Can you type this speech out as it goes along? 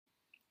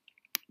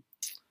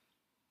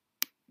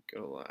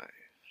Go live.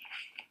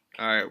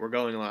 All right, we're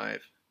going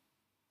live.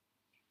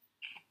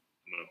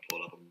 I'm going to pull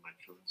it up on my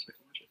phone so I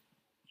can watch it.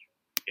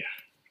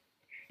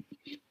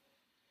 Yeah.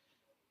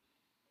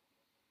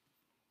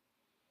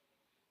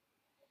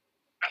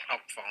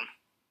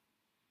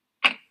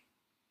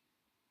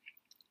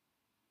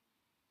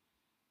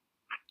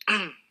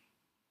 phone.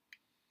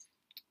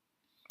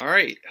 All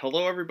right,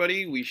 hello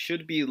everybody. We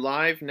should be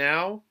live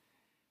now.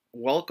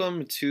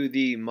 Welcome to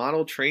the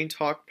Model Train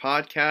Talk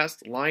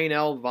podcast,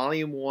 Lionel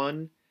Volume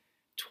 1,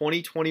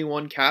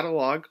 2021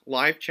 catalog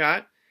live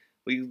chat.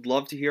 We'd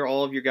love to hear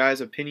all of your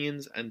guys'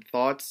 opinions and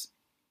thoughts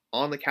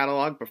on the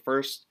catalog, but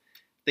first,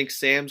 I think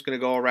Sam's going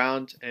to go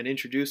around and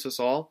introduce us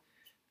all,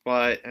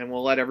 and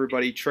we'll let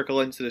everybody trickle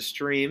into the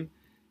stream.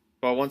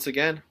 But once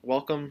again,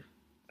 welcome,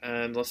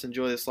 and let's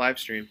enjoy this live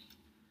stream.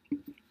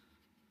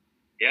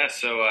 Yeah,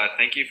 so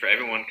thank you for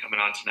everyone coming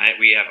on tonight.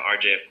 We have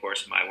RJ, of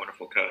course, my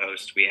wonderful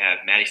co-host. We have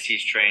Maddie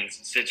C's Trains,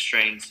 Sid's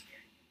Trains,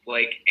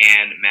 Blake,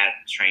 and Matt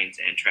Trains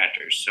and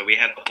Tractors. So we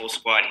have the whole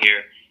squad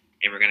here,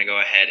 and we're going to go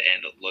ahead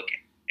and look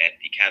at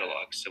the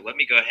catalog. So let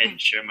me go ahead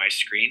and share my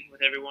screen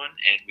with everyone,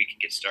 and we can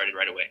get started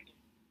right away. And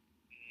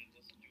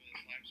let's enjoy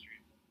this live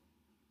stream.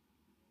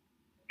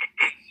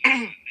 So,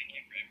 thank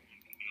you for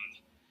everyone coming on.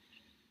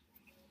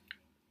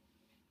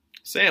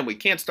 Sam, we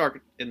can't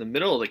start in the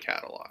middle of the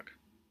catalog.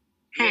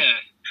 Yeah.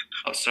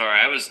 Oh, sorry.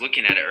 I was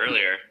looking at it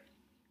earlier.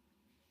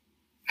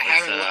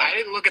 I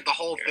didn't look at the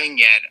whole thing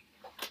yet.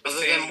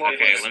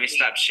 Okay, let me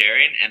stop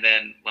sharing, and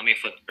then let me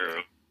flip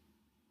through.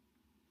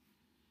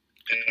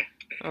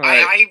 All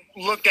right. I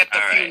looked at the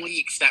few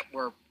leaks that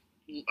were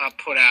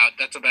put out.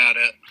 That's about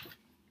it.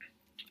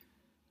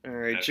 All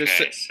right. Okay,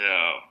 just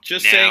now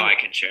saying, I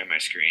can share my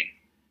screen.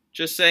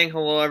 Just saying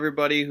hello,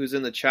 everybody who's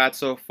in the chat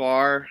so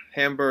far.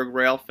 Hamburg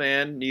Rail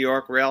Fan, New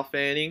York Rail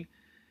Fanning,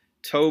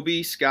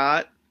 Toby,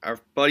 Scott, our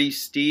buddy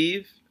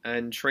Steve,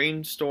 and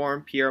Train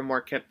Storm Pierre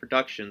Marquette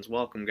Productions.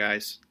 Welcome,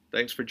 guys.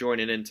 Thanks for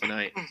joining in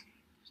tonight.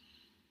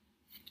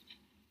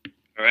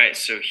 All right,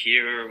 so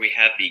here we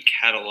have the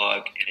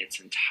catalog in its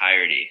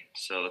entirety.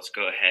 So let's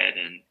go ahead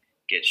and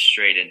get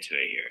straight into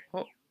it here.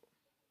 Oh,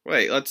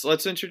 wait,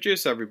 let's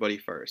introduce everybody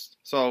first.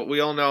 So we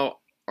all know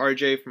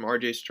RJ from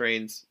RJ's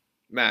Trains.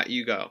 Matt,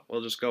 you go.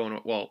 We'll just go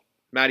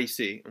Maddie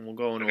C, and we'll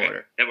go in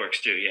order. That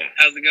works too, yeah.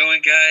 How's it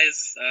going,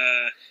 guys?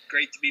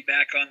 Great to be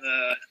back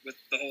with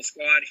the whole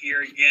squad here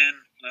again.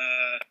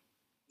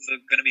 It's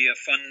going to be a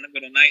fun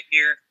little night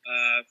here.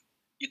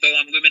 Though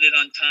I'm limited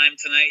on time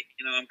tonight,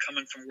 I'm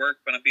coming from work,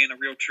 but I'm being a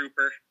real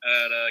trooper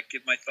to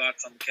give my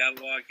thoughts on the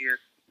catalog here.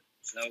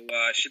 So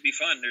it should be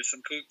fun. There's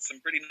some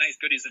pretty nice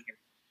goodies in here.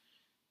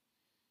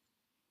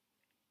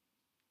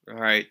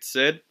 All right,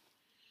 Sid?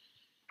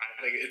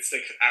 I think it's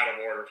out of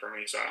order for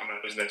me, so I don't know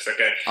who's next.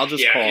 Okay. I'll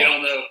just call.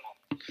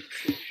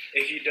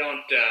 If you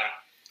don't,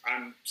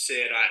 I'm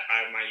Sid.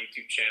 I have my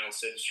YouTube channel,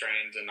 Sid's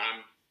Trains, and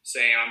I'm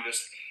saying I'm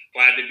just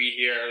glad to be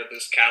here.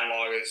 This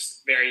catalog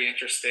is very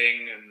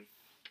interesting and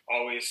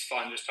always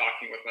fun just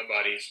talking with my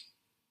buddies.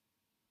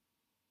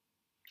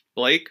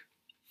 Blake?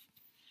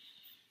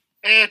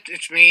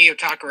 It's me,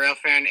 Otaku Rail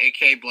Fan,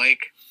 a.k.a.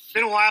 Blake. It's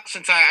been a while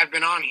since I've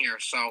been on here,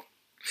 so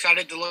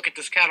excited to look at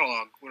this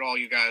catalog with all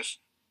you guys.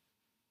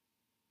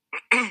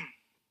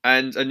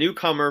 And a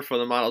newcomer for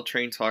the Model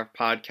Train Talk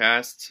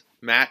podcast,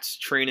 Matt's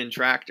Train and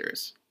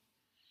Tractors.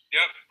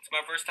 Yep, it's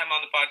my first time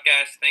on the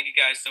podcast. Thank you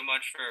guys so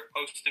much for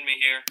hosting me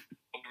here.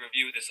 We'll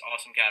review this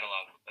awesome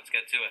catalog. Let's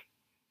get to it.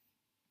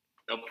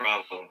 No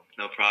problem.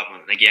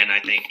 Again, I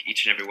thank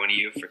each and every one of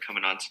you for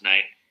coming on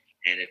tonight,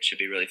 and it should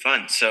be really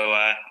fun. So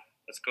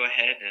let's go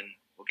ahead and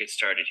we'll get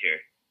started here.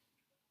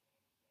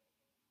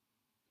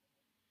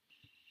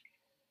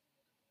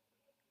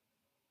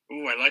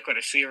 Ooh, I like what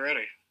I see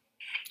already.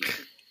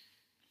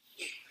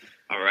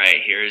 All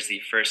right, here is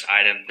the first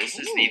item. This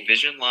is the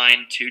Vision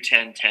Line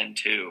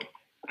 210-10-2.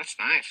 That's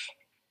nice.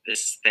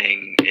 This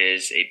thing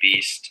is a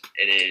beast.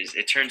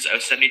 It turns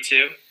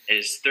 072. It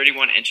is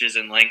 31 inches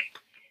in length,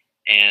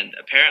 and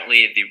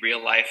apparently the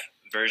real life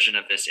version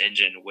of this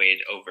engine weighed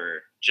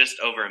just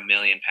over 1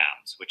 million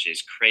pounds, which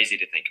is crazy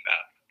to think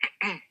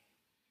about.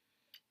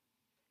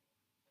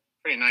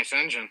 Pretty nice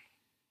engine.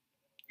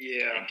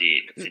 Yeah.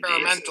 Indeed.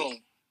 Experimental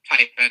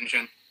type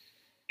engine.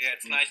 Yeah,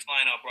 it's nice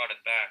Lionel brought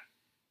it back.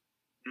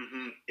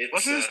 Mm-hmm.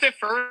 Wasn't this their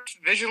first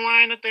Vision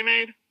line that they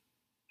made?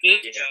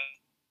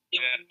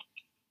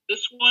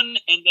 This one,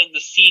 and then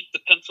the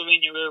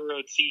Pennsylvania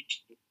Railroad seat.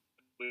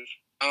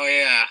 Oh,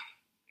 yeah.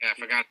 Yeah, I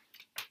forgot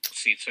the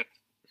seats.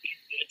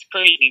 It's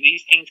crazy.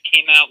 These things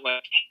came out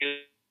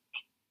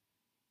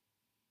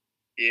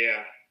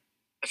Yeah.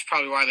 That's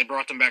probably why they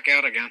brought them back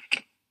out again.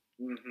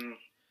 Mm-hmm.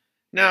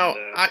 Now,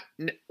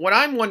 what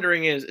I'm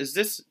wondering is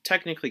this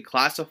technically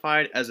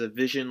classified as a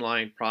Vision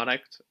Line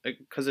product?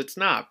 Because it's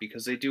not,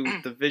 because they do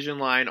the Vision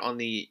Line on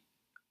the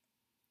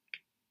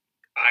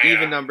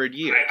even-numbered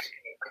years.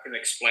 I can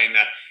explain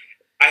that.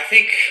 I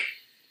think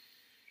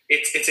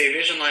it's a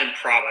Vision Line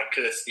product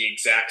because it's the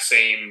exact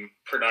same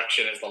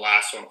production as the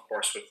last one, of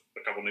course, with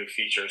a couple new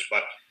features.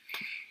 But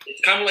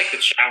it's kind of like the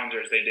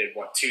Challengers they did,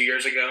 2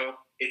 years ago?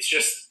 It's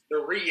just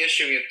they're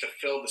reissuing it to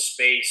fill the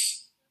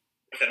space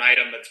with an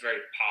item that's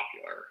very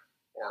popular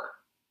or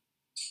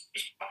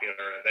just popular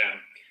to them.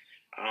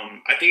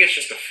 I think it's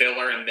just a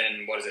filler, and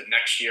then what is it?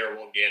 Next year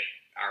we'll get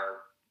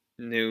our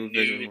New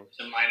Vision.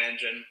 line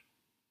engine.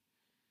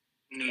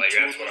 New Like,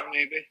 that's tool, what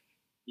maybe.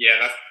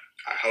 Yeah,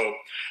 I hope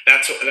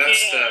that's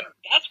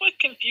That's what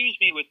confused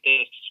me with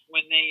this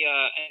when they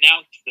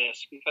announced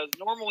this, because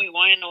normally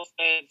Lionel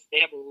says they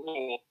have a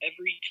rule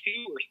every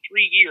 2 or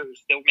 3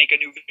 years they'll make a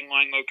new Vision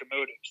line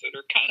locomotive, so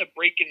they're kind of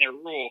breaking their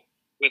rule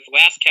with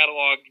last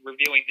catalog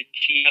revealing the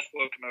GS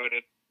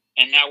locomotive,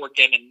 and now we're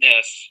getting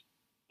this.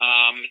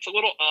 It's a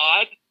little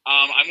odd.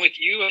 I'm with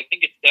you. I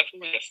think it's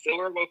definitely a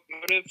filler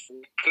locomotive.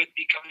 Could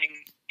be coming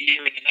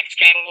either in the next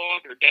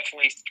catalog or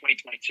definitely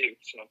 2022.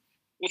 So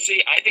we'll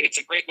see. I think it's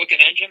a great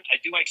looking engine.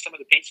 I do like some of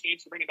the paint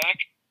schemes to bring it back.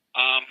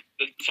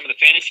 Some of the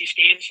fantasy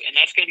schemes, and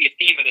that's going to be a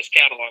theme of this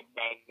catalog,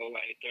 by the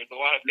way. There's a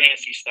lot of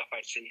fantasy stuff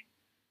I see.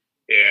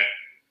 Yeah.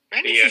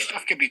 Fantasy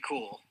stuff could be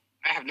cool.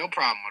 I have no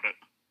problem with it.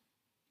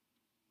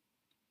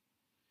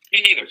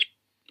 Me neither.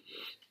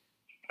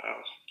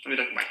 Let me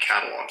look at my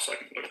catalog so I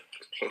can look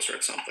closer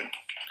at something.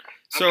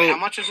 So Okay, how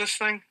much is this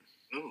thing?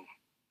 Ooh.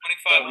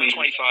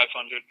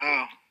 2,500.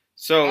 Oh.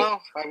 so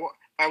Well, if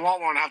I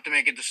want one, I have to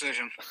make a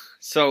decision.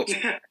 so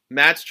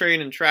Matt's Train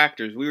and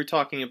Tractors. We were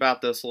talking about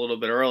this a little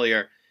bit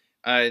earlier,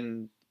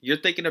 and you're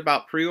thinking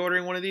about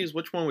pre-ordering one of these.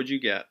 Which one would you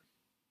get?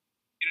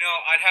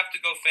 I'd have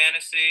to go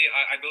fantasy.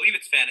 I believe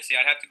it's fantasy.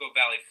 I'd have to go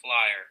Valley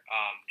Flyer.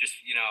 Just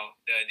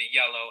the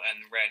yellow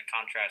and red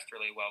contrast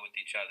really well with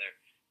each other,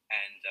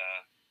 and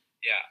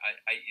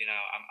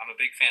I'm a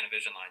big fan of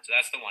Vision Line, so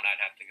that's the one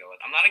I'd have to go with.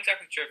 I'm not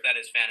exactly sure if that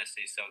is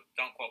fantasy, so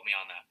don't quote me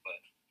on that, but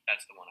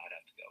that's the one I'd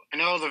have to go with. I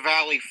know the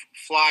Valley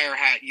Flyer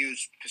hat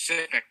used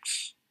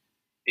Pacifics.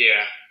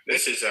 Yeah,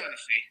 this is a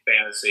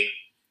fantasy.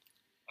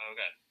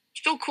 Okay.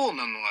 Still cool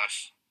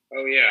nonetheless.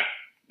 Oh yeah,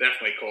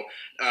 definitely cool.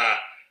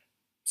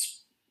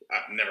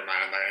 Never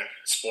mind, I'm not gonna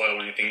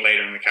spoil anything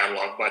later in the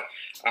catalog, but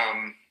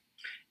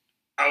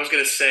I was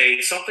gonna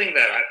say something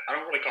that I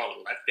don't really call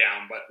it a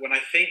letdown, but when I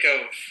think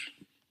of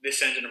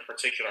this engine in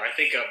particular, I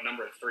think of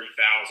number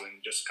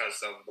 3000 just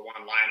because of the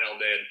one Lionel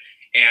did,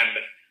 and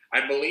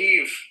I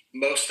believe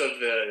most of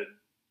the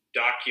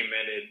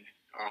documented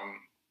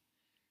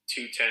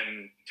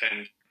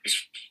 210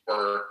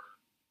 were,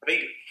 I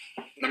think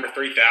number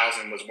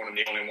 3000 was one of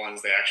the only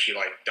ones they actually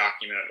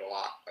documented a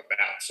lot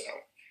about. So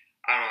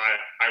I don't know.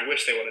 I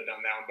wish they would have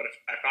done that one, but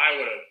if I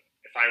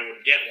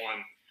would get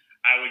one,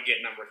 I would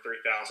get number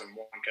 3001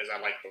 because I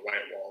like the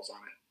white walls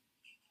on it.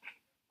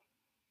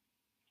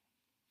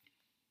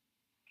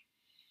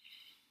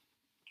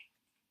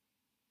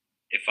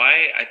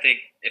 I think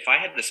if I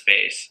had the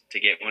space to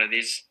get one of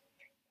these,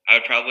 I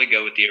would probably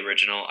go with the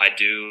original. I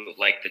do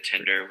like the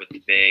tender with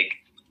the big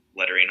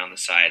lettering on the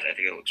sides. I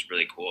think it looks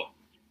really cool.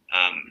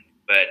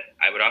 But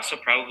I would also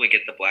probably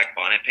get the black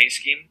bonnet paint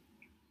scheme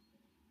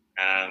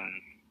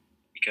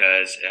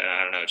because,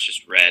 I don't know, it's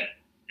just red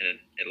and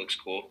it looks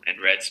cool.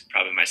 And red's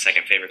probably my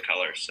second favorite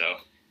color. So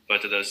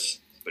both of those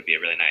would be a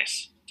really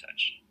nice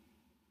touch.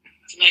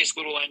 It's a nice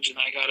little engine,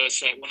 I gotta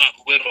say. Well, not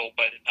little,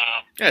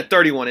 but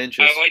 31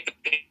 inches. I like the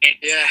paint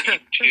scheme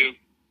too.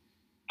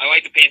 I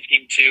like the paint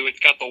scheme too.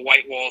 It's got the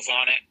white walls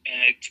on it,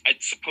 and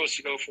it's supposed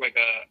to go for like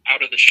a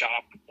out of the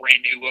shop,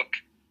 brand new look.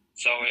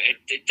 So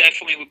it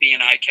definitely would be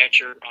an eye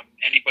catcher on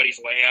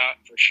anybody's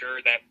layout for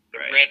sure. That the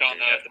red on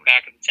the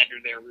back of the tender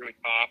there really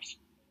pops.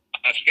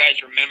 If you guys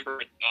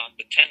remember,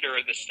 the tender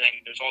of this thing,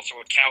 there's also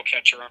a cow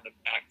catcher on the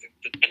back.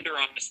 The tender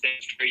on this thing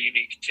is very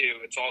unique too.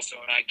 It's also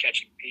an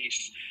eye-catching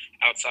piece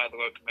outside the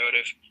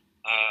locomotive.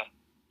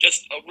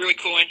 Just a really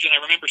cool engine.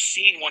 I remember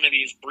seeing one of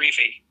these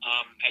briefly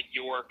at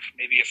York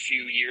maybe a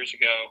few years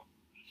ago.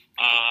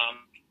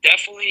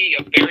 Definitely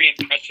a very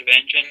impressive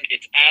engine.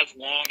 It's as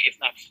long, if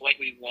not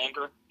slightly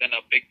longer, than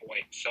a big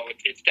boy. So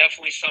it's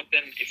definitely something,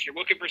 if you're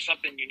looking for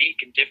something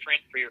unique and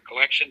different for your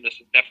collection,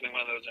 this is definitely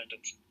one of those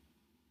engines.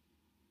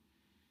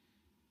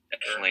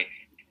 Definitely.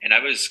 And I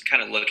was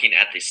kind of looking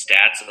at the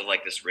stats of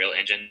this real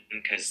engine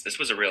because this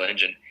was a real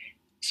engine.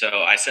 So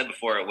I said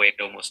before it weighed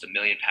almost 1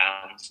 million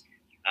pounds.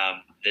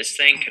 This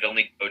thing could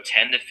only go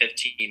 10 to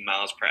 15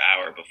 miles per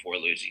hour before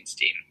losing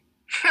steam.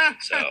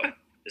 So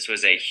this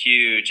was a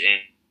huge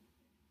engine.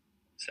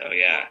 So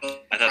yeah,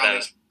 I thought that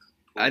was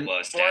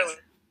cool stats.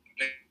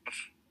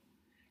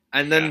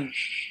 And then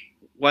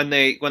when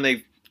they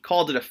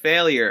called it a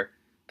failure,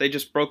 they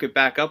just broke it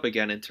back up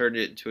again and turned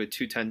it into a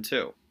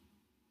 210-2.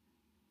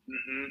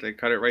 Mm-hmm. They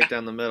cut it right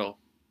down the middle.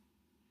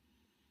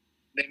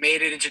 They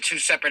made it into two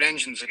separate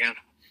engines again.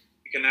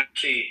 You can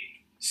actually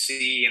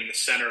see in the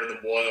center of the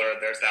boiler,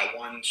 there's that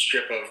one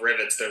strip of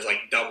rivets. There's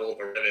double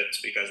the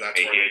rivets because that's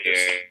where they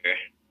just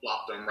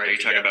flopped them right. Are you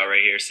talking about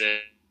right here,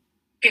 Sid?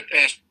 Get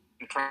past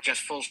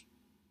just full.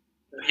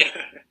 Yeah.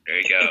 There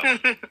you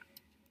go.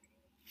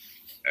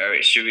 All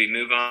right, should we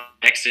move on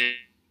next?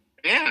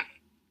 Yeah.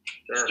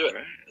 Sure. Let's do it.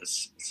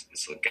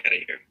 Let's look at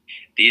it here.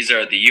 These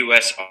are the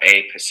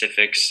USRA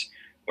Pacifics,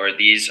 or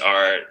these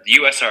are the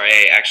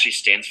USRA actually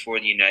stands for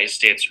the United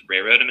States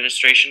Railroad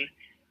Administration.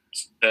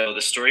 So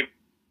the story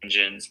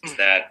engines is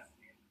that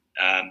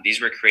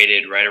these were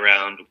created right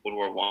around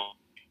World War I,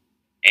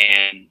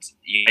 and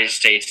the United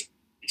States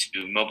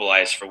to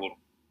mobilize for World War I,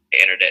 they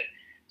entered it.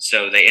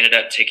 So they ended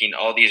up taking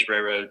all these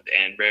railroads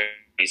and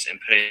railways and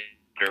putting it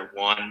under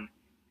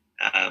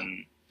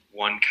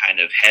one kind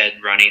of head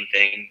running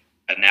thing,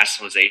 a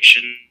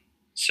nationalization.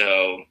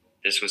 So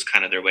this was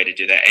kind of their way to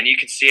do that. And you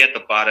can see at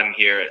the bottom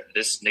here,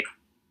 this nickel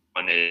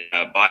one is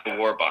buy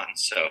war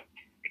bonds. So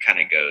it kind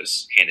of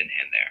goes hand in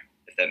hand there,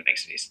 if that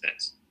makes any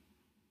sense.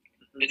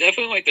 They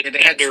definitely like the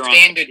They had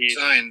standard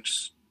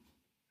designs,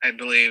 I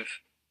believe.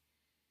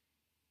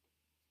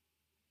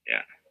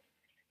 Yeah.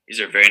 These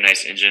are very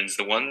nice engines.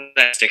 The one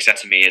that sticks out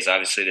to me is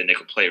obviously the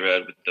nickel plate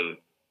road with the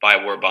buy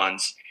war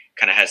bonds.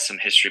 Kind of has some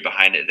history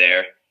behind it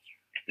there.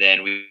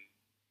 Then we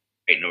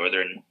Great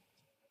Northern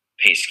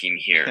paint scheme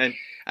here.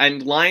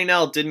 And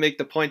Lionel did make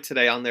the point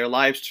today on their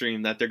live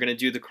stream that they're going to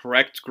do the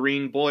correct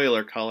green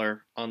boiler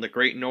color on the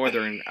Great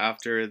Northern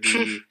after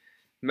the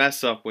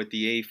mess up with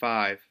the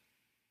A5.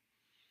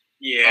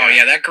 Yeah. Oh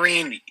yeah, that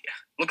green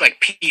looked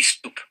like pea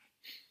soup.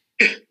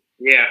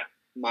 Yeah,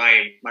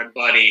 my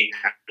buddy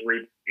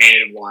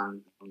repainted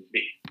one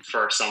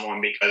for someone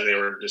because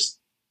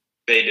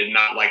they did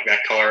not like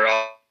that color at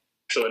all.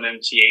 So an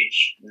MTH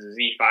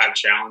Z5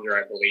 Challenger,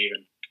 I believe,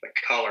 and the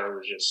color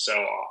was just so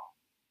off.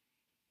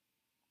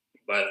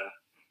 But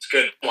it's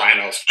good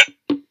Lionel's.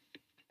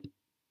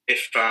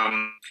 If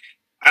I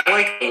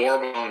like the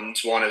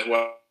Warbones one as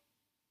well.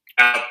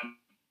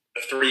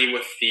 The three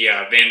with the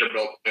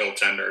Vanderbilt oil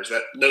tenders.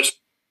 Those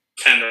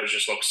tenders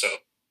just look so.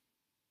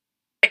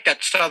 I like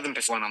that Southern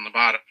one on the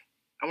bottom.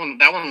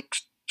 That one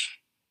looks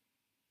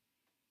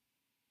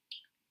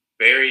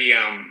very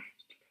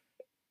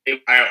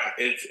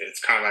it's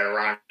kind of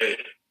ironic. It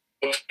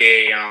looks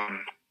in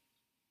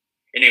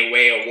a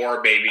way a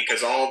war baby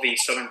because all the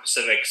Southern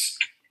Pacific's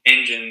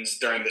engines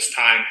during this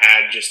time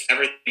had just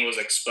everything was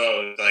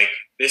exposed. Like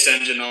this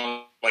engine,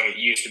 like it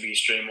used to be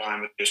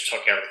streamlined, but just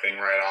took everything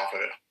right off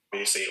of it.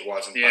 Obviously, it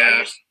wasn't. Yeah.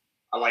 But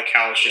I like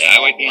how it's just. Yeah,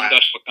 I like the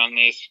industrial look on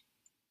these.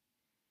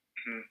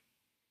 Mm-hmm.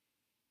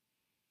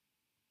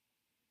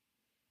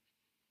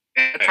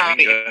 Yeah,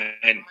 probably.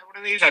 One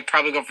of these, I'd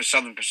probably go for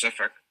Southern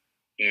Pacific.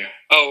 Yeah.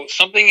 Oh,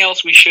 something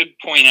else we should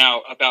point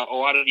out about a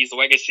lot of these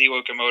legacy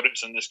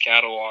locomotives in this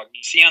catalog.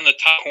 You see on the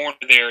top corner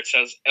there, it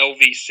says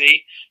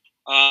LVC.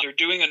 They're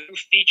doing a new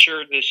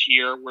feature this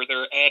year where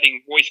they're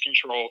adding voice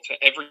control to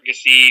every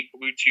legacy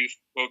Bluetooth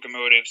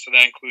locomotive. So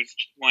that includes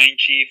Line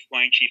Chief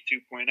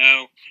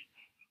 2.0,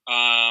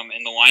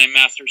 and the Lion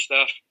Master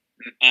stuff.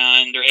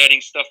 And they're adding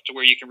stuff to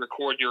where you can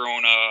record your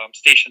own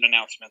station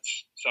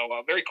announcements. So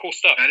very cool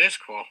stuff. That is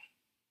cool.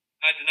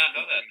 I did not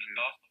know that. That's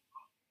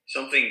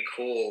awesome. Something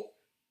cool.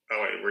 Oh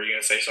wait, were you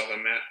gonna say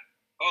something, Matt?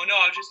 Oh no,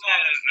 I was just saying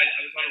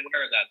I was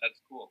unaware of that. That's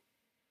cool.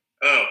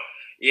 Oh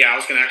yeah, I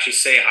was gonna actually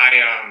say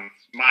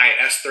my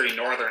S30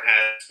 Northern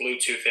has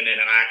Bluetooth in it,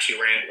 and I actually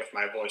ran it with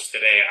my voice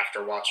today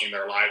after watching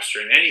their live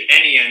stream.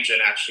 Any engine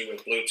actually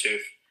with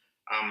Bluetooth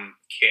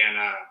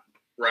can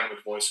run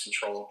with voice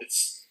control.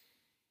 It's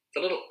a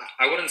little.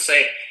 I wouldn't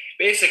say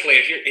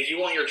basically if you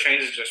want your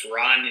trains to just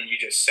run and you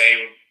just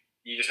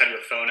have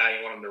your phone out,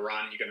 you want them to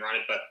run, you can run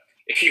it, but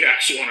if you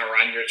actually want to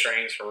run your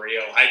trains for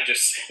real, I'd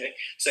just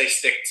say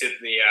stick to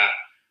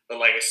the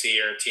Legacy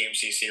or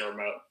TMCC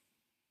remote.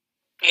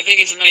 I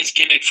think it's a nice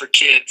gimmick for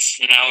kids,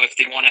 if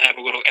they want to have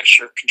a little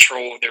extra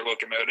control of their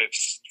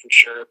locomotives, for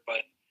sure.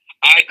 But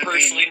I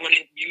personally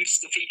wouldn't use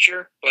the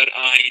feature, but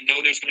I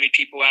know there's going to be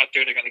people out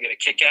there that are going to get a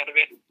kick out of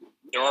it.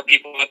 There are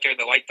people out there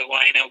that like the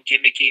Lionel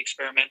gimmicky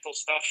experimental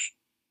stuff.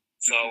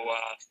 So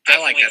definitely, I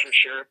like that for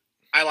sure.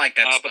 I like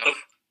that stuff.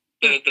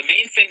 But the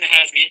main thing that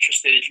has me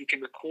interested is you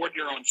can record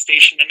your own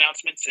station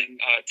announcements and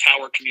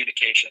tower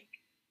communication.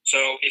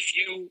 So if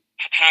you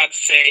have,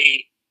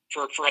 say,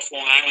 for us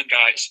Long Island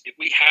guys, if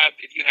you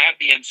have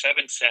the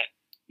M7 set,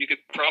 you could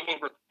probably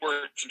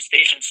record some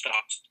station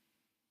stops.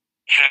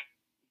 Have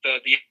the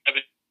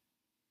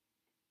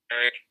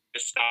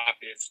stop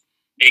is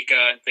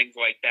Maka and things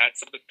like that.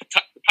 So the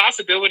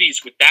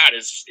possibilities with that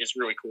is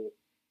really cool.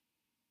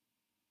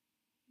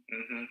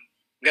 Mm-hmm.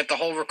 Get the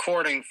whole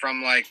recording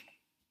from like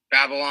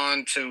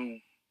Babylon to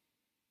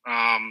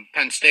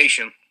Penn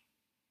Station.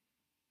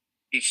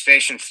 Each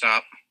station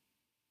stop.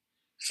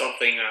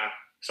 Something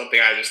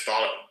I just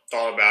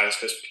thought about is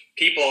because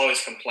people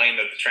always complain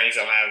that the trains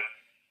don't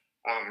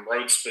have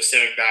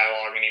road-specific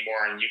dialogue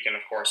anymore, and you can,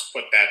 of course,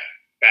 put that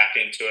back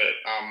into it.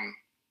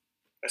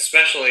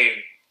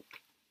 Especially,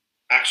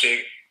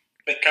 actually,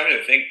 come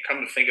to think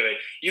of it,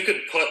 you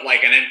could put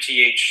like an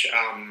MTH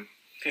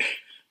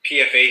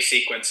PFA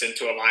sequence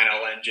into a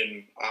Lionel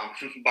engine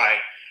by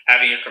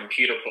having your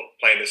computer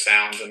play the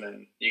sounds, and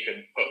then you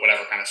could put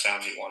whatever kind of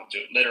sounds you want to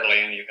do. Literally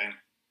anything.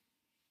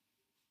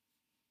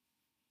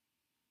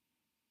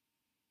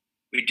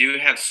 We do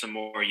have some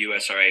more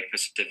USRA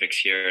Pacifics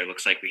here. It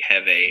looks like we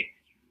have a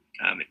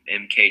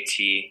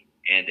MKT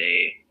and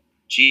a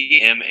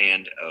GM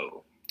and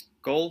O.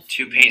 Golf.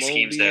 Two paint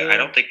schemes that I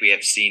don't think we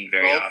have seen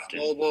very often.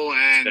 Mobile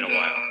and it's been a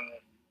while.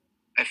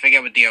 I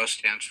forget what the O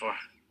stands for.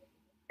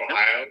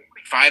 Ohio?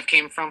 5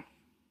 came from?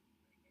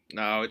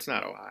 No, it's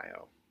not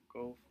Ohio.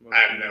 Gulf I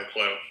have no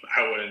clue.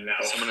 I wouldn't know.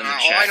 Someone in the All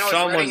chat. I know is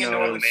Someone Reading and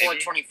Northern knows.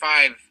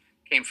 425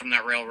 came from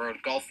that railroad.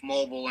 Gulf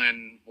Mobile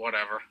and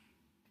whatever.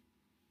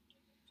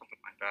 Something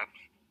like that.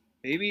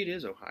 Maybe it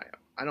is Ohio.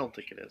 I don't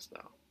think it is,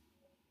 though.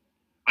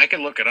 I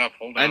can look it up.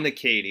 Hold on. And the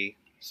Katy.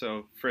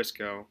 So,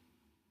 Frisco.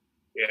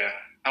 Yeah.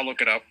 I'll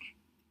look it up.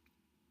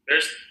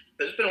 There's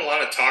been a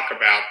lot of talk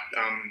about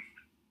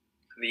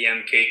the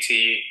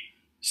MKT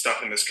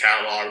stuff in this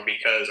catalog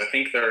because I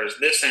think there's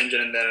this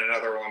engine and then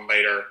another one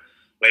later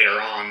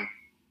on.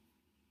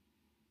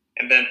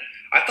 And then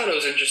I thought it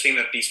was interesting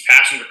that these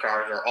passenger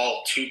cars are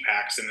all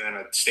 2-packs and then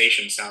a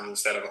station sound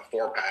instead of a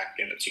 4-pack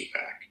and a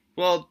 2-pack.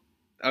 Well,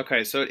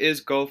 okay, so it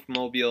is Gulf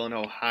Mobile in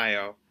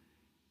Ohio.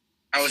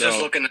 I was just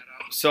looking it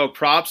up. So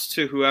props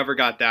to whoever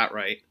got that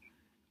right.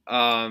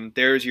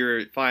 There's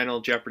your final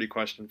Jeopardy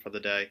question for the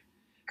day.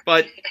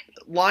 But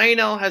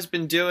Lionel has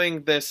been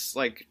doing this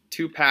like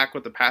 2-pack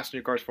with the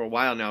passenger cars for a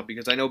while now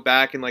because I know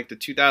back in like the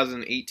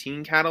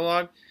 2018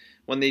 catalog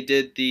when they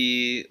did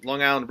the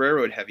Long Island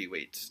Railroad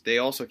heavyweights, they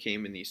also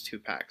came in these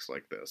 2-packs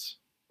like this.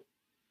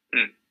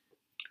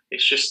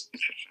 It's just,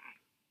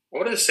 I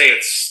wouldn't say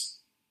it's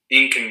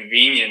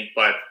inconvenient,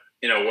 but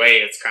in a way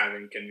it's kind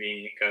of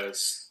inconvenient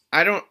because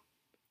I don't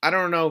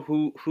know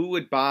who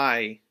would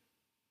buy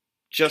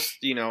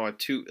just, a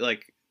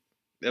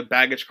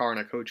baggage car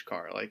and a coach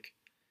car. Like,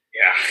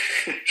 yeah.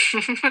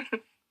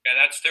 Yeah,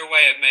 that's their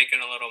way of making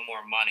a little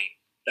more money.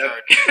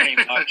 Pretty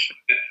much.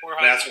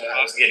 That's what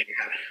I was getting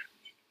at.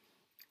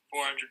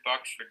 $400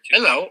 for 2.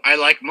 Hello, I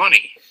like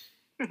money.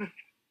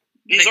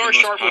 These the are most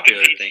sharp looking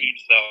popular paint thing.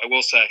 schemes, though, I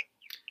will say.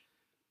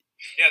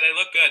 Yeah, they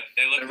look good.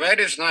 The red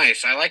is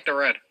nice. I like the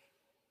red.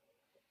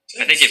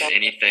 I think if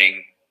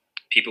anything,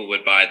 people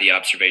would buy the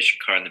observation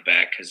car in the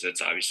back because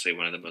it's obviously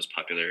one of the most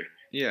popular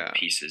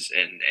pieces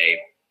in a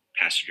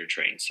passenger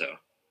train. So,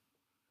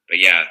 but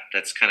yeah,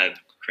 that's kind of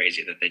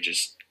crazy that they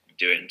just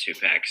do it in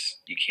 2-packs.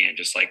 You can't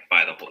just like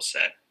buy the whole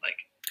set. Like,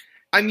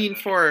 I mean,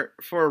 for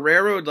a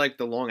railroad like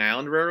the Long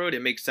Island Railroad,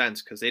 it makes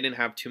sense because they didn't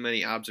have too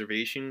many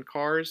observation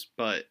cars.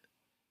 But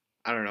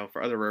I don't know,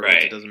 for other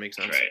railroads, it doesn't make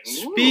sense. Right.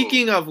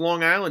 Speaking of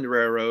Long Island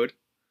Railroad,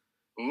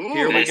 Ooh.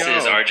 Here we this go.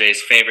 is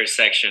RJ's favorite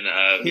section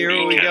of Here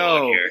the we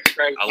catalog go. here.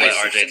 I'll This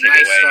let is RJ some take nice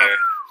it away stuff. here.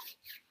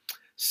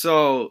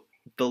 so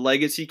the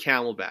Legacy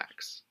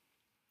Camelbacks.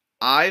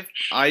 I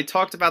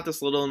talked about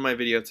this a little in my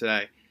video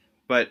today,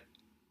 but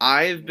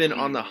I've been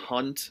on the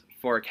hunt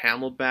for a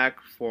Camelback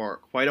for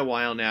quite a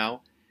while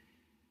now.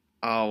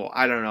 Oh,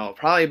 I don't know,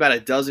 probably about a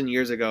dozen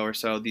years ago or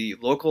so, the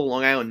local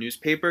Long Island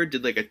newspaper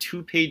did like a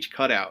 2-page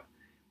cutout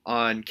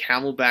on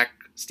Camelback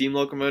steam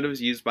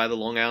locomotives used by the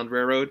Long Island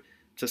Railroad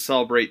to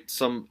celebrate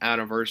some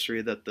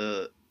anniversary that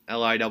the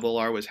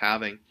LIRR was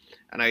having.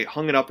 And I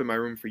hung it up in my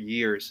room for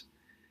years.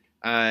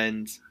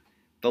 And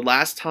the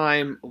last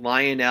time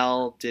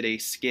Lionel did a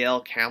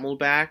scale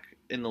Camelback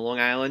in the Long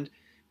Island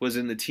was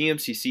in the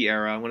TMCC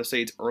era. I want to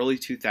say it's early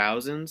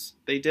 2000s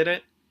they did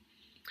it.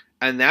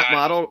 And that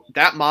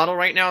model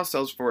right now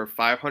sells for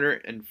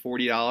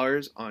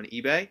 $540 on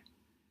eBay.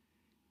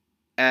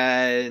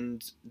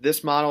 And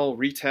this model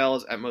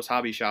retails at most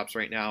hobby shops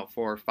right now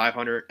for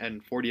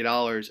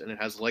 $540, and it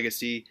has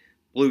Legacy,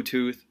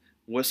 Bluetooth,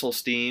 whistle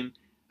steam,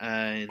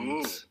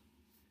 and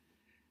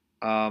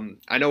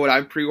I know what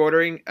I'm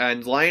pre-ordering.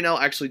 And Lionel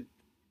actually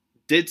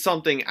did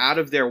something out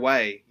of their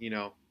way,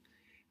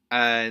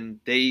 and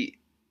they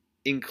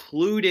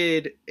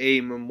included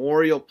a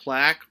memorial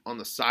plaque on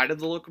the side of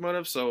the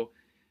locomotive. So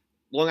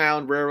Long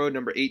Island Railroad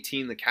number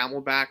 18, the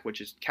Camelback,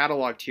 which is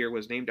cataloged here,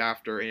 was named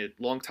after a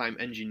longtime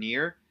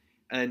engineer.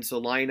 And so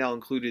Lionel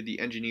included the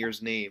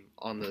engineer's name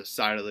on the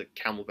side of the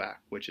Camelback,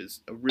 which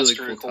is a really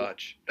cool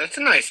touch. That's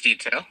a nice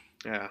detail.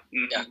 Yeah.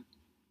 Yeah.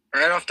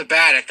 Right off the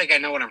bat, I think I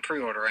know what I'm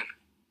pre-ordering.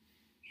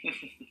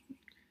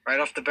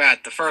 Right off the bat,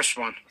 the first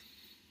one.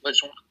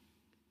 Which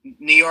one?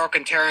 New York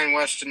Ontario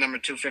Western number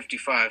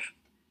 255.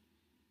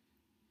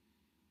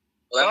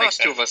 Well, that makes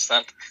two of us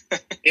then.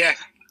 Yeah.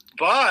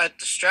 But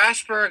the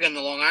Strasbourg and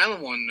the Long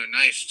Island one are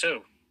nice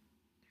too.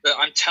 But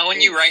I'm telling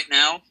you right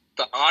now,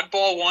 the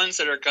oddball ones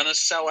that are going to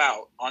sell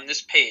out on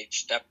this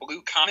page, that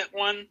Blue Comet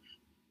one,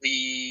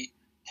 the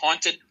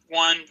Haunted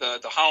one, the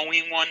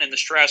Halloween one, and the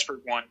Strasbourg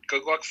one,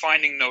 good luck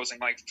finding those in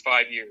like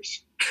 5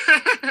 years.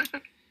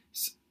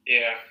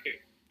 Yeah.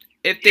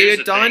 If they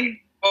had done... thing.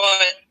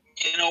 But,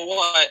 you know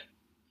what?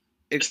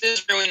 This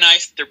is really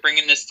nice that they're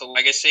bringing this to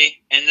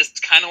Legacy, and this is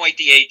kind of like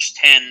the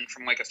H10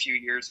 from like a few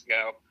years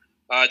ago.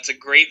 It's a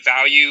great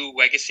value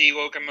Legacy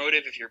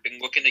locomotive if you've been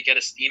looking to get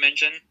a steam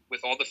engine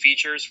with all the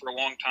features for a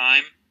long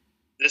time.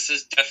 This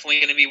is definitely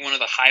going to be one of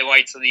the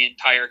highlights of the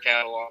entire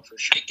catalog for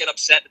sure. I get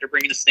upset that they're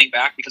bringing this thing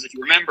back because if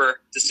you remember,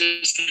 this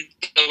isn't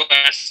the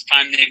last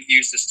time they've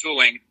used this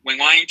tooling. When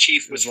Lion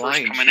Chief was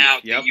first coming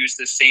out, they used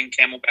this same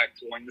Camelback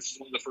tooling. This is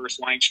one of the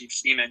first Lion Chief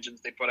steam engines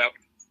they put out.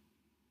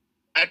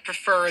 I'd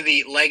prefer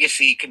the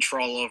Legacy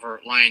control over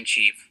Lion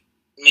Chief.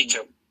 Me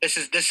too. This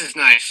is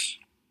nice.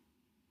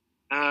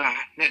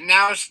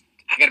 Now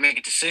I got to make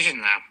a decision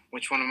now.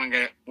 Which one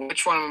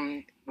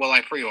will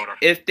I pre-order?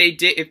 If they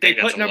that's put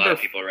a lot number of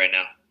people right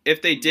now.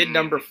 if they did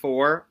number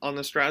 4 on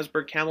the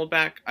Strasbourg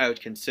Camelback, I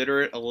would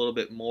consider it a little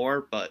bit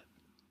more, but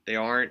they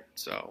aren't.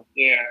 So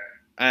Yeah.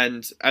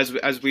 And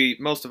as we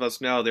most of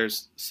us know,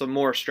 there's some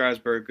more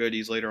Strasbourg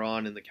goodies later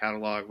on in the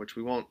catalog, which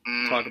we won't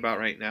talk about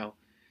right now.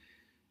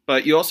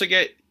 But you also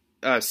get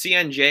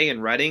CNJ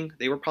and Reading.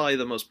 They were probably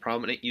the most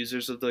prominent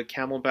users of the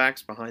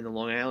Camelbacks behind the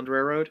Long Island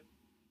Railroad.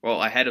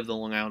 Well, ahead of the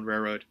Long Island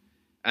Railroad.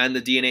 And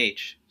the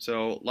D&H.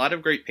 So a lot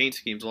of great paint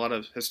schemes, a lot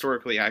of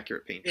historically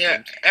accurate paint schemes.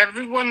 Yeah,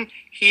 everyone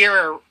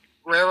here,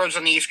 railroads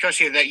on the East Coast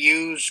here that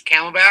use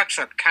Camelbacks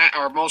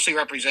are mostly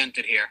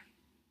represented here.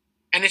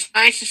 And it's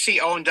nice to see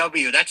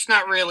O&W. That's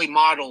not really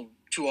modeled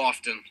too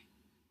often.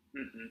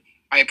 Mm-hmm.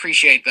 I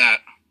appreciate that.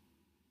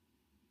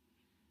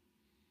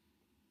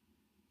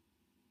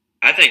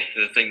 I think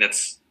the thing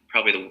that's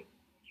probably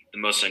the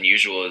most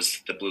unusual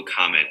is the Blue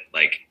Comet.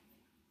 Like,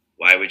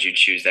 why would you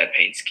choose that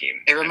paint scheme?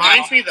 It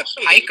reminds me of the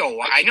Pico.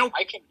 I know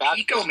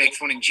Pico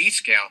makes one in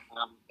G-scale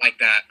like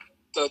that.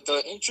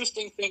 The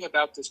interesting thing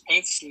about this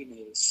paint scheme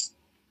is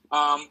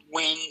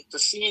when the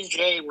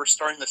C&J were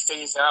starting to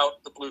phase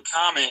out the Blue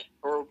Comet,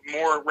 or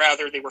more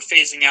rather, they were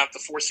phasing out the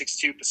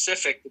 462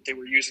 Pacific that they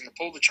were using to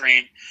pull the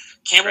train,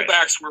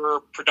 Camelbacks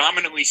were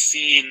predominantly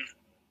seen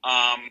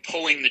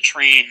pulling the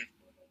train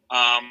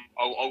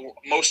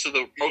most of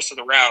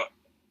the route.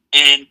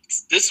 And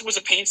this was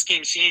a paint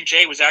scheme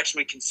C&J was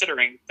actually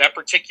considering. That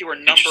particular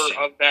number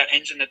of that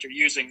engine that they're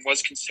using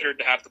was considered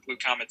to have the Blue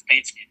Comet's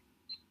paint scheme.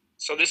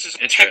 So this is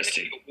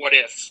technically a what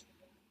if.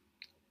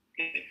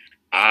 Okay.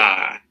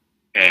 I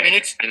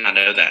did not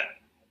know that.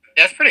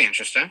 That's pretty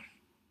interesting.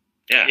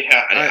 Yeah,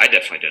 I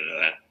definitely didn't know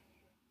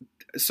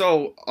that.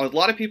 So a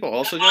lot of people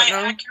also don't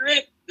know.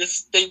 Accurate.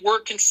 They were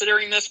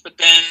considering this, but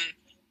then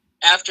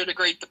after the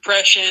Great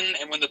Depression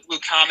and when the Blue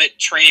Comet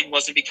train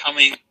wasn't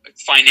becoming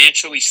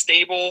financially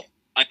stable,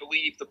 I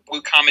believe the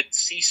Blue Comet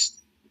ceased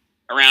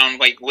around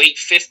like late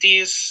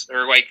 50s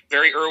or like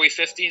very early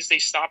 50s. They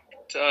stopped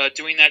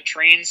doing that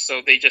train,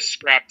 so they just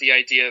scrapped the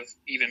idea of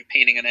even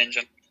painting an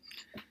engine.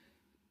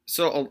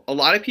 So a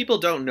lot of people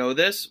don't know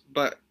this,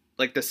 but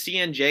like the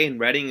C&J and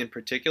Reading in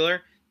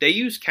particular, they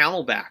used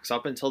Camelbacks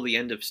up until the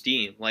end of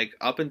steam. Like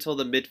up until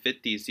the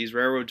mid-50s, these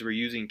railroads were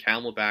using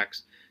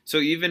Camelbacks. So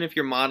even if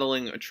you're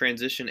modeling a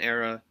transition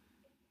era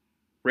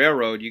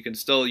railroad, you can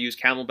still use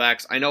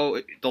Camelbacks. I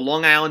know the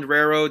Long Island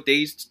Railroad,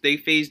 they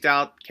phased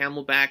out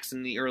Camelbacks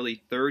in the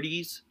early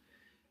 30s.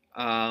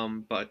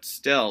 But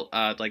still,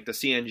 like the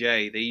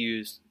C&J, they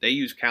use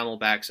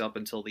Camelbacks up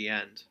until the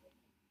end.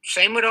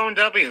 Same with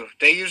O&W.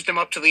 They used them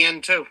up to the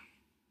end too.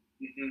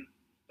 Mm-hmm.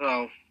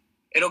 So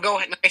it'll go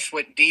nice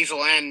with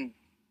diesel and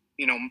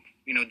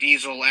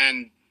diesel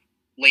and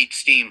late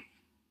steam.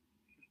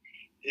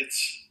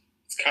 It's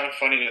kind of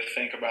funny to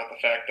think about the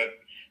fact that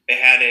they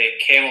had a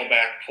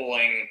Camelback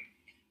pulling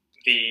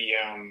the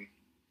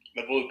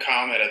Blue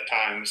Comet at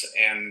times,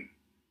 and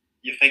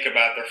you think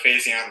about they're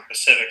phasing out the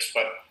Pacifics,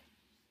 but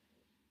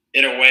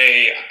in a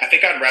way, I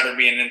think I'd rather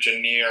be an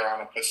engineer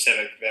on a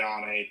Pacific than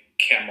on a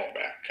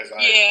Camelback because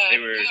they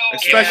were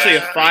especially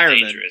a fireman.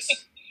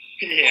 Dangerous.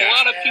 Yeah.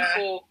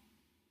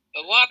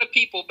 A lot of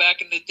people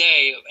back in the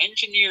day,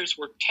 engineers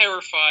were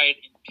terrified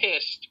and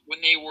pissed when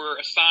they were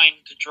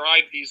assigned to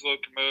drive these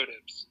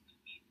locomotives.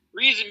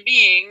 Reason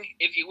being,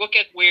 if you look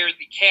at where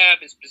the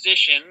cab is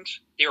positioned,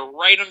 they're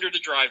right under the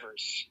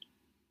drivers.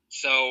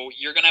 So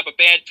you're going to have a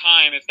bad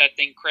time if that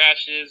thing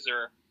crashes.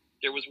 Or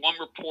there was one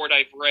report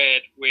I've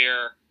read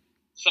where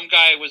some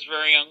guy was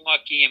very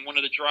unlucky and one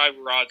of the drive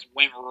rods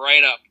went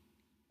right up.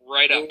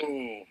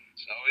 Ooh.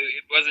 So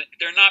it wasn't.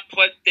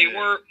 They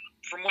were,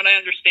 from what I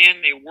understand,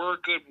 they were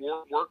good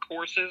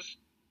workhorses.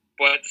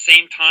 But at the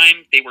same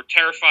time, they were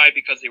terrified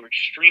because they were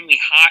extremely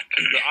hot.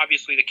 Because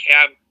obviously the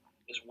cab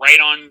is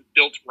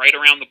built right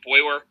around the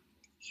boiler.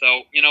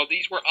 So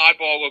these were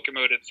oddball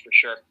locomotives for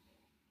sure.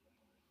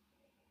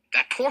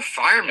 That poor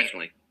fireman.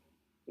 Definitely.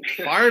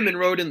 Fireman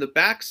rode in the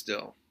back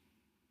still.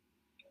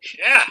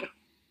 Yeah.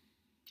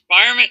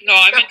 Fireman? No,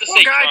 I meant to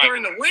say guy driver.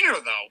 during the winter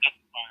though.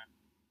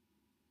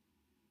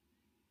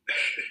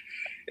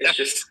 It's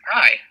just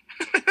guy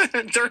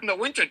during the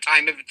winter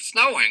time if it's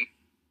snowing.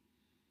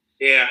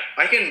 Yeah,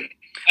 I can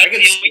That's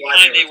the see only why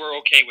time they were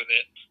okay with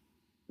it.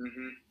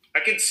 Mm-hmm. I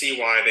can see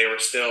why they were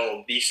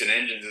still decent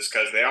engines is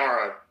because they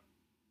are a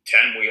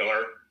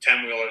 10-wheeler.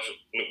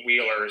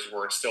 10-wheelers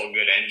were still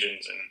good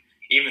engines, and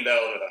even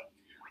though the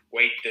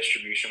weight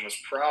distribution was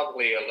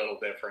probably a little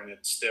different,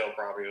 it still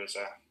probably was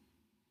a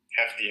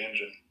hefty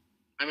engine.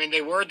 I mean,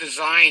 they were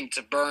designed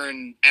to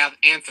burn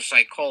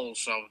anthracite coal,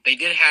 so they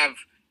did have,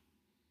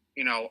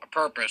 a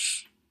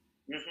purpose.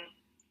 Mm-hmm.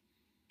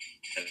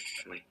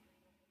 Definitely.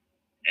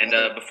 And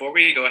before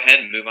we go ahead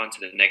and move on to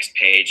the next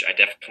page, I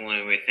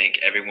definitely would thank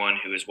everyone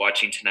who is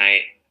watching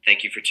tonight.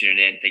 Thank you for tuning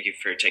in. Thank you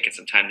for taking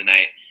some time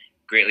tonight.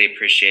 Greatly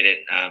appreciate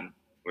it.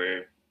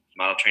 We're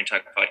Model Train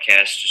Talk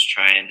Podcast, just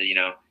trying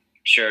to,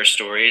 share our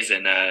stories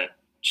and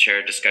share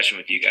a discussion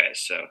with you guys.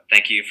 So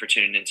thank you for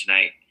tuning in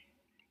tonight.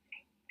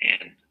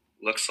 And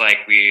looks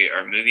like we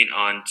are moving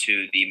on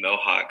to the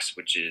Mohawks,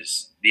 which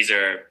is these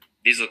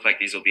look like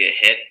these will be a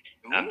hit.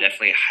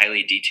 Definitely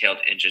highly detailed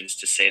engines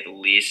to say the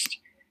least,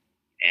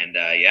 and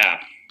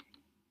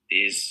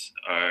these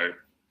are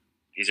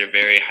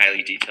very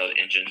highly detailed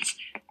engines.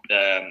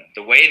 The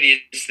way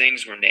these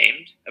things were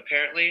named,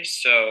 apparently,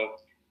 so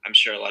I'm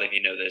sure a lot of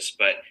you know this,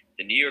 but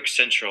the New York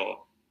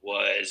Central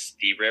was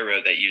the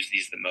railroad that used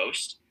these the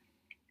most,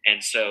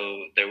 and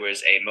so there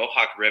was a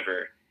Mohawk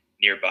River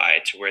nearby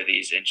to where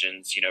these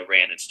engines,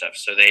 ran and stuff.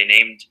 So they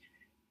named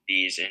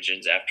these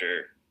engines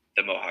after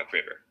the Mohawk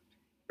River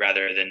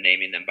rather than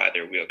naming them by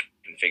their wheel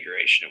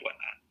configuration and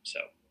whatnot. So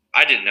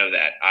I didn't know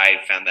that.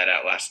 I found that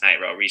out last night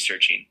while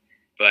researching,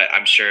 but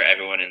I'm sure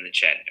everyone in the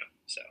chat knew.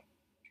 So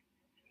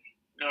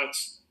no,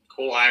 it's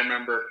cool. I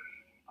remember.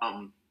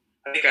 I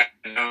think I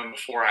known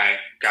before I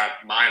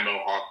got my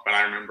Mohawk, but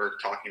I remember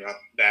talking about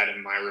that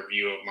in my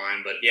review of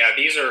mine. But yeah,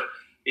 these are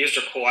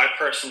cool. I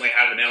personally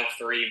have an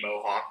L3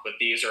 Mohawk, but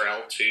these are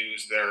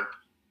L2s. They're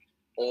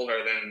older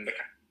than the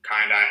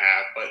kind I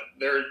have, but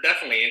they're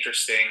definitely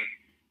interesting.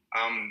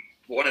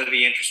 One of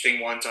the interesting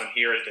ones on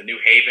here is the New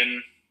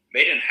Haven.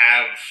 They didn't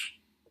have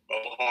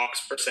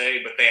Mohawks per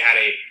se, but they had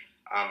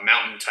a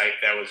mountain type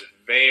that was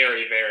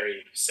very,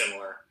 very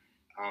similar.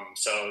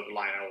 So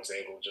Lionel was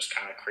able to just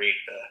kind of create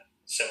the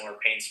similar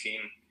paint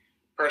scheme.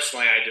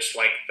 Personally, I just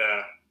like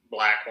the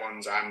black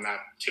ones. I'm not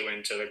too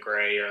into the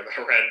gray or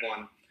the red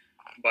one.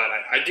 But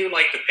I do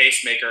like the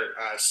pacemaker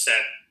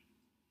set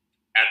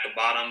at the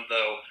bottom,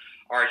 though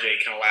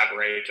RJ can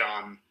elaborate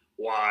on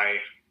why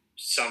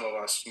some of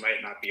us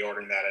might not be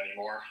ordering that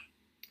anymore.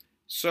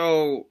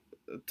 So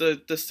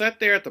the set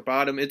there at the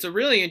bottom, it's a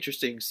really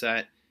interesting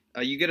set.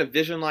 You get a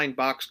Vision Line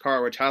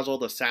boxcar, which has all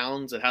the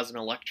sounds. It has an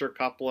electric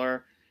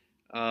coupler,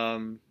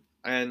 and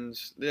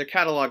the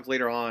catalog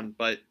later on.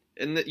 But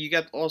you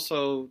get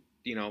also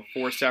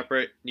 4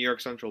 separate New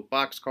York Central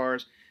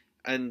boxcars,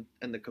 and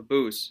the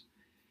caboose.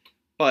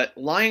 But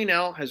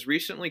Lionel has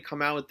recently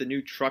come out with the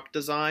new truck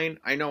design.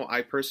 I know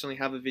I personally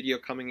have a video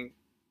coming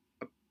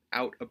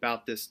out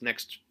about this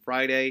next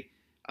Friday.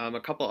 A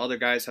couple other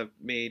guys have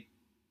made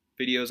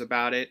videos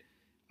about it.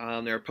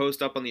 They're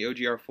posted up on the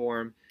OGR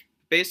forum.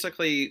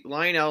 Basically,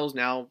 Lionel's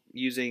now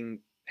using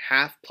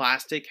half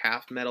plastic,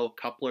 half metal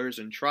couplers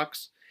in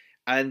trucks,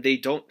 and they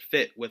don't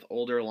fit with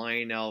older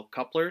Lionel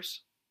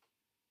couplers.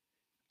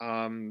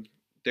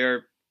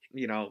 They're,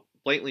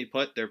 blatantly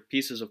put, they're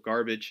pieces of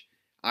garbage.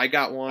 I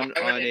got one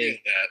on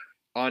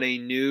a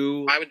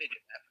new. Why would they do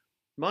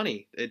that?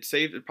 Money. It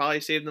probably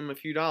saved them a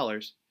few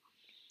dollars.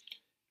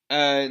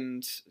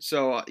 And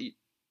so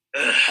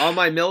on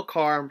my mill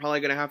car, I'm probably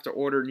gonna have to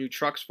order new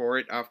trucks for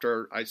it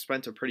after I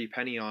spent a pretty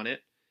penny on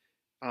it.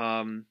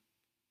 And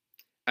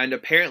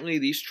apparently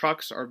these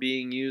trucks are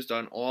being used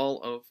on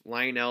all of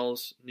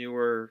Lionel's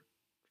newer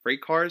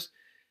freight cars.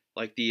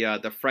 Like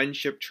the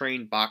Friendship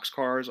Train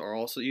boxcars are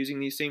also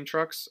using these same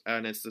trucks,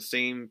 and it's the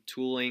same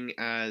tooling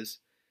as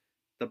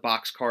the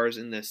boxcars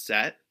in this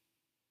set.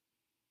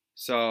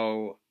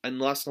 So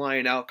unless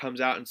Lionel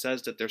comes out and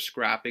says that they're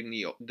scrapping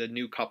the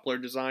new coupler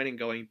design and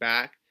going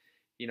back,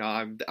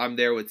 I'm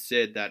there with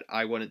Sid that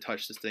I wouldn't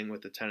touch this thing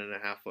with a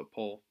 10.5-foot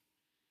pole.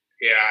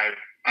 Yeah,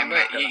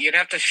 you'd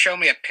have to show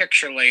me a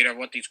picture later of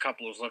what these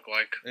couplers look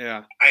like.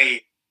 Yeah,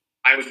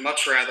 I would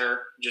much rather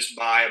just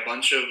buy a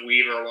bunch of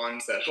Weaver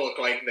ones that look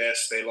like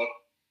this. They look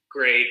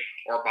great,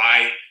 or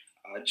buy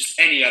just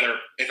any other.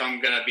 If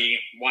I'm gonna be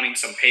wanting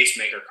some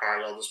pacemaker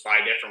cars, I'll just buy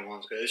different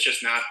ones because it's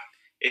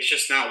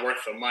just not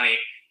worth the money.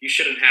 You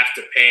shouldn't have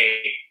to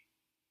pay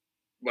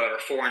whatever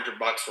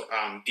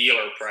 $400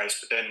 dealer price,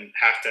 but then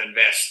have to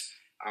invest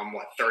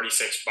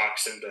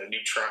 $36 into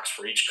new trucks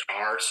for each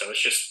car. So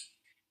it's just.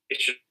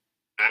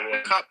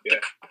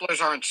 The couplers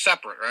aren't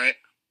separate, right?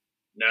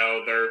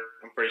 No,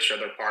 I'm pretty sure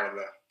they're part of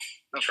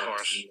the of trucks.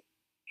 Course.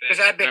 Because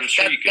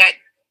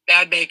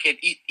that'd make it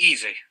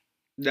easy.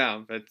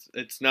 No,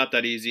 it's not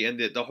that easy, and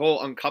the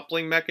whole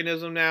uncoupling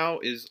mechanism now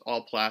is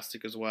all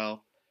plastic as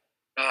well.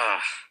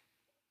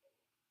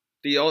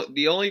 The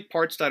only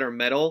parts that are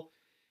metal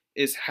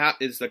is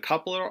the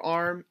coupler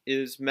arm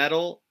is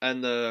metal,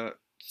 and the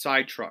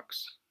side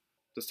trucks,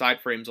 the side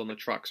frames on the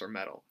trucks are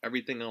metal.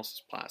 Everything else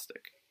is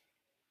plastic.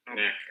 Oh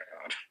my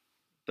god.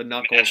 The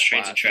knuckles.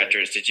 Trains and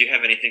Tractors. Did you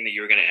have anything that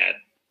you were going to add?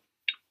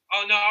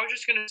 Oh, no, I was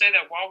just going to say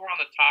that while we're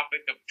on the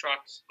topic of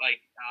trucks,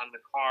 like on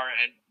the car,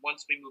 and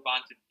once we move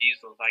on to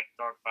diesels, I can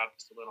talk about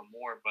this a little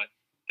more, but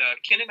the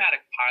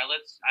kinematic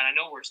pilots, and I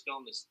know we're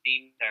still in the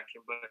steam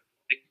section, but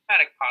the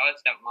kinematic pilots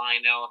that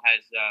Lionel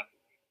has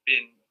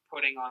been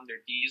putting on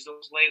their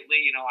diesels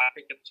lately, I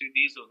picked up 2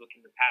 diesels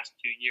within the past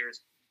 2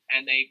 years,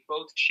 and they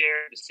both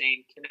share the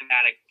same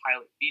kinematic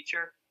pilot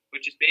feature,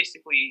 which is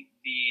basically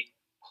the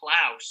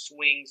plow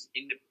swings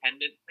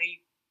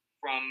independently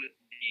from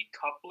the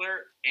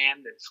coupler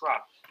and the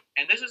truck.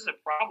 And this is a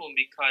problem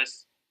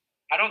because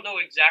I don't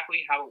know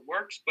exactly how it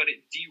works, but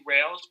it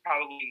derails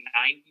probably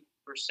 90%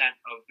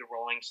 of the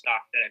rolling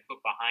stock that I put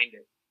behind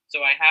it.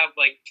 So I have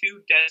like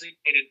 2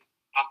 designated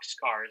box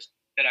cars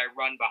that I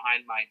run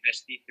behind my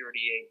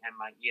SD38 and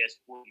my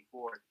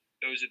ES44.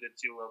 those are the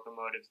two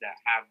locomotives that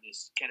have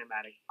this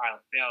kinematic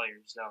pilot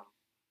failure. So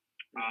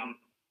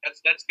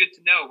that's good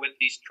to know with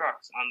these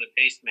trucks on the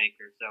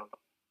pacemaker. So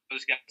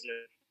those guys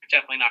are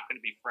definitely not going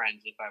to be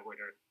friends if I were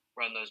to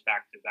run those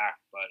back to back.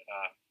 But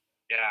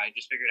yeah, I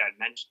just figured I'd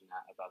mention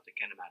that about the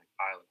kinematic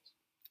pilots.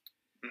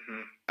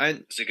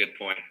 And that's a good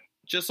point.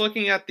 Just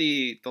looking at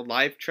the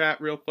live chat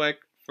real quick.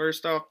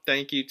 First off,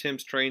 thank you,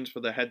 Tim's Trains, for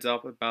the heads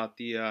up about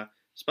the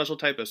special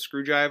type of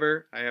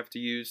screwdriver I have to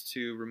use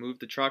to remove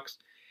the trucks.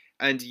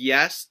 And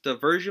yes, the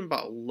version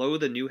below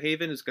the New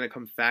Haven is going to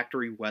come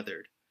factory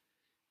weathered.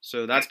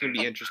 So that's going to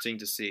be interesting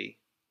to see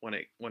when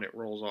it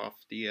rolls off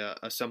the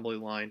assembly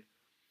line.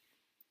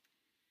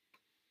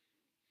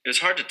 It was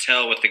hard to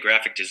tell with the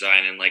graphic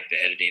design and like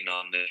the editing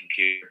on the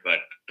computer, but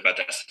about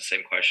to ask the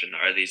same question.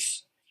 Are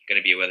these going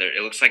to be weathered?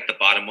 It looks like the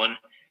bottom one,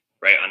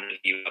 right under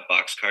the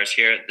box cars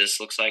here, this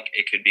looks like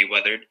it could be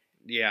weathered.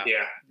 Yeah.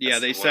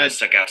 They said that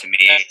stuck out to me.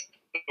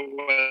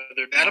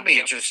 That'll be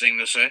interesting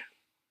to see.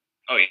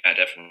 Oh yeah,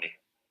 definitely.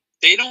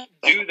 They don't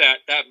do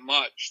that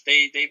much.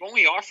 They've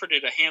only offered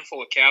it a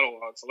handful of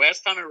catalogs. The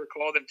last time I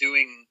recall them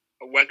doing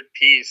a weathered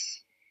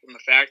piece from the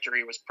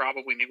factory was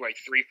probably maybe like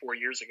 3-4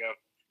 years ago.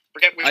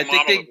 Forget which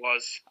model it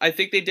was. I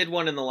think they did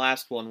one in the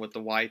last one with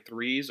the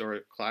Y3s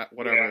or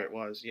whatever it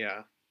was.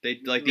 Yeah. They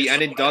like the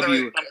N and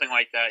W, something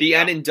like that. The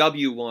N and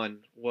W one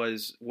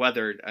was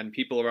weathered, and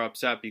people are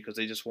upset because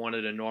they just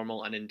wanted a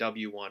normal N and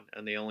W one,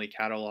 and they only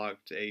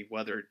cataloged a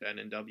weathered N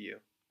and W.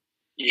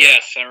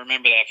 Yes, I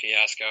remember that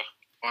fiasco.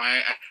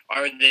 Why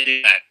would they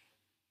do that?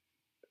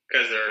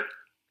 Because they're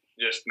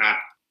just not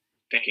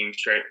thinking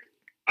straight.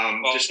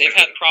 Well, they've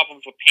had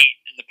problems with paint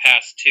in the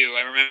past too.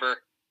 I remember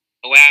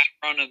the last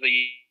run of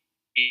the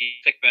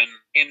Thickman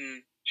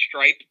in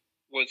stripe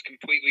was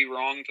completely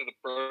wrong to the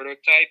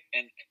prototype,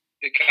 and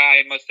the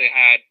guy must have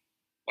had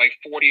like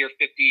 40 or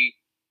 50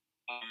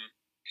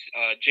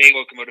 J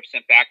locomotives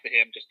sent back to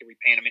him just to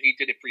repaint them, and he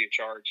did it free of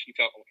charge. He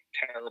felt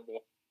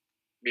terrible.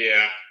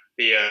 Yeah.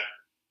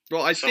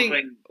 Well, I think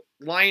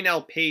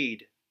Lionel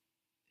paid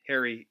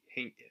Harry.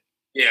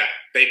 Yeah,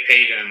 they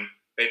paid him.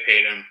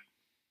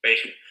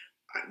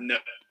 No,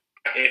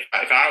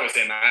 if I was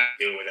him, I'd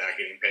deal with that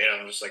getting paid.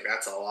 I'm just like,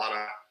 that's a lot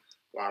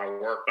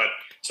of work. But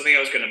something I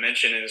was going to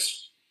mention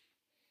is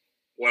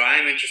what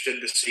I'm interested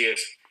to see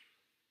is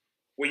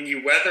when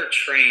you weather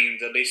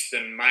trains, at least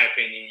in my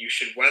opinion, you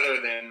should weather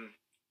them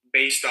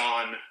based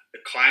on the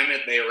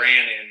climate they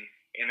ran in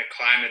and the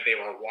climate they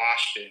were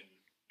washed in,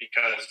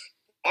 because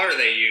the water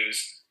they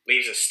use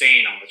leaves a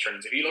stain on the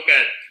trains. If you look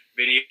at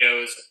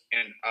videos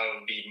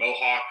of the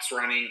Mohawks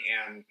running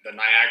and the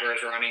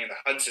Niagaras running and the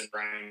Hudson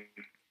running,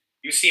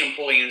 you see them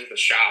pulling into the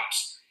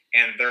shops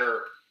and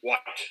they're white.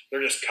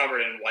 They're just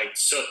covered in white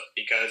soot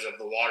because of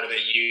the water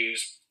they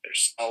use.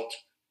 There's salt.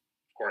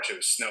 Of course, it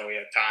was snowy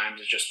at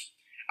times.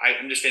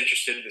 I'm just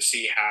interested to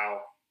see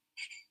how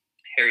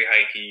Harry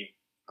Heike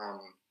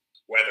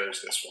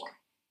weathers this one.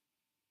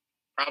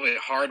 Probably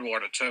hard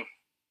water too.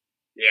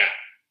 Yeah.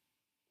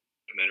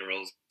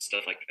 Minerals,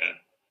 stuff like that.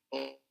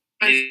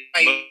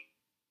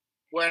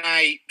 When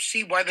I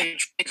see weathering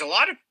trains, a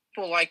lot of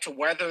people like to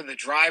weather the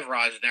drive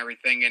rods and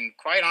everything, and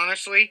quite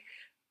honestly,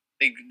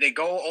 they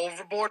go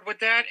overboard with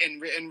that.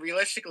 And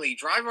realistically,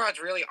 drive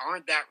rods really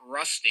aren't that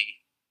rusty.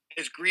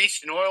 There's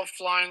grease and oil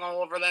flying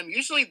all over them.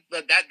 Usually,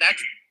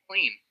 that's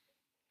clean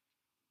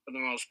for the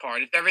most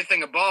part. It's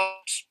everything above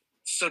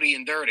sooty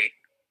and dirty.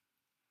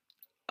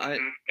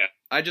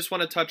 I just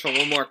want to touch on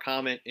one more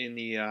comment in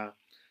the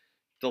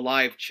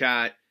live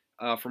chat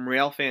from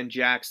Railfan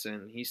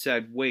Jackson. He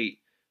said, "Wait,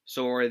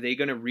 so are they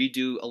going to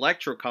redo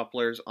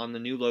electrocouplers on the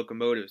new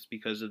locomotives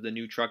because of the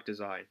new truck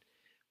design?"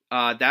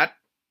 That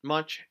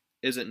much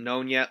isn't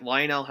known yet.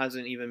 Lionel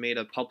hasn't even made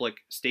a public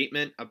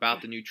statement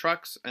about the new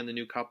trucks and the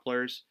new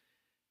couplers.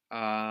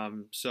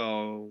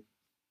 So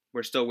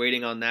we're still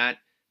waiting on that.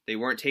 They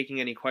weren't taking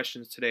any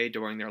questions today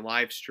during their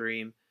live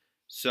stream.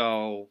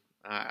 So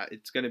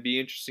it's going to be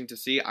interesting to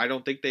see. I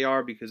don't think they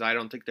are, because I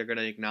don't think they're going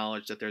to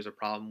acknowledge that there's a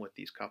problem with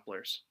these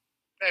couplers.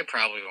 They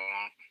probably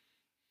won't.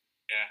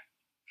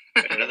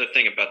 Yeah. Another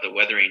thing about the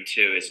weathering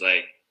too is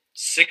like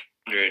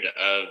 600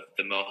 of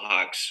the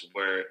Mohawks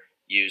were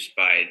used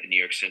by the New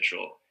York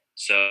Central.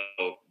 So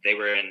they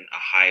were in a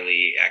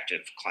highly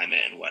active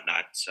climate and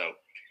whatnot. So,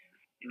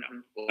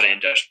 a lot of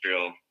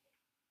industrial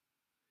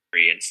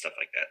and stuff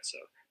like that. So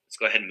let's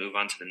go ahead and move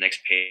on to the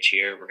next page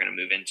here. We're going to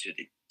move into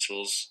the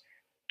tools.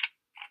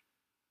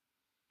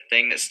 The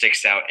thing that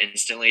sticks out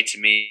instantly to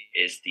me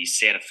is the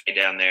Santa Fe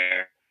down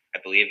there. I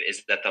believe,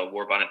 is that the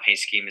war bonnet paint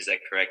scheme? Is that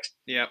correct?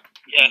 Yep.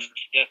 Yes.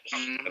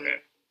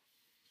 Okay.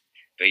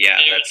 But yeah,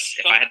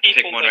 if I had to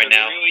pick one right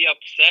now. I'm really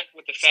upset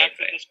with the fact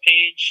that this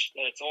page,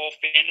 that it's all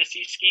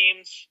fantasy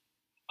schemes.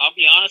 I'll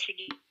be honest with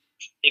you.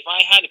 If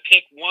I had to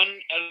pick one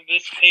out of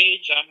this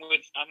page, I'm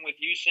with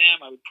you,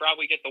 Sam. I would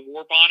probably get the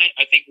war bonnet.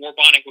 I think war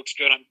bonnet looks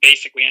good on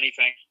basically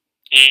anything.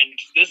 And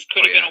this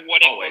could have been a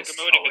what-if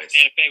locomotive if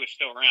Santa Fe was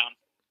still around.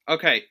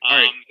 Okay, all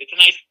right. It's a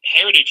nice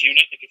heritage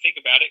unit if you think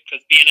about it,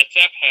 because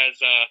BNSF has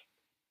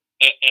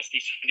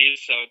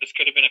SD70s, so this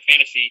could have been a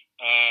fantasy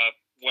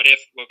what-if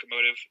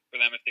locomotive for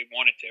them if they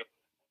wanted to.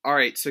 All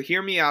right, so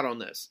hear me out on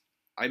this.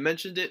 I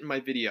mentioned it in my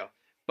video,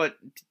 but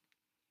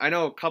I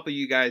know a couple of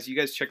you guys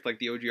check like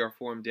the OGR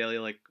forum daily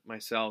like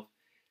myself,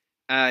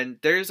 and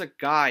there's a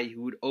guy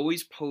who would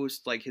always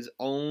post like his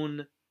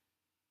own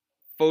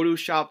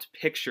photoshopped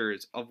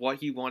pictures of what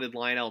he wanted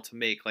Lionel to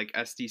make, like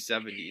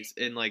SD70s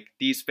in like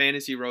these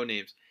fantasy road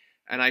names.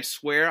 And I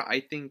swear, I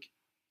think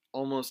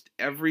almost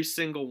every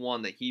single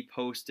one that he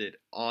posted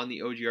on the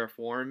OGR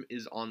forum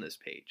is on this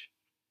page.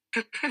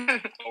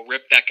 I'll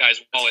rip that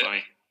guy's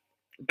wallet.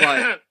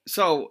 But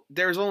so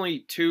there's only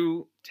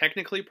 2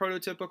 technically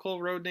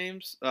prototypical road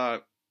names,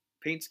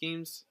 paint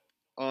schemes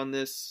on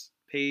this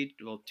page.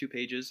 Well, 2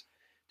 pages.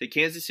 The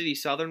Kansas City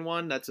Southern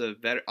one, that's a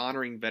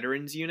honoring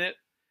veterans unit.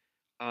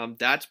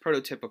 That's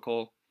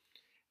prototypical.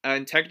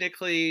 And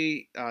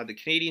technically, the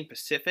Canadian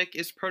Pacific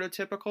is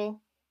prototypical.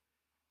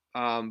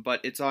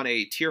 But it's on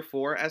a Tier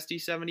 4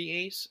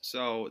 SD70 Ace,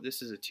 so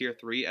this is a Tier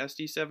 3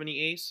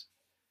 SD70 Ace.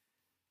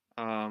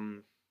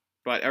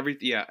 But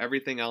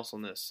everything else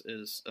on this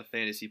is a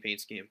fantasy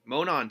paint scheme.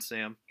 Monon,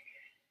 Sam.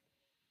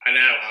 I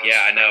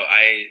know.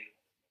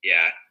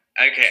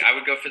 Okay, I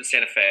would go for the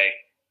Santa Fe,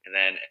 and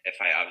then if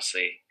I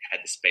obviously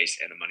had the space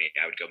and the money,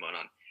 I would go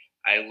Monon.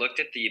 I looked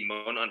at the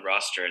Monon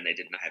roster, and they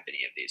did not have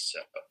any of these, so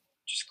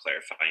just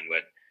clarifying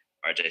what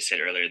RJ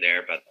said earlier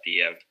there about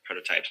the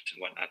prototypes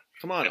and whatnot.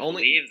 Come on, I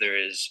believe there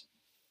is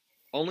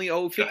only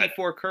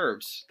 054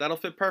 curves. That'll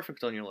fit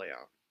perfect on your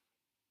layout.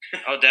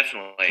 Oh,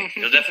 definitely.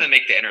 It'll definitely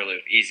make the inner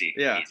loop easy.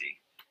 Yeah. Easy.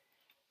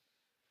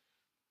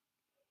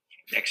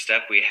 Next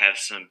up, we have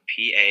some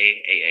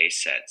PAAA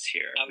sets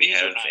here. We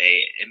have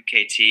a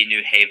MKT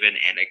New Haven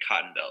and a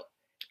Cotton Belt.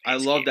 I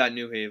love that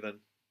New Haven.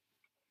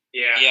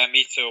 Yeah,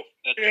 me too.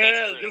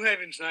 That's New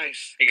Haven's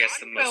nice. I guess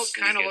Cotton the most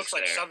Belt kind of looks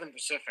like Southern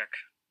Pacific.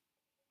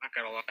 Not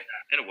gonna lie.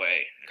 In a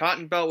way.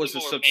 Cotton Belt was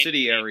a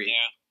subsidiary.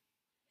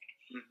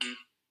 Yeah. Mm-hmm.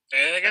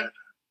 Say that again?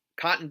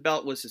 Cotton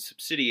Belt was a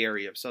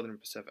subsidiary of Southern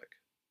Pacific.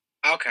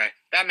 Okay,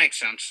 that makes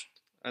sense.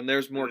 And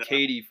there's more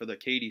Katy for the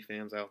Katy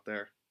fans out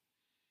there.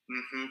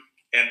 Mm-hmm.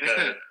 And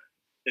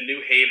the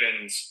New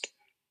Havens,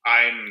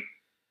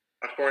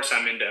 of course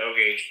I'm into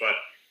O-Gauge, but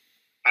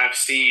I've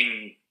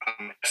seen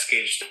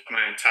S-Gauge stuff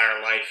my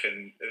entire life,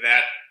 and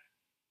that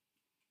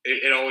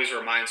it always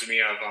reminds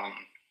me of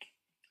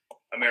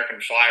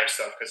American Flyer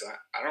stuff, because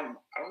I don't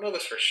know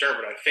this for sure,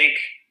 but I think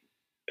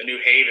the New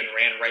Haven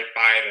ran right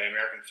by the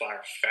American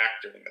Flyer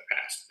factory in the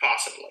past.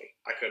 Possibly.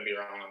 I could be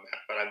wrong on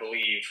that, but I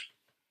believe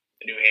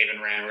the New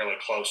Haven ran really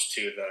close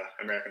to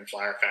the American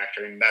Flyer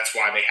factory, and that's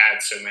why they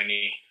had so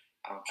many.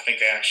 I think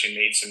they actually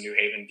made some New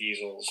Haven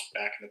diesels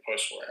back in the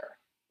post-war era.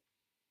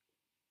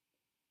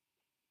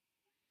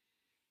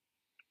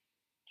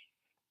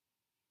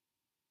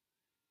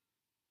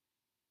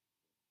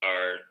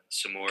 Are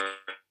some more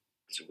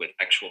with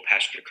actual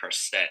passenger car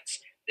sets.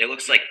 It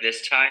looks like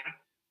this time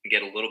you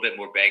get a little bit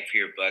more bang for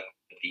your buck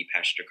with the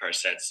passenger car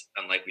sets,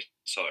 unlike we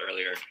saw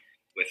earlier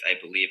with, I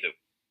believe,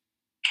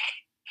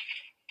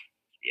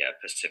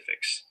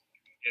 Pacifics.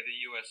 Yeah, the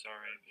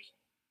USRA.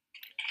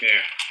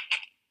 Yeah.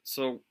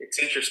 So it's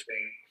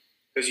interesting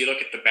because you look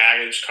at the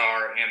baggage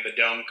car and the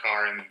dome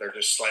car, and they're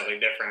just slightly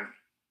different.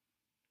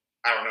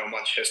 I don't know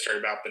much history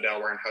about the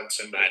Delaware and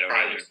Hudson, but it's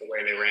probably just the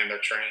way they ran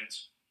their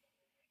trains.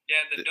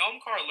 Yeah, the dome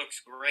car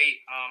looks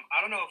great.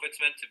 I don't know if it's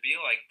meant to be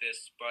like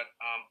this, but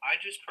I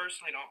just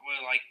personally don't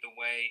really like the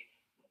way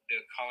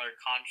the color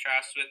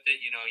contrasts with it.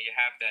 You know, you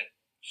have that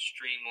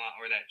streamline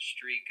or that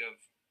streak of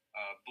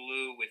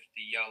blue with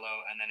the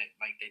yellow, and then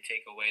they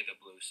take away the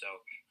blue. So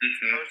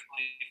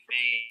personally, for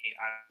me,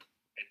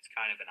 it's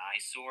kind of an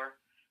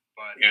eyesore.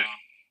 But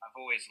I've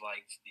always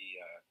liked the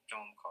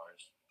dome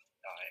cars.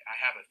 I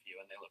have a few,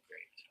 and they look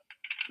great. So.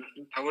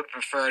 I would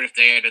prefer it if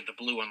they added the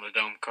blue on the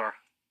dome car.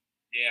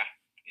 Yeah.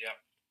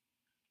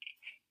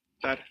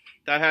 Yep.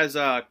 That has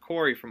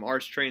Corey from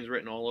Arch Trains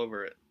written all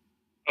over it.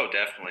 Oh,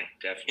 definitely.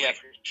 Yeah,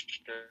 for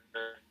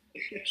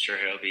sure. Sure,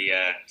 he'll be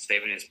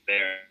saving his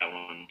there. That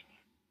one.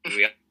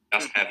 We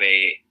also have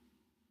a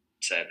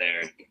set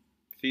there.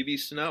 Phoebe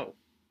Snow.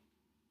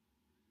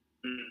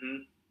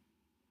 Mm-hmm.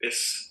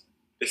 This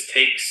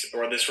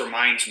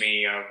reminds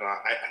me of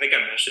I think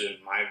I mentioned it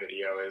in my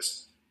video,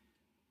 is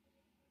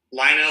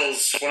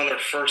Lionel's one of their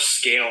first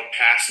scale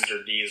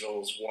passenger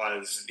diesels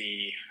was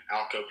the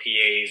Alco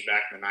PAs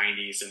back in the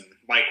 90s, and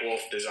Mike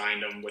Wolf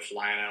designed them with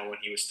Lionel when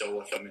he was still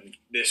with them, and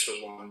this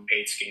was one of the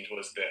paint schemes,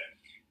 was the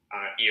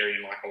Erie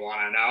and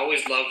Lackawanna. And I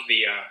always love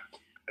the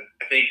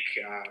I think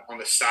on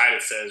the side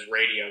it says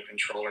radio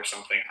control or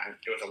something.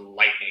 It was a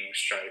lightning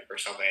stripe or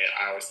something.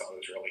 I always thought it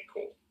was really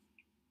cool.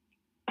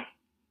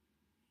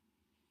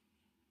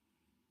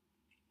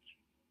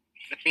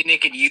 I mean, they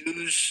could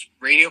use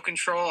radio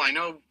control. I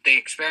know they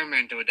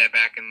experimented with that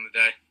back in the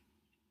day.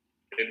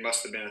 It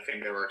must have been a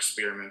thing they were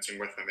experimenting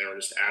with, and they were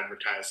just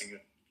advertising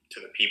it to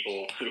the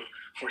people who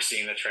were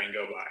seeing the train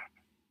go by.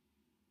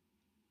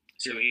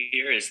 So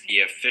here is the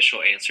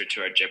official answer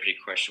to our Jeopardy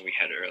question we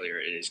had earlier.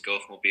 It is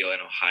Gulfmobile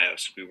in Ohio,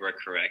 so we were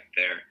correct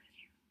there.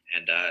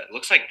 And it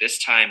looks like this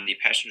time the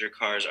passenger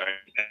cars are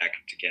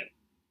packed again.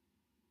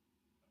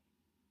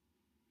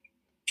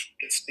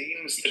 It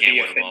seems You to can't be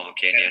a win thing. them all,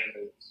 can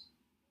you?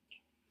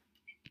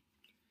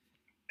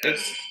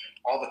 Because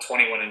all the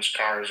 21-inch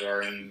cars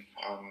are in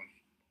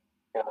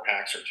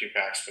 4-packs or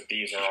 2-packs, but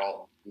these are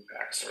all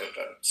 2-packs or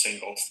the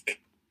singles.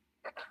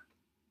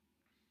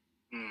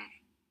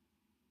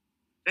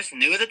 This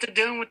new that they're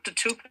doing with the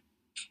 2?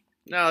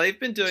 No, they've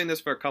been doing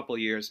this for a couple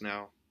years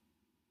now.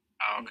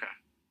 Oh, okay.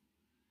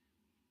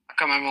 How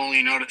come I'm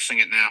only noticing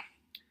it now?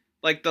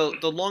 Like the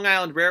Long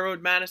Island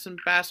Railroad Madison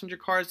passenger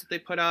cars that they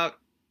put out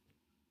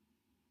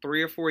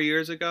 3 or 4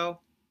 years ago.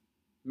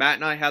 Matt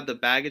and I had the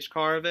baggage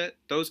car of it.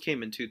 Those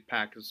came in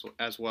 2-pack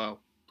as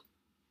well.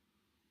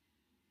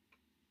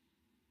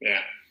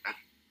 Yeah.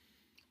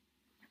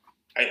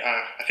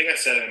 I think I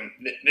said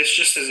this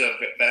just as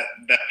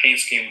that paint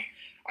scheme.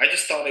 I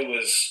just thought it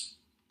was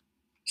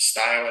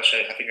stylish.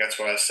 I think that's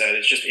what I said.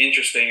 It's just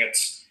interesting.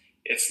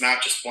 It's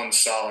not just one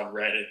solid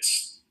red.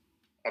 It's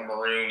a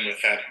maroon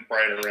with that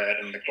brighter red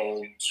and the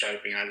gold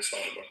striping. I just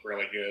thought it looked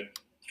really good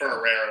for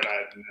a railroad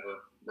I've never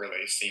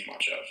really seen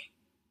much of.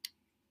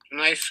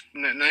 Nice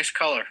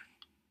color.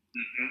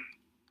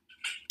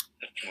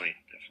 Definitely.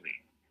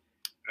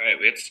 All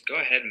right, let's go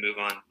ahead and move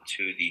on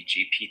to the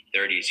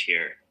GP30s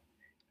here.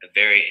 A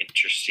very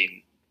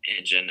interesting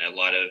engine. A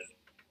lot of,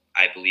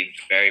 I believe,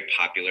 very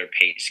popular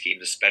paint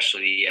schemes,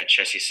 especially the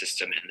chassis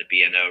system and the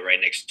B&O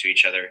right next to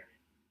each other.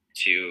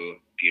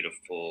 Two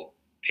beautiful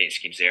paint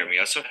schemes there. And we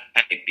also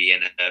have a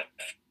B&F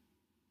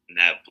in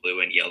that blue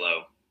and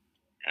yellow.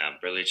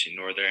 Burlington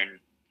Northern,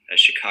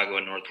 Chicago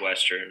and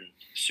Northwestern,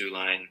 Sioux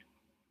Line.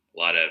 A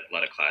lot of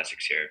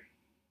classics here.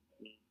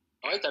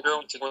 I like that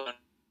Burlington Northern.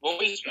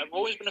 I've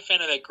always been a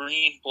fan of that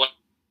green, black.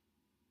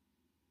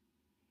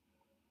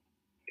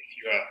 If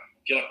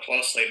you look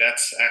closely,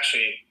 that's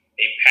actually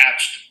a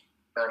patched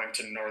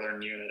Burlington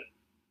Northern unit.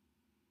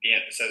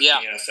 It says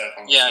BNSF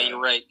on the side. You're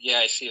right. Yeah,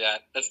 I see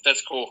that.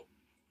 That's cool.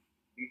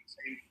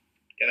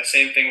 Yeah, the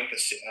same thing with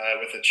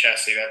the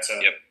chassis. That's a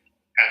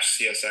patched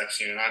CSX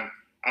unit.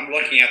 I'm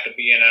looking at the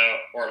B&O,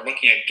 or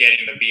looking at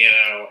getting the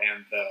B&O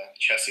and the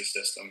chassis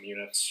system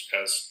units,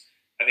 because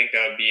I think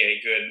that would be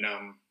a good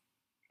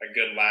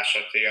lash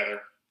up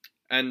together.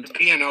 And the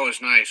B&O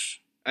is nice.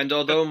 And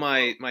although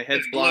my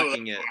head's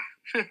blocking it,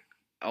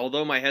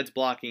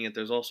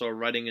 there's also a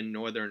Reading and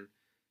Northern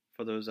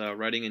for those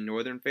Reading and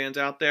Northern fans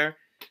out there.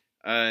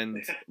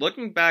 And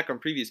looking back on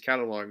previous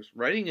catalogs,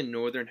 Reading and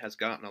Northern has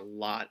gotten a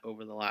lot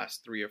over the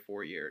last 3 or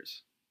 4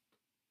 years.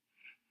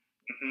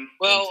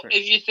 Well,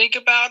 if you think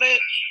about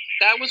it,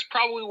 that was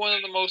probably one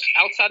of the most,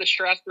 outside of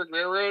Strasburg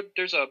Railroad,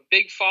 there's a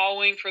big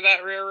following for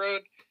that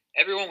railroad.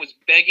 Everyone was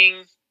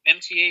begging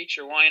MTH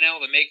or Lionel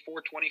to make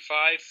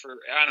 425 for,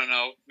 I don't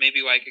know,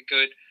 maybe like a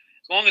good,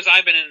 as long as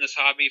I've been in this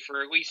hobby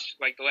for at least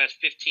like the last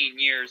 15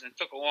 years, and it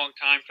took a long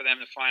time for them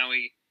to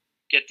finally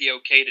get the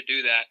okay to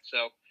do that.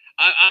 So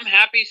I'm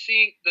happy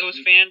seeing those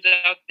fans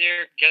out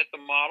there get the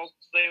models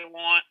they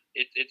want.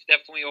 It's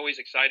definitely always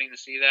exciting to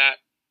see that.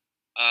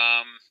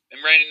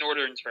 And Reading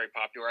Northern is very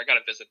popular. I got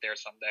to visit there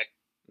someday.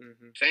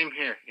 Same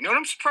here. You know what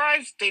I'm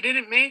surprised they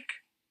didn't make?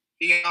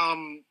 The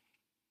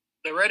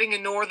Reading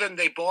and Northern,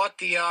 they bought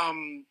the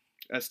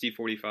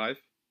SD45?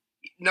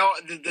 No,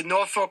 the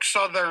Norfolk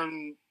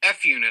Southern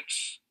F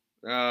units.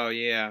 Oh,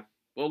 yeah.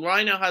 Well,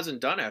 Lionel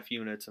hasn't done F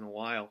units in a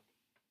while.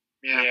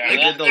 Yeah. They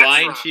did the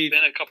Lion Chief. It's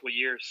been a couple of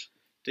years.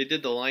 They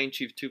did the Lion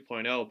Chief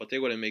 2.0, but they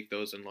wouldn't make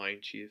those in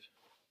Lion Chief.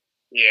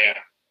 Yeah.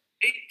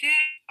 They did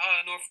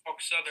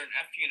Norfolk Southern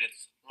F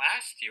units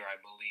last year, I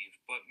believe,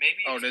 but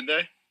maybe. Oh, did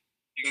they?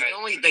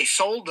 They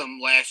sold them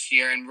last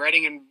year, and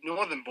Reading and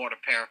Northern bought a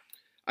pair.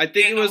 I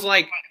think it was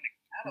like.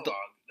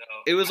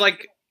 It was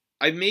like,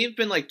 I may have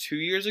been like 2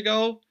 years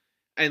ago,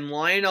 and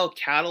Lionel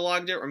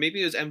cataloged it, or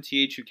maybe it was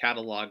MTH who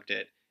cataloged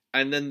it,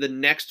 and then the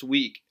next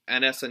week,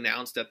 NS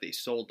announced that they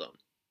sold them.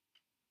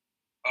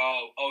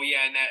 Oh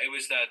yeah, and it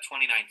was the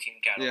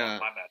 2019 catalog. Yeah.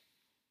 My bad.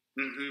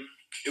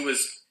 It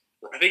was.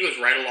 I think it was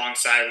right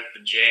alongside with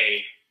the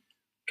J,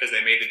 because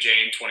they made the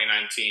J in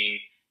 2019,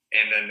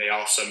 and then they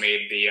also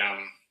made the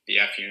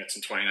F units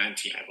in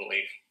 2019, I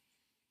believe.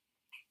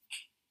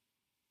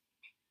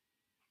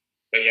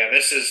 But yeah,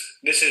 this is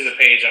the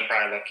page I'm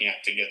probably looking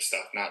at to get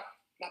stuff, not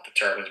the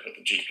turbines, but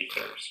the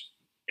GP30s.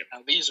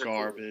 Now, these are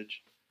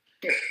garbage.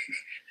 Cool.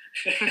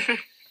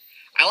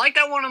 I like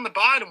that one on the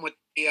bottom with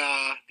the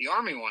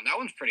Army one. That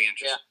one's pretty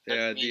interesting.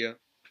 Yeah,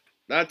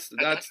 that's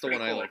the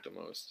one I like the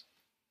most.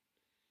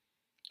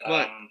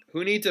 But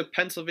who needs a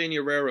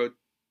Pennsylvania Railroad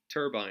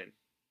turbine?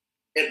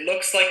 It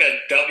looks like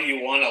a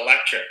W1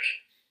 electric.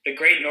 The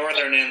Great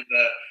Northern and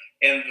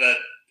the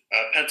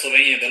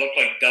Pennsylvania, they look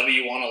like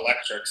W1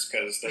 electrics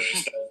because they're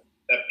just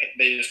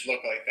they just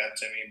look like that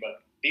to me.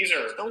 But these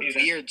are so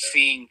weird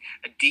seeing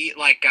a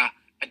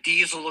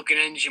diesel looking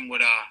engine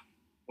with a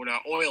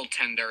oil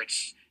tender.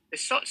 It's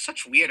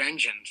such weird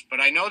engines,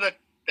 but I know that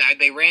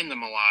they ran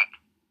them a lot.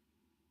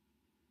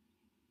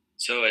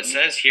 So it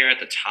says here at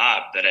the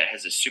top that it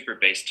has a super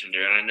base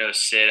tender, and I know,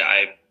 Sid,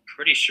 I'm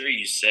pretty sure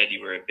you said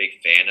you were a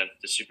big fan of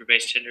the super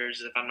base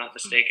tenders, if I'm not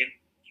mistaken.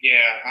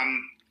 Yeah,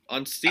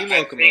 on steam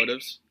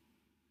locomotives.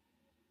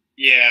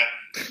 Yeah,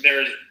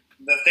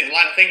 the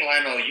thing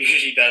Lionel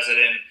usually does it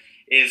in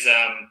is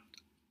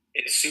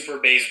it's super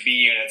bass B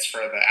units for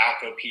the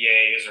Alco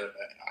PAs or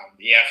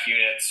the F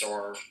units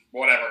or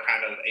whatever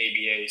kind of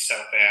ABA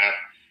setup they have.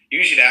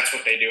 Usually that's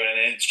what they do, and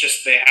it's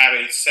just they have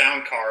a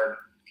sound card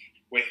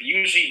with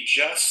usually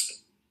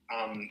just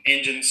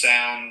engine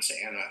sounds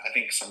and I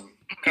think a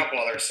couple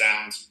other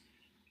sounds.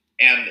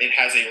 And it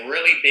has a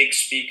really big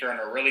speaker and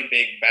a really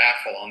big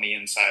baffle on the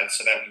inside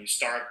so that when you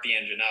start the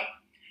engine up,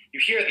 you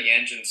hear the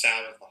engine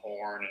sound with the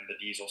horn and the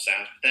diesel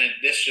sounds. But then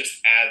this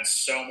just adds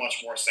so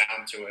much more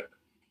sound to it.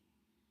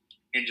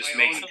 And just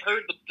makes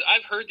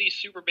I've heard these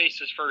super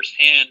basses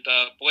firsthand.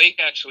 Blake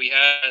actually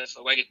has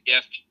a Legacy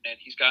F unit.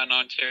 He's got an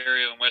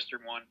Ontario and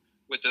Western one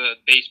with a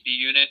bass B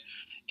unit.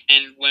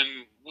 And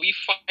when we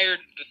fired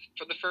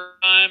for the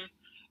first time,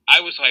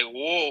 I was like,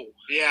 "Whoa!"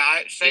 Yeah,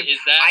 I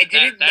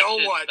didn't know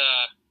just, what.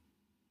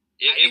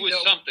 It was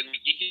something.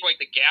 You hear like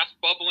the gas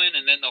bubbling,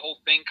 and then the whole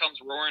thing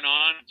comes roaring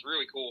on. It's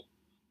really cool.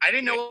 I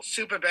didn't know what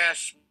super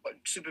bass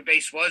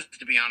was,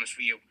 to be honest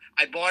with you.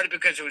 I bought it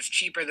because it was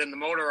cheaper than the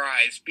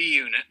motorized B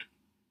unit.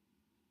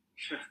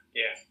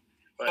 Yeah.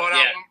 But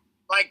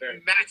like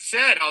Matt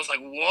said, I was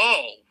like,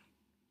 whoa,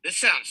 this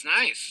sounds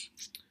nice.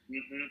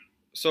 Mm-hmm.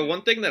 So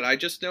one thing that I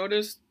just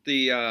noticed,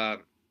 the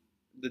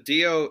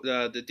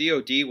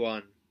DOD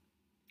one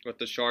with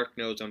the shark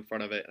nose on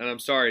front of it, and I'm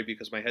sorry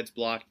because my head's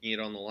blocking it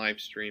on the live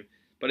stream,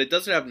 but it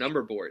doesn't have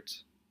number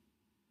boards.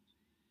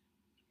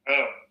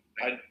 Oh.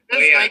 It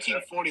says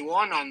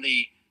 1941 on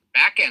the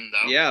back end,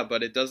 though. Yeah,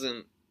 but it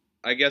doesn't.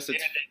 I guess it's.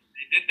 Yeah,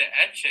 they did the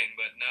etching,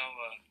 but no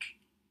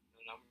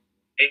number.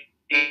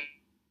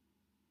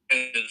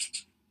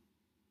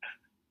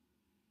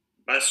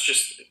 That's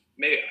just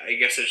maybe. I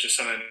guess it's just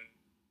something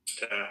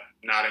to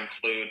not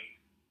include.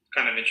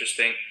 Kind of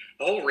interesting.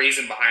 The whole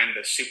reason behind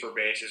the super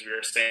bass is we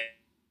were saying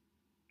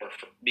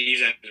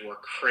these engines were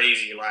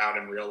crazy loud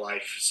in real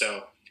life,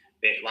 so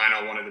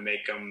Lionel wanted to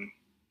make them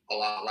a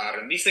lot louder.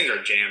 And these things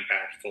are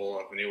jam-packed full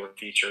of newer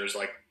features.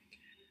 Like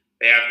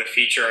they have the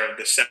feature of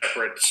the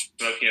separate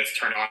smoke units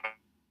turn on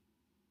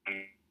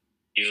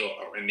diesel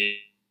and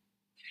they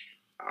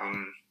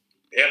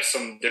have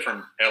some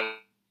different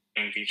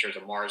features,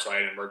 a Mars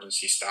light,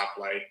 emergency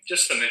stoplight,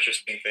 just some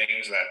interesting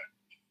things that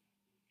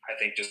I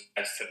think just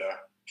adds to the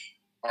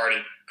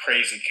already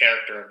crazy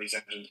character of these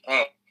engines.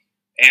 Oh,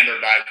 and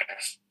their die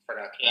packs.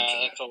 Forgot to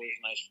mention that's always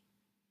nice.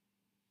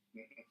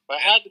 Mm-hmm. If I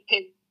had to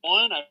pick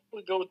one, I'd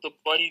probably go with the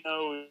Buddy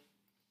Nose.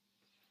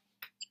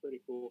 It's pretty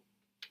cool.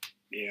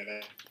 Yeah,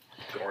 that's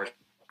gorgeous.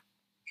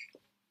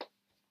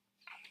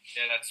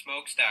 Yeah, that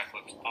smokestack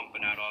looks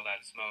pumping out all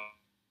that smoke.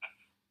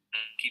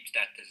 It keeps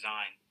that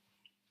design.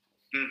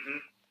 Mm-hmm.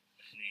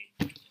 Neat.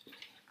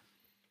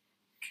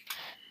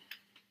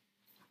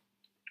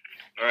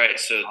 All right,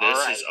 so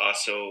this is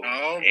also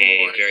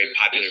a very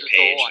popular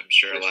page. I'm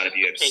sure a lot of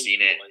you have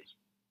seen it.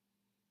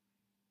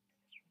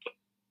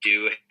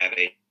 Do have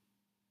a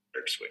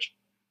switch.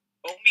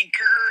 Oh my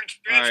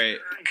God! All right,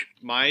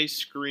 my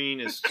screen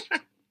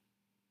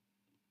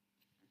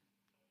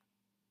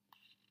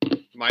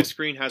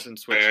hasn't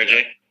switched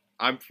yet.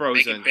 I'm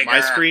frozen.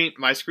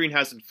 My screen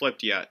hasn't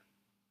flipped yet.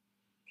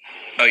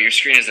 Oh, your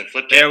screen hasn't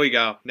flipped yet? There we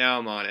go. Now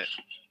I'm on it.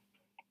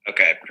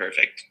 Okay,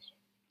 perfect.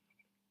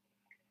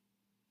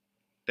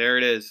 There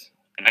it is.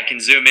 And I can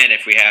zoom in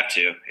if we have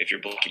to, if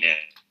you're blocking it.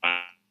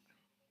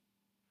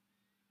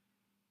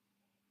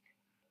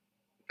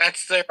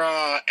 That's their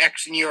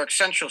New York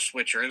Central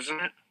switcher,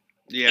 isn't it?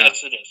 Yeah.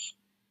 Yes, it is.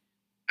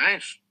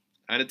 Nice.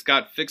 And it's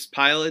got fixed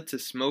pilot to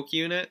smoke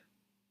unit.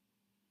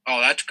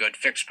 Oh, that's good.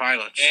 Fixed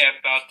pilots. Yeah,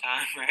 about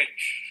time, right?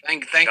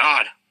 Thank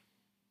God.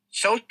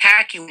 So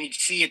tacky when you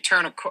see it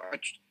turn on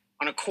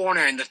a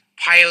corner and the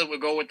pilot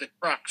would go with the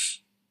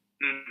trucks.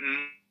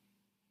 Mm-hmm.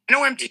 I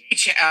know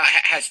MTH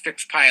has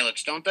fixed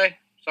pilots, don't they?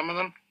 Some of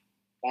them?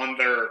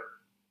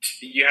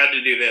 You had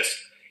to do this.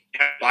 You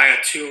had to buy a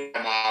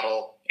 2-rail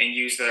model and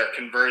use their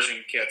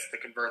conversion kits to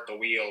convert the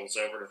wheels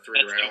over to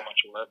 3-rail. That's too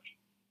much work.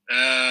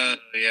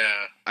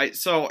 Yeah. I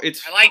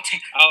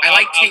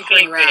like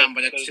tinkering around,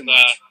 but it's too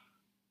much.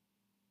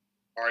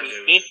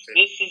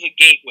 This is a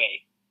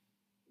gateway.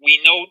 We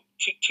know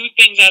two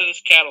things out of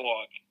this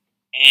catalog,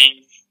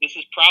 and this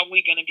is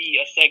probably going to be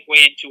a segue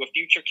into a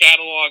future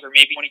catalog or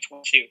maybe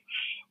 2022.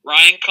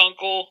 Ryan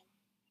Kunkel,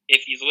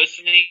 if he's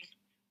listening,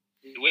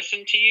 we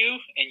listened to you,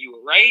 and you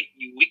were right.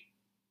 You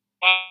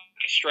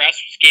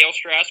Scale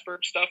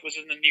Strasbourg stuff was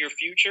in the near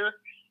future,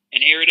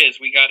 and here it is.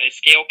 We got a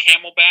Scale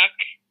Camelback,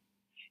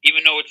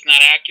 even though it's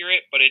not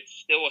accurate, but it's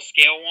still a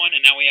Scale one,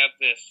 and now we have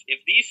this.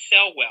 If these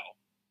sell well,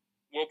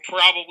 we'll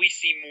probably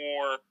see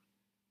more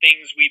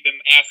things we've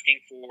been asking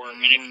for,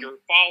 and if you're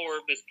a follower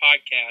of this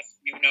podcast,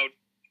 you know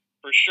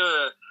for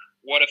sure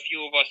what a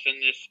few of us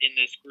in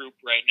this group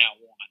right now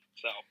want.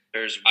 So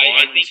there's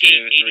I think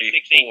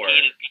 8618 4.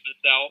 is going to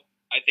sell.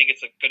 I think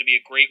it's going to be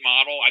a great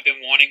model. I've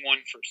been wanting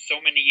one for so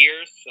many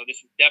years, so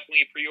this is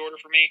definitely a pre-order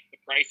for me. The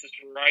price is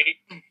right.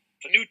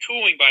 It's a new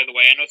tooling, by the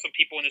way. I know some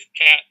people in this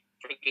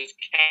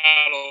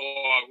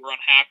catalog were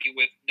unhappy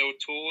with no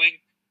tooling,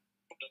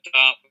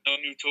 no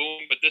new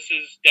tooling, but this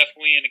is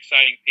definitely an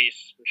exciting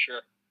piece for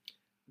sure.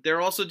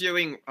 They're also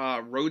doing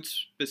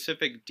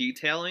road-specific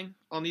detailing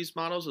on these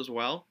models as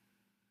well.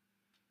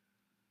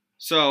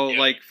 So,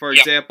 like, for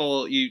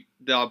example,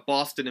 the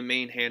Boston and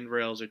Maine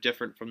handrails are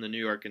different from the New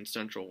York and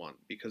Central one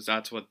because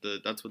that's what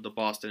the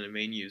Boston and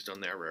Maine used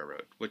on their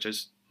railroad, which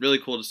is really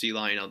cool to see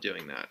Lionel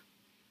doing that.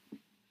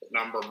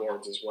 Number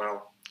boards as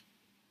well.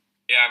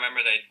 Yeah, I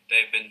remember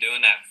they've been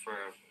doing that for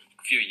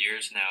a few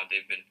years now.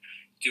 They've been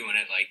doing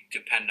it like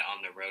dependent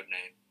on the road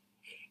name.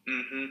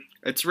 Mm-hmm.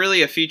 It's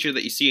really a feature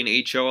that you see in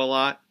HO a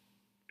lot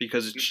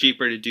because it's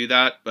cheaper to do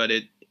that, but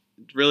it's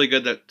really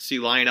good to see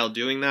Lionel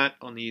doing that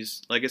on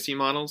these legacy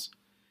models.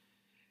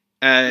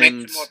 And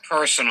makes it more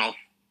personal.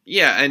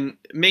 Yeah, and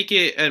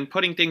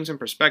putting things in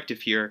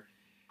perspective here.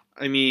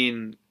 I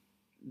mean,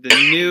 the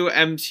new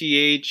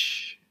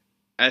MTH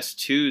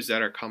S2s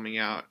that are coming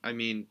out, I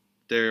mean,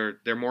 they're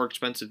more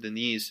expensive than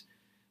these.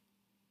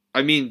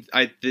 I mean,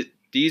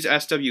 these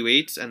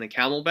SW8s and the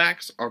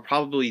Camelbacks are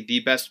probably the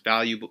best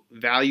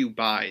value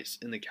buys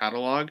in the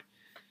catalog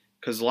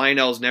because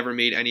Lionel's never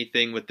made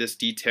anything with this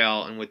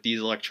detail and with these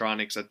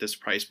electronics at this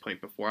price point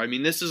before. I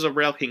mean, this is a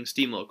Rail King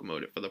steam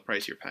locomotive for the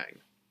price you're paying.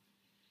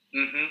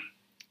 Mm-hmm.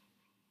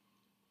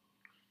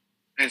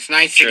 And it's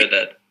nice to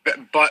get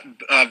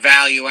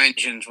value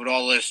engines with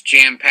all this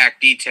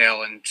jam-packed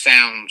detail and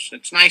sounds.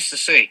 It's nice to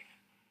see.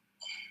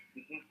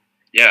 Mm-hmm.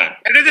 Yeah.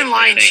 Better than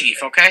Lion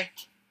Chief, okay?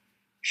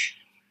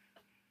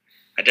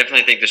 I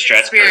definitely think the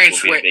Strasbourg will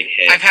be a big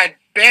hit. I've had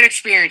bad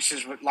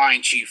experiences with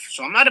Lion Chief,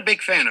 so I'm not a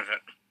big fan of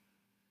it.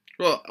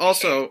 Well,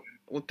 also,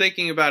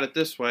 thinking about it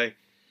this way,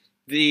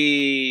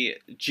 the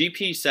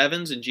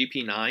GP7s and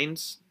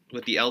GP9s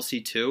with the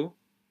LC2,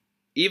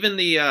 even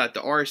the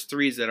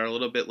RS3s that are a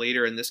little bit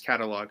later in this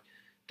catalog,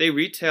 they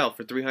retail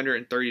for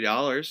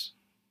 $330.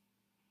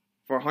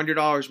 For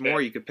 $100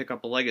 more, you could pick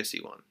up a legacy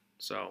one.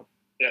 So.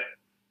 Yeah.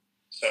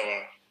 So,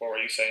 what were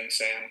you saying,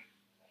 Sam?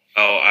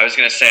 Oh, I was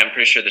going to say I'm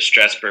pretty sure the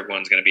Strasbourg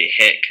one's going to be a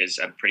hit because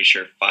I'm pretty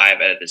sure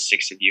 5 out of the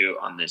 6 of you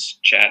on this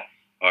chat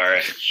are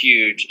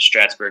huge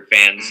Strasbourg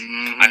fans.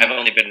 Mm-hmm. I have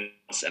only been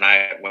once, and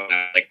I went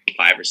like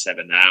 5 or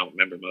 7, and I don't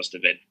remember most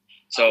of it.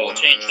 So we'll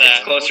change that.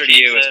 It's closer to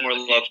you. It's more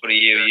local to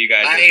you. You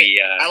guys will be.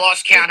 I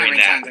lost count how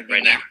many times I've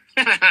been now.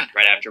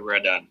 Right after we're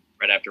done.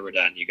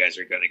 You guys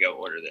are going to go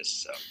order this.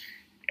 So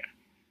yeah,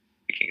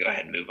 we can go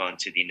ahead and move on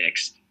to the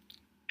next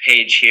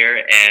page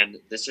here, and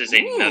this is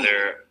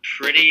another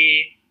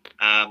pretty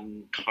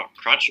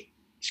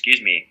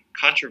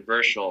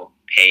controversial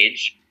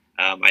page.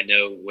 I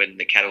know when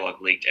the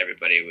catalog leaked,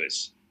 everybody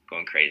was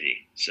going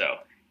crazy. So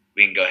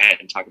we can go ahead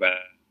and talk about it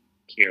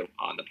here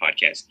on the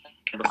podcast.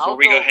 And before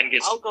we go ahead and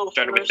get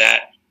started with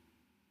that,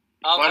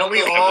 why don't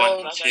we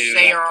all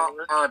say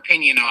our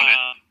opinion on it?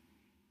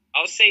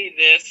 I'll say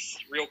this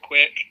real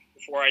quick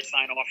before I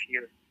sign off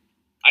here.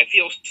 I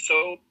feel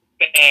so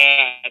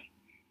bad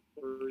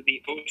for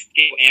the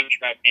old-scale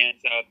Amtrak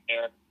fans out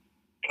there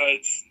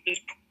because this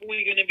is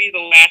probably going to be the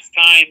last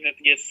time that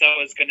the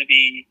SL is going to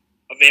be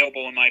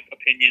available, in my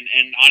opinion.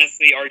 And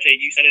honestly, RJ,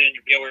 you said it in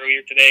your video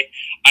earlier today.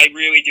 I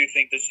really do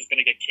think this is going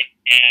to get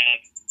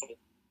canceled.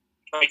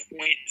 Price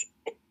point is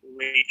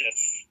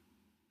outrageous.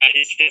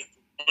 It's just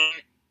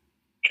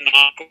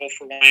canonical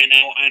for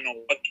Lionel. I don't know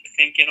what they're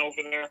thinking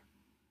over there.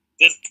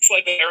 This looks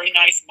like a very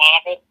nice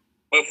model,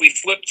 but if we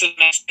flip to the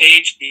next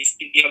page, you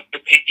see the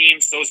other paint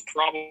schemes. Those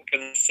probably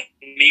going to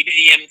maybe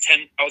the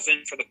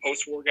M10,000 for the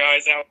post-war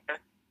guys out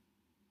there.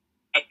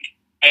 I think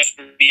you guys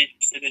would be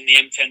interested in the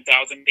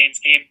M10,000 paint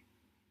scheme.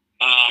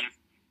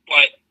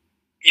 But,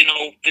 you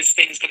know, this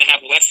thing's going to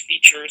have less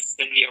features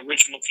than the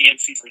original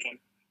TMC version.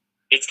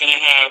 It's going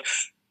to have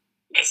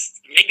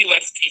maybe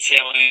less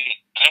detailing.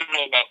 I don't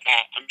know about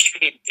that. I'm sure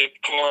that the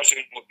cars are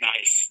going to look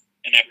nice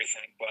and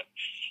everything. But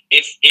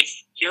if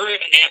you're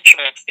an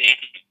Amtrak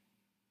fan,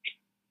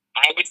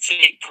 I would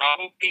say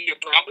you're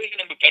probably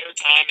going to have a better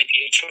time in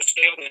HO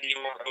scale than you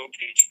are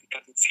OPH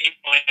because it seems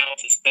Lionel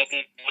just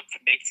doesn't want to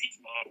make these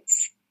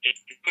models.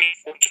 It's really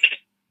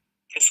unfortunate.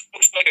 This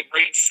looks like a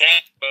great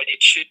set, but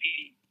it should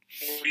be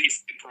more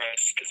reasonably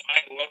priced because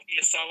I love the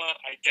Acela.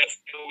 I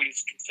definitely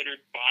always considered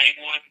buying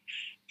one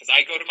because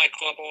I go to my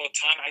club all the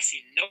time. I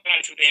see no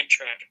guys with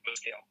Amtrak at the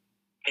scale.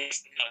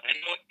 I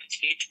know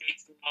MTH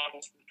makes the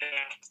models in the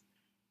past,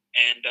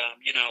 and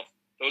you know,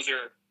 those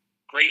are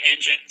great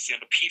engines. You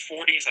know, the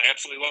P40s, I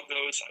absolutely love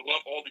those. I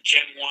love all the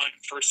Gen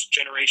 1, first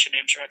generation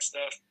Amtrak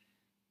stuff.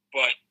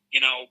 But, you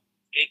know,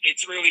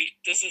 it's really,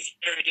 this is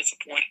very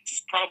disappointing.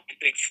 This is probably a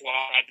big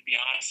flaw, to be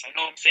honest. I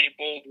know I'm saying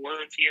bold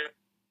words here,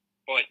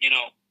 but, you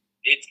know,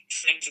 it's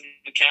things in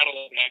the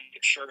catalog that I'm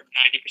sure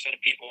 90%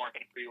 of people aren't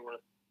going to pre-order.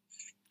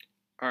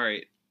 All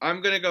right.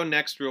 I'm going to go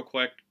next real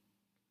quick,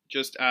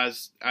 just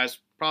as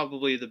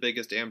probably the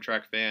biggest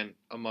Amtrak fan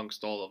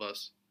amongst all of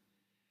us.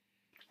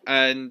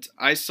 And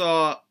I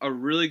saw a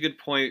really good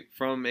point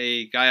from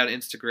a guy on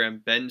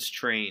Instagram, Ben's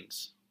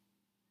Trains.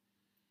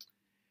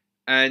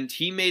 And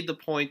he made the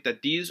point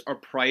that these are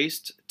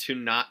priced to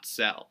not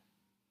sell.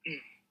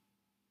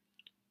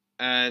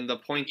 And the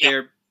point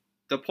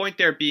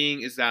there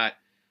being is that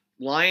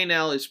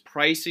Lionel is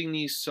pricing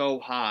these so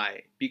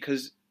high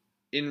because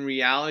in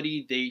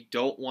reality they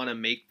don't want to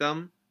make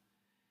them,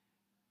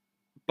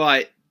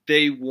 but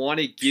they want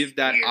to give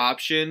that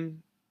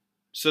option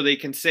so they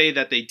can say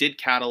that they did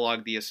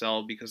catalog the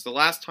Acela, because the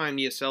last time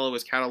the Acela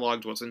was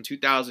cataloged was in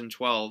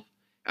 2012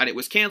 and it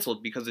was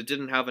canceled because it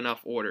didn't have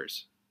enough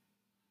orders.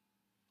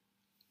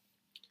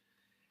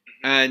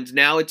 And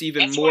now it's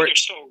even That's more. Why they're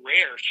so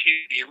rare too.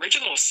 The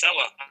original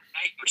Acela,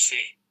 I never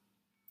see.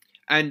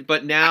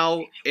 But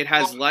now it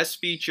has less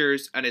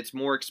features and it's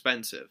more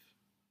expensive.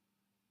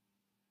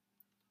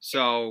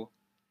 So,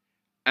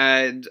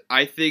 and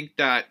I think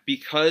that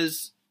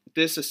because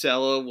this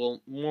Acela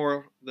will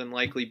more than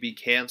likely be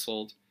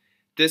canceled,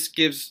 this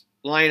gives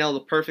Lionel the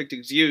perfect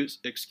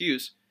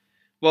excuse.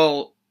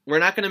 Well, we're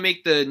not going to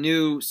make the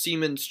new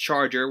Siemens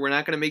Charger. We're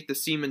not going to make the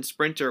Siemens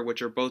Sprinter,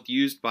 which are both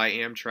used by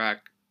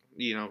Amtrak,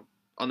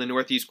 on the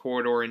Northeast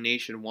Corridor and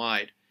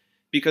nationwide,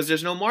 because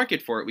there's no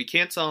market for it. We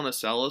can't sell an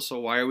Acela, so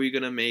why are we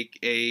going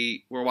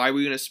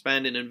to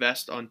spend and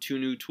invest on 2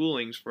 new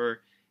toolings for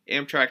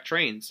Amtrak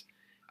trains?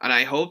 And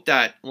I hope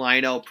that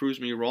Lionel proves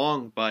me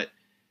wrong, but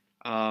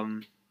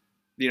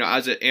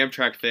as an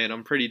Amtrak fan,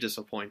 I'm pretty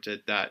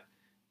disappointed that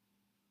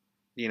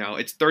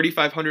it's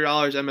 $3,500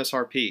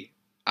 MSRP.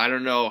 I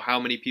don't know how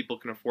many people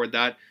can afford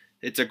that.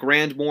 It's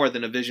 $1,000 more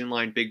than a Vision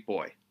Line Big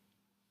Boy.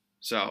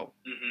 So.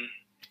 Mm-hmm.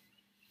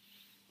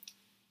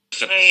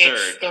 It's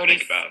absurd to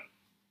think about.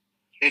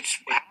 It's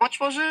how much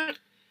was it?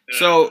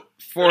 So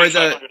for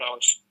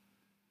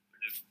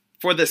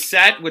the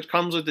set, which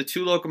comes with the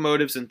 2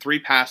 locomotives and 3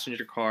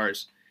 passenger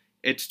cars,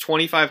 it's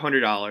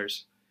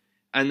 $2,500,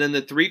 and then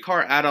the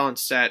 3-car add-on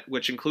set,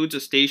 which includes a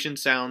Station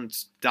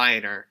Sounds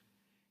diner,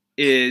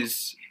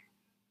 is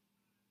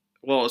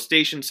a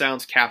Station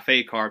Sounds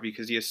cafe car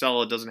because the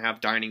Acela doesn't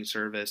have dining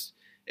service.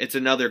 It's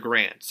another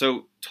 $1,000.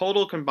 So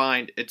total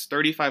combined, it's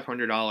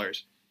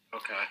 $3,500.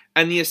 Okay.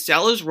 And the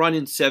Acelas run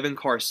in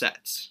 7-car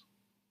sets.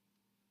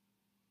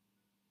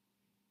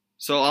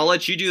 So I'll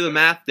let you do the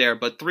math there,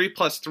 but 3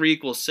 plus 3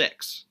 equals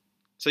 6.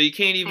 So you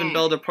can't even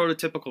build a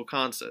prototypical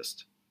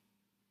consist.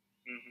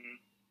 Mm-hmm.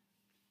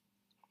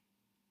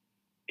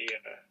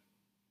 Yeah.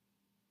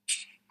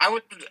 I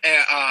would,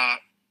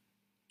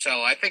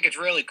 so I think it's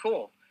really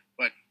cool.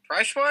 But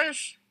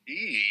price-wise,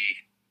 Yeah.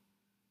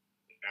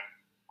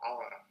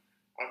 I'll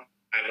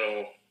my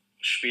little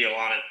spiel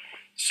on it.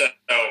 So,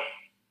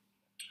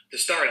 to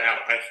start out,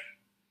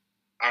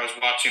 I was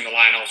watching the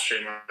Lionel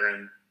streamer,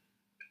 and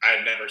I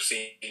had never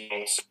seen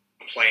people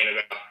complain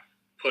about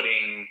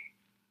putting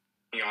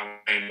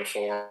on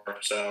before,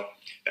 so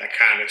that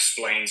kind of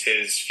explains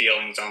his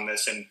feelings on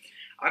this. And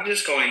I'm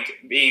just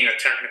being a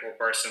technical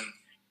person,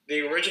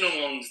 the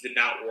original ones did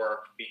not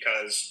work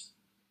because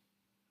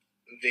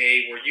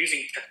they were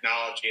using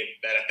technology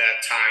that at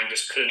that time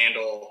just couldn't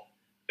handle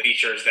the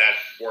features that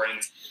were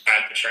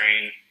inside the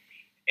train,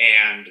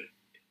 and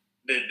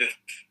the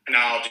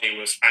technology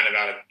was kind of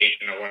out of date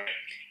in a way.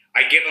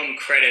 I give them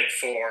credit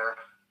for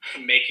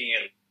making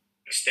it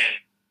extend.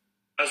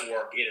 It does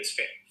work. It is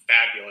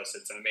fabulous.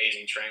 It's an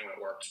amazing train when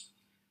it works.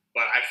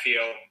 But I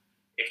feel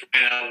if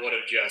NL would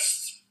have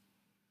just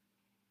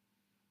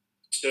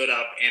stood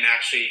up and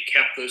actually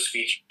kept those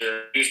features,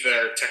 used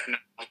their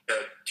technology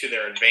to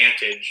their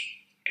advantage,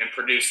 and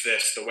produced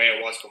this the way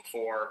it was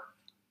before,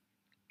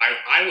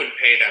 I would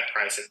pay that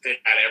price if it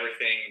had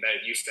everything that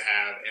it used to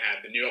have and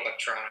had the new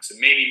electronics and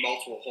maybe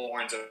multiple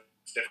horns of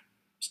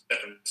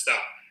different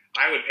stuff.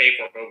 I would pay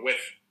for it, but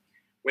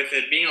with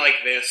it being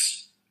like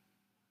this,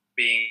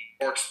 being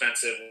more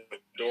expensive, with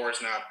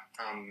doors not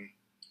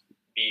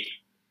the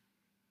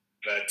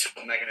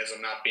tilt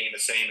mechanism not being the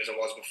same as it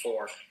was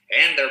before,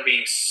 and there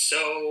being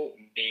so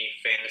many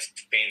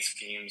fantasy paint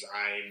schemes,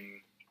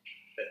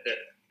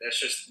 that's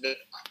just,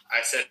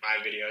 I said in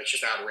my video, it's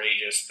just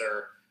outrageous.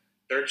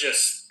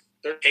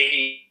 They're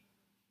taking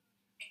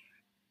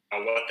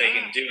what they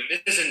can do.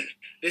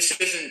 This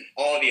isn't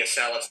all the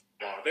Acelas.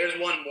 There's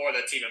one more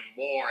that's even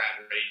more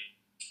outrageous.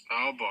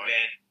 Oh boy!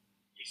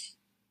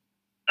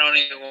 I don't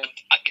even want.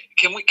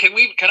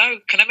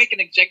 Can I make an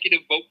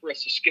executive vote for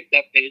us to skip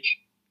that page?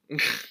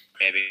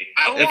 Maybe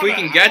if we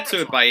can get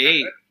to it by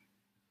 8.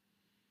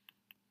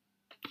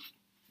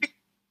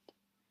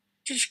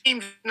 These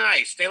schemes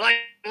nice. They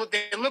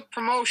look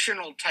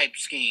promotional type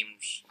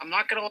schemes. I'm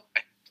not gonna lie.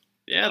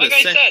 Yeah, like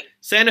I said,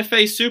 Santa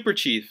Fe Super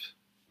Chief,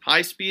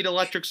 high-speed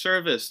electric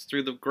service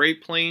through the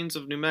Great Plains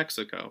of New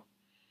Mexico.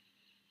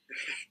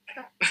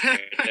 Right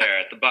there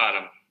at the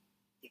bottom.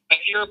 If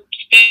you're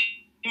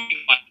spending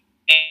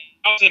a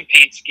 1,000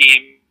 paint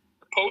scheme,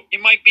 you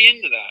might be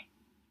into that.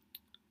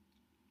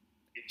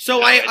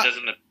 So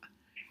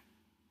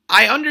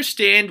I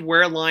understand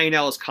where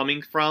Lionel is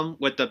coming from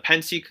with the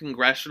Pensy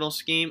Congressional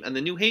scheme and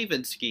the New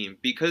Haven scheme,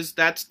 because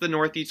that's the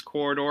Northeast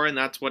Corridor and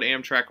that's what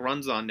Amtrak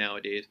runs on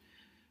nowadays.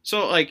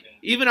 So,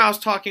 even I was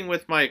talking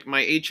with my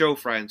HO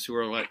friends who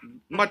are,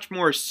 much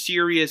more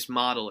serious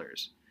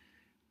modelers.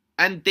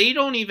 And they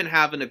don't even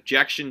have an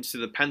objection to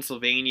the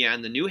Pennsylvania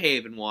and the New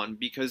Haven one,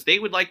 because they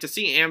would like to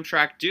see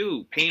Amtrak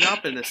paint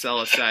up an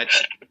Acela set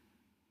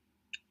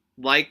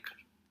like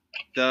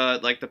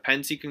the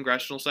Pennsy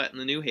Congressional set and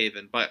the New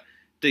Haven, but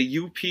the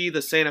UP,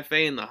 the Santa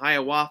Fe, and the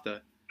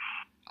Hiawatha.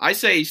 I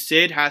say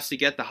Sid has to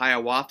get the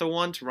Hiawatha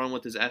one to run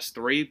with his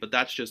S3, but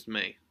that's just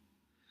me.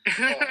 Oh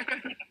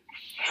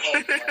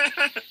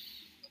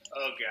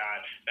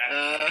God,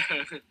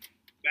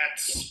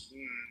 that's.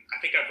 I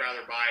think I'd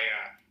rather buy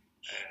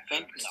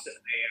not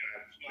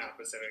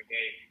Pacific,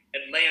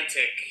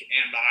 Atlantic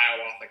and the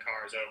Hiawatha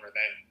cars over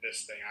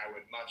this thing. I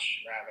would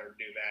much rather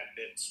do that.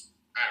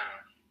 I don't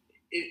know.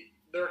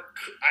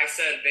 I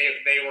said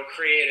they were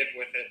creative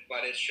with it,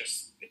 but it's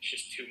just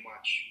too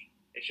much.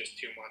 It's just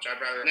too much.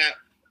 I'd rather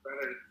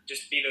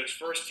just be those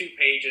first 2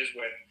 pages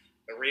with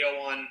the real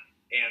one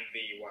and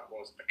the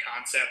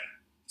concept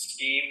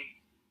scheme,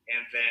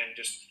 and then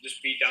just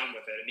be done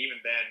with it. And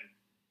even then,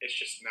 it's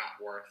just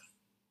not worth.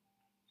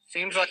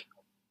 Seems like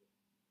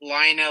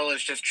Lionel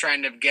is just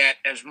trying to get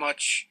as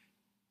much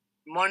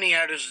money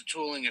out of the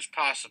tooling as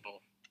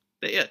possible.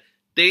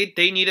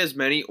 They need as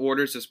many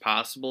orders as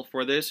possible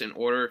for this in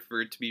order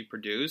for it to be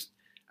produced,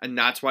 and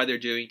that's why they're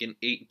doing an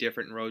 8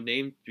 different road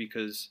names,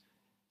 because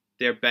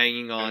they're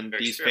banging on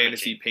these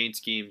fantasy paint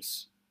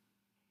schemes,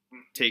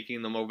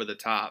 taking them over the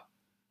top.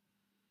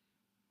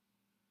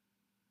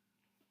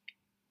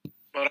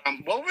 But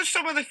what were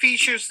some of the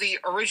features the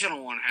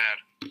original one had?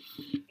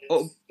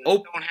 Don't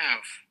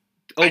have.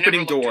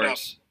 Opening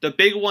doors. The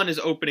big one is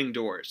opening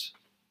doors.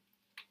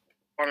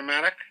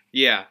 Automatic?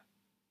 Yeah.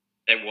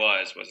 It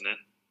wasn't it?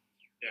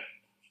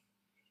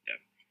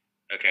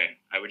 Yeah. Okay.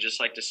 I would just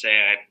like to say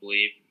I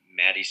believe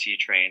Matty C.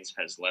 Trains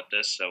has left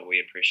us, so we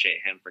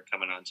appreciate him for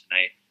coming on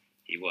tonight.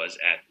 He was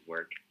at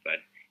work, but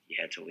he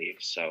had to leave,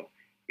 so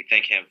we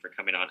thank him for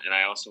coming on. And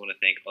I also want to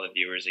thank all the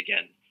viewers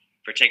again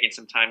for taking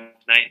some time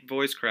tonight.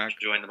 Voice crack.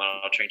 Join the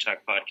Model Train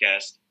Talk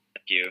podcast.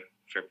 Thank you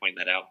for pointing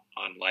that out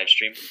on live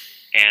stream.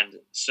 And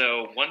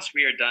so once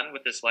we are done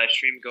with this live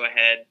stream, go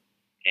ahead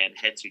and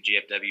head to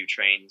GFW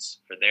Trains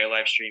for their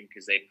live stream,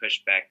 because they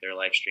pushed back their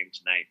live stream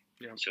tonight,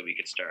 so we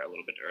could start a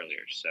little bit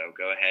earlier. So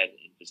go ahead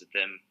and visit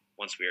them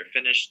once we are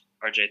finished.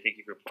 RJ, thank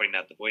you for pointing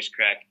out the voice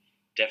crack.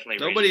 Definitely.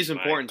 Nobody's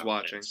important is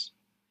watching.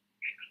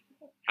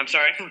 I'm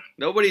sorry?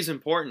 Nobody's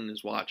important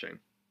is watching.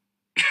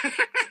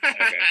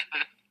 Okay.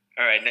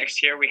 All right, next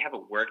here we have a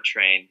work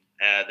train.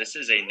 This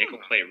is a nickel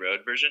plate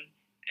road version.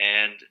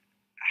 And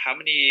how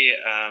many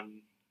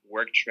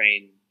work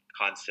train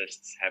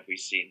consists have we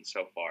seen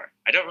so far?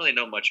 I don't really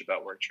know much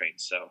about work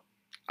trains, so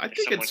I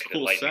think it's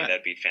cool set.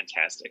 That'd be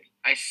fantastic.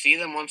 I see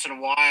them once in a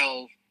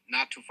while,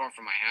 not too far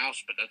from my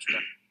house, but that's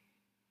good.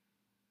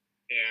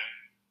 Yeah.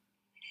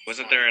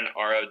 Wasn't there an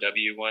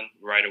ROW one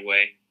right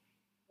away?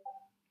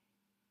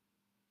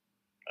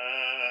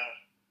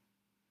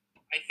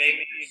 I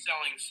think they're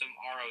selling some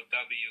ROW,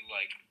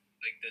 like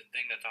the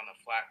thing that's on the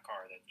flat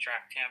car, the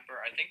track tamper.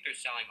 I think they're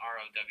selling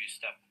ROW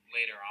stuff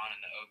later on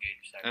in the O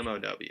gauge section. MOW.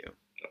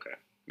 Okay.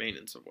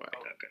 Maintenance of way.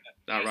 Okay.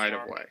 Not right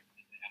of way.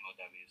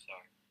 MOW,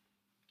 sorry.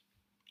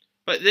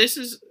 But this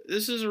is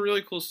a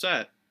really cool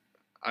set.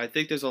 I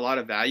think there's a lot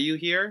of value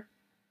here,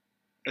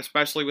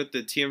 especially with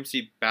the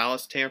TMC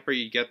ballast tamper.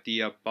 You get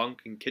the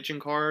bunk and kitchen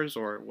cars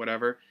or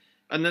whatever.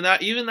 And then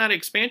that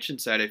expansion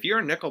set, if you're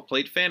a nickel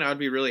plate fan, I'd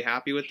be really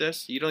happy with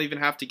this. You don't even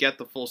have to get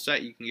the full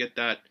set. You can get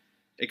that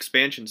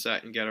expansion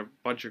set and get a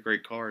bunch of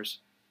great cars.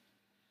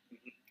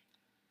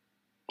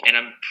 And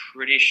I'm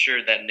pretty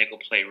sure that nickel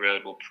plate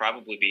road will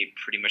probably be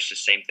pretty much the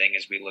same thing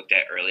as we looked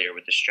at earlier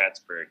with the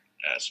Strasbourg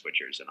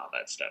switchers and all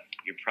that stuff.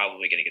 You're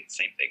probably going to get the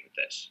same thing with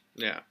this.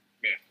 Yeah.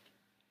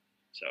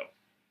 So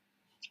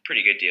it's a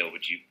pretty good deal.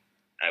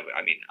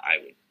 I mean, I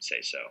would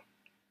say so.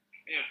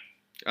 Yeah.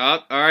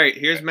 All right.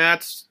 Here's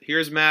Matt's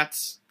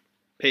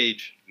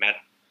page.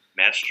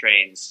 Matt's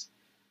Trains,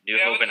 New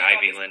Hope and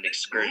Ivyland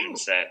excursion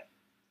set.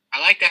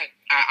 I like that.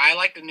 I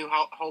like the New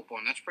Hope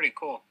one. That's pretty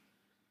cool.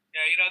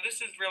 Yeah,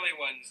 this is really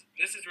everyone's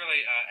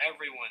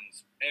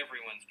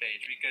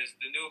page, because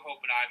the New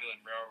Hope and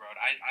Ivyland Railroad,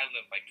 I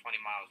live like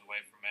 20 miles away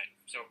from it,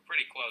 so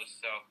pretty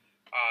close. So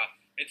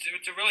it's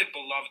a really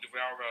beloved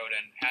railroad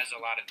and has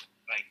a lot of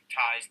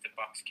ties to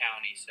Bucks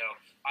County. So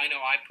I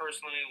know I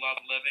personally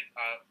love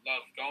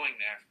going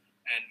there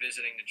and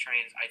visiting the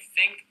trains. I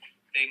think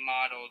they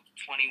modeled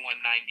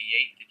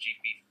 2198, the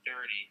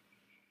GP30.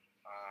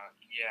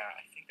 Yeah,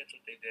 I think that's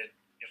what they did.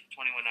 Yeah,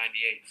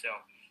 2198. So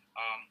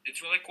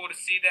it's really cool to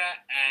see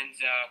that. And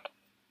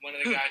one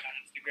of the guys on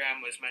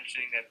Instagram was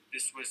mentioning that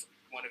this was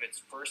one of its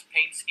first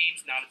paint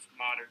schemes, not its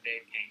modern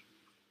day paint.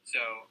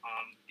 So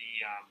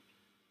the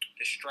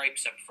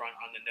stripes up front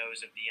on the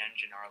nose of the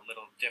engine are a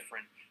little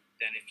different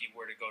than if you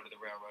were to go to the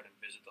railroad and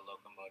visit the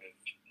locomotive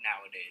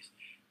nowadays.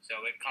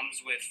 So it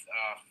comes with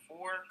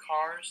four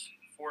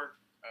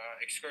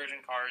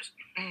excursion cars.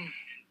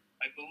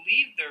 I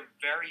believe they're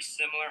very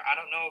similar. I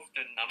don't know if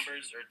the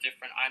numbers are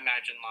different. I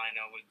imagine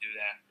Lionel would do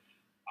that.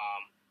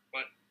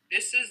 But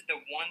this is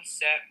the one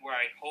set where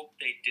I hope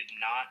they did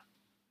not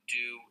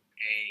do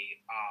a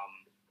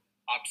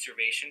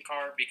observation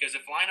car, because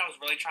if Lionel was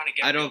really trying to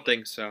get... I don't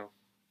think so.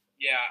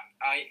 Yeah,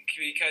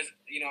 because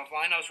if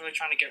Lionel's really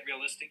trying to get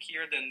realistic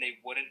here, then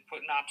they wouldn't put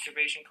an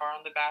observation car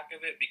on the back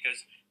of it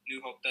because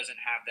New Hope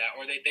doesn't have that,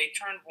 or they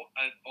turned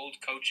an old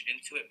coach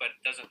into it, but it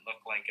doesn't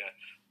look like a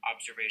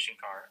observation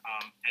car.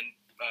 And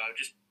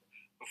just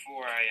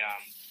before I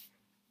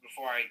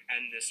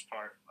end this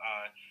part,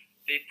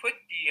 they put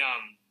the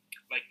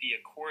the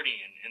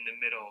accordion in the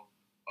middle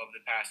of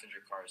the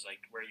passenger cars, like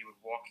where you would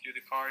walk through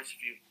the cars.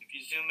 If you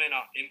zoom in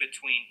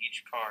between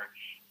each car,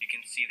 you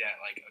can see that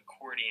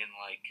accordion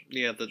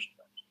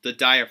the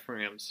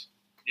diaphragms.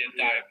 Yeah,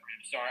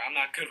 diaphragms. Sorry, I'm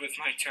not good with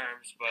my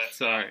terms, but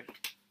sorry.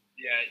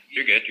 Yeah,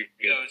 you're good.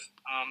 Those,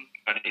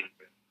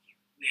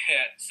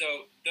 yeah,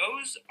 so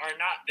those are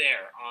not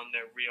there on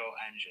the real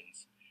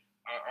engines,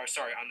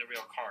 on the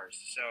real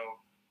cars. So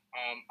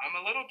I'm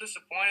a little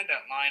disappointed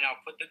that Lionel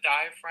put the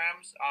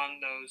diaphragms on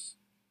those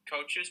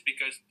coaches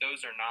because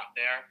those are not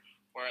there,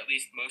 or at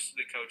least most of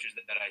the coaches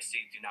that I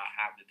see do not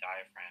have the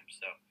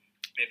diaphragms. So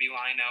maybe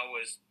Lionel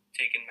was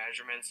taking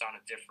measurements on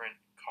a different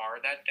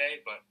car that day,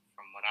 but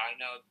from what I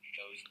know,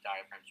 those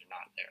diaphragms are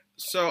not there.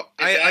 So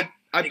I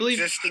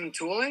believe existing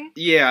tooling.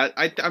 Yeah,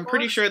 I'm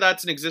pretty sure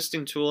that's an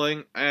existing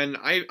tooling, and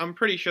I'm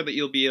pretty sure that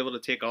you'll be able to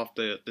take off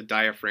the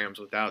diaphragms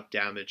without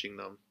damaging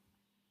them.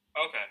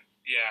 Okay,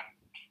 yeah.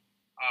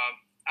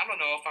 I don't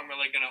know if I'm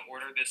really going to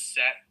order this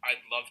set.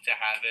 I'd love to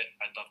have it.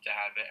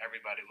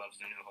 Everybody loves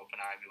the New Hope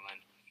and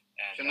Ivyland.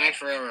 And, It's a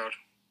nice railroad.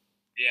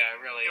 Yeah, it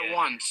really is.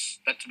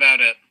 Once. That's about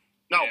it.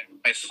 No, Yeah.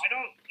 nice. I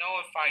don't know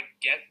if I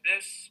get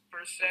this,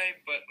 per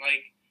se, but,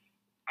 I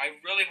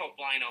really hope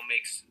Lionel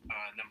makes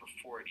number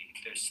 40,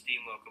 their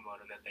steam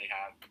locomotive that they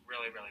have.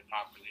 Really, really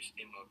popular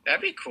steam locomotive.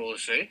 That'd be cool to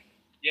see.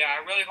 Yeah,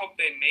 I really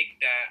hope they make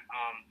that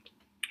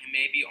and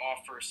maybe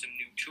offer some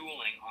new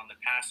tooling on the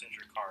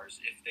passenger cars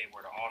if they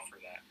were to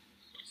offer that.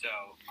 So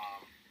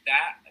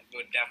that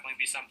would definitely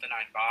be something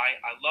I'd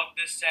buy. I love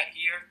this set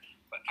here,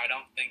 but I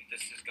don't think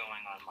this is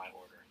going on my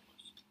ordering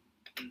list.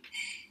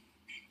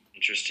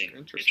 Interesting.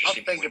 I'll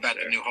think about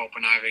the New Hope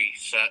and Ivy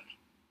set.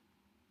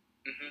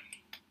 Mm-hmm.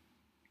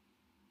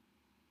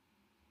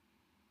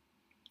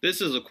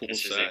 This is a cool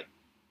set.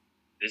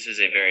 This is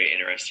a very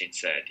interesting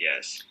set.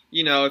 Yes.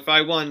 If I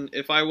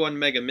won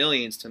Mega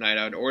Millions tonight,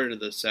 I would order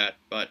the set,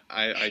 but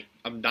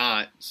I'm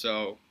not.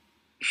 So.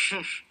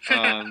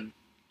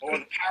 Or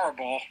the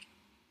Powerball.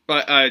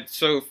 But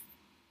so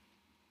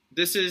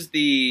this is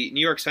the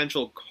New York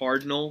Central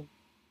Cardinal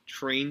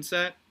train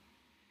set,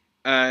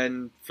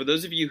 and for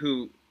those of you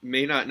who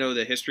may not know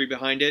the history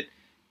behind it,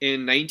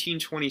 in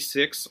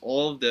 1926,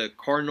 all of the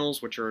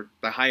cardinals, which are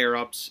the higher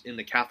ups in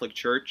the Catholic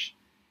Church,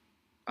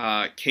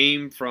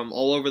 came from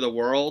all over the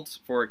world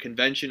for a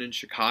convention in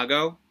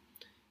Chicago,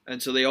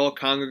 and so they all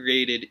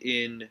congregated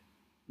in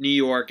New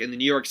York, and the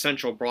New York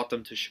Central brought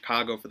them to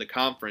Chicago for the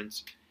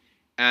conference.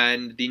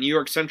 And the New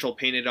York Central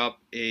painted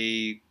up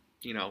a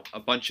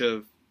bunch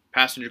of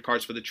passenger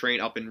cars for the train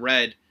up in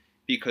red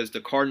because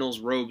the Cardinals'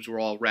 robes were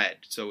all red,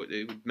 so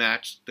it would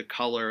match the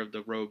color of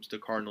the robes the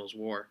Cardinals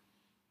wore.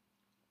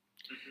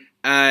 Mm-hmm.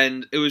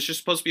 And it was just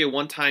supposed to be a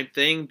one-time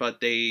thing,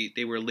 but they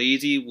were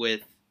lazy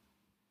with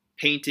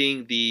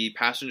painting the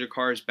passenger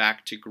cars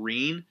back to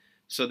green,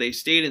 so they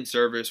stayed in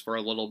service for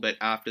a little bit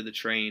after the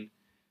train.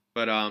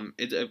 But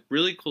it's a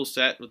really cool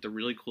set with a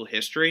really cool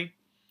history.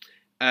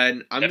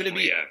 And I'm gonna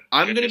be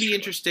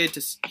interested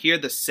to hear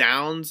the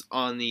sounds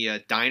on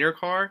the diner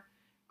car.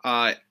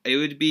 It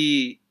would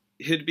be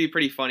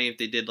pretty funny if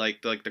they did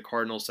like the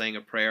Cardinals saying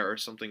a prayer or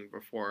something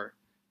before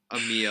a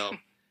meal,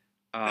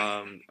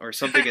 or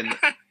something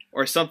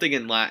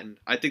in Latin.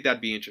 I think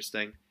that'd be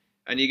interesting.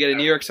 And you get a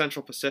New York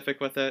Central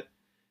Pacific with it,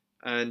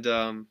 and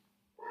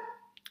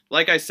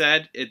like I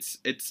said, it's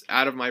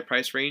out of my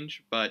price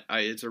range, but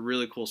it's a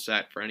really cool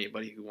set for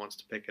anybody who wants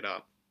to pick it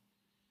up.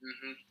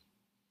 Mm-hmm.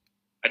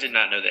 I did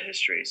not know the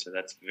history, so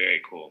that's very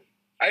cool.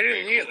 I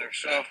didn't either,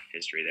 so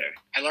history there.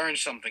 I learned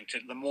something.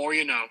 The more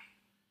you know.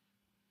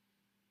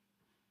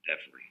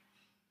 Definitely.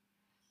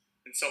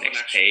 And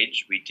next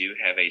page, we do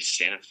have a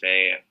Santa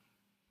Fe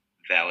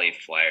Valley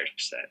Flyer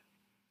set.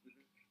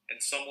 And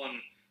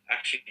someone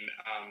actually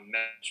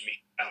messaged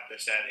me about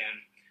this set,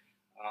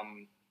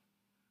 and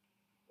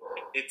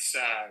it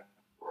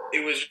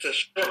was just a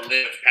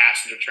short-lived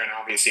passenger train.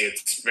 Obviously,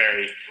 it's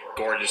very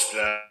gorgeous.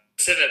 The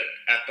exhibit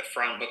at the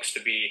front looks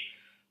to be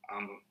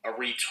a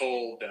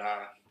retold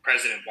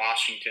President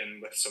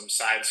Washington with some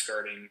side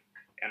skirting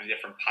and a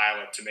different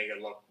pilot to make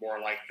it look more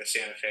like the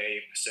Santa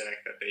Fe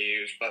Pacific that they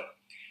used. But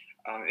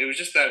it was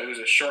just that it was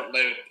a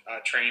short-lived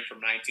train from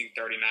 1939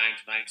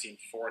 to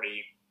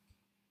 1940.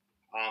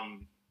 I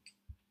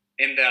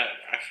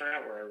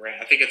forgot where it ran.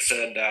 I think it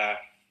said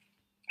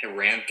it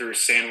ran through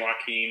San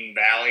Joaquin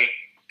Valley,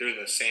 and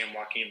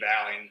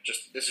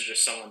this is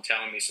just someone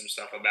telling me some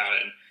stuff about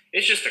it. And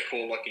it's just a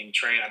cool-looking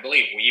train. I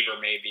believe Weaver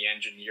made the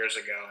engine years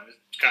ago, and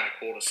it's kind of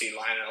cool to see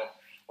Lionel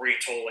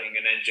retooling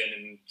an engine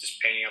and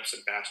just painting up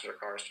some passenger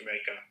cars to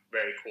make a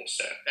very cool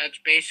set. That's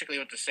basically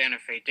what the Santa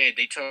Fe did.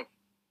 They took,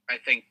 I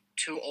think,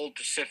 2 old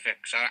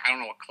Pacifics. I don't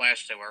know what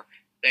class they were.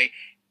 They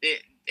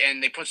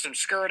put some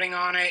skirting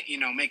on it,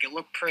 make it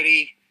look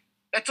pretty.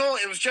 That's all.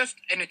 It was just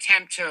an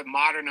attempt to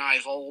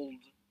modernize old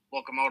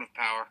locomotive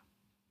power.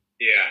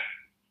 Yeah.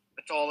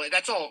 That's all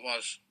it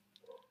was.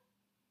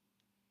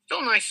 Still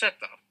a nice set,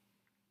 though.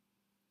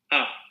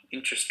 Huh.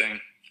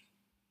 Interesting.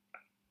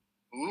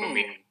 Ooh.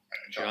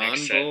 John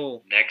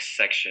Bull. Next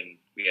section,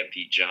 we have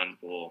the John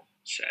Bull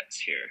sets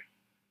here.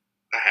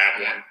 I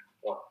have one.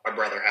 Well, my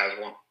brother has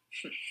one.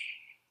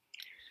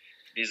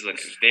 These look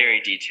very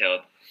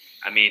detailed.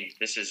 I mean,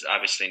 this is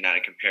obviously not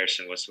a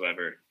comparison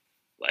whatsoever,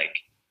 like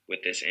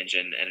with this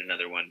engine and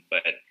another one,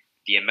 but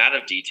the amount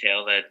of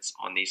detail that's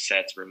on these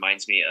sets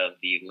reminds me of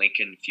the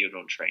Lincoln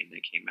Funeral Train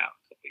that came out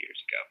a couple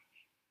years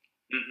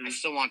ago. I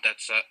still want that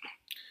set.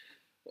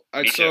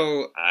 Me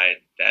too.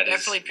 That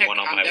is one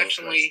on my wish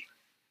list.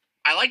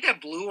 I like that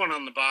blue one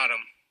on the bottom.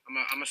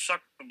 I'm a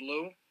sucker for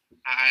blue.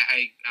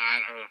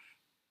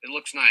 It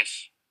looks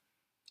nice.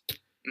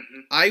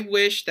 I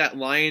wish that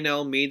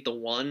Lionel made the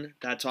one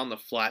that's on the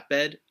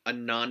flatbed a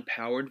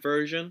non-powered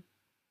version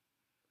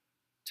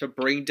to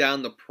bring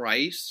down the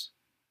price.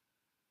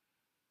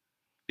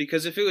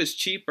 Because if it was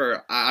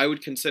cheaper, I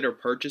would consider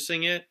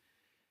purchasing it.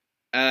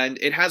 And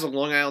it has a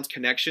Long Island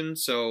connection,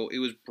 so it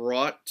was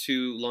brought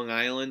to Long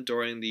Island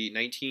during the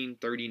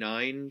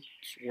 1939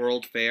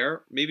 World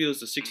Fair. Maybe it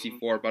was the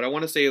 64, but I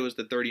want to say it was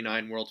the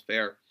 39 World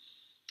Fair.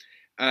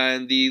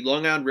 And the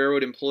Long Island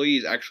Railroad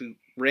employees actually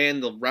ran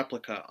the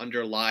replica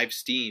under live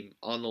steam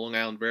on the Long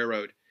Island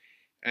Railroad.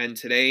 And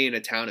today in a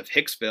town of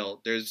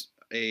Hicksville, there's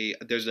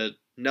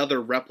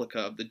another replica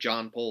of the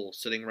John Bull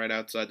sitting right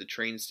outside the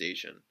train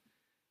station.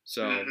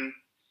 So,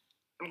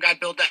 some guy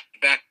built that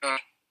back.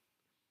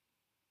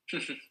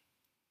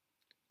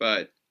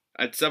 But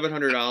at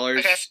 $700,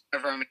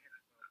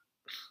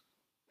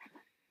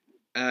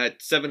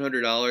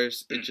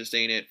 it just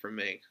ain't it for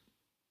me.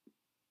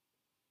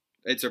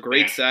 It's a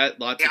great set,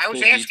 lots of cool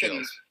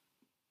details.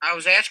 I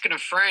was asking a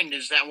friend,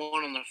 is that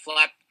one on the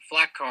flat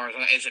cars,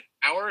 is it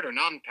powered or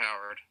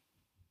non-powered?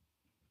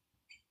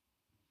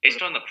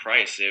 Based on the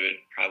price, it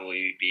would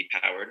probably be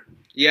powered.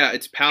 Yeah,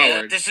 it's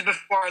powered. Yeah, this is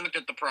before I looked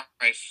at the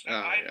price.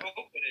 I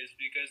hope it is,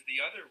 because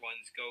the other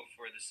ones go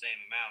for the same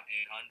amount,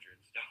 800.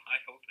 So I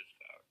hope it's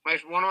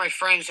powered. One of my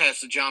friends has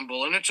the John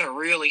Bull, and it's a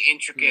really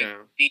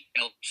intricate,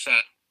 detailed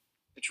set.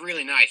 It's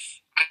really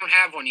nice. I don't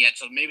have one yet,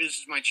 so maybe this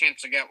is my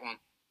chance to get one.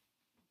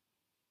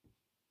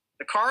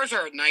 The cars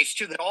are nice,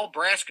 too. They're all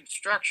brass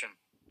construction.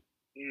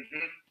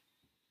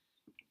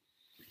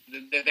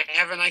 They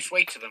have a nice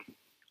weight to them.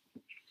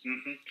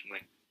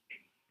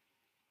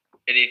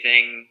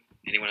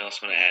 Anyone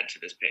else want to add to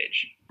this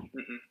page?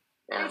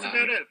 That's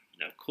about it.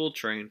 No. Cool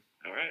train.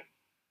 All right.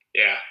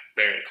 Yeah,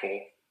 very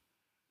cool.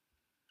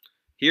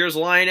 Here's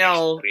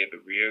Lionel. Next, we have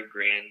a Rio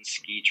Grande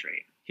ski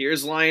train.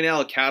 Here's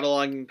Lionel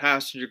cataloging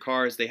passenger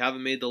cars they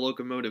haven't made the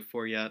locomotive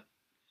for yet.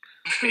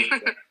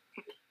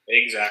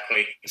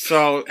 Exactly.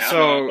 So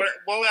what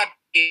will that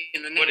be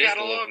in the next What is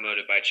catalog? the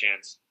locomotive by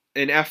chance?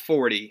 An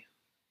F40.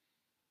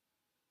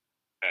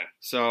 Okay.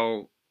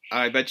 So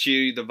I bet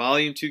you the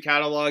Volume 2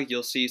 catalog,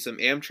 you'll see some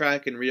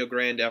Amtrak and Rio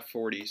Grande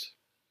F40s.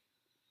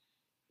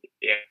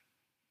 Yeah.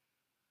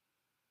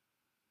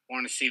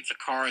 Want to see if the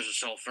cars will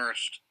sell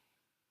first.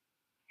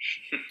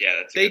 Yeah,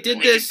 that's. They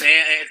did this.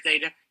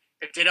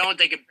 If they don't,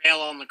 they can bail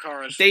on the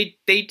cars. They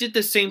did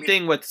the same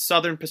thing with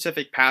Southern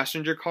Pacific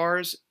passenger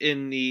cars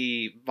in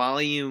the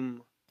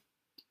Volume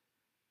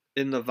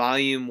 1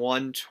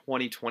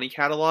 2020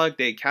 catalog.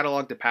 They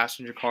cataloged the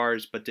passenger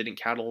cars but didn't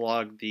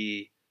catalog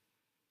the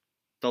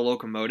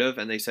locomotive,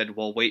 and they said,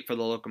 well, wait for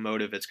the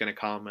locomotive, it's going to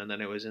come, and then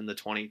it was in the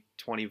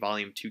 2020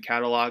 Volume 2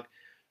 catalog.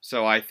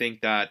 So I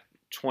think that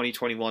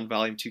 2021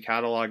 Volume 2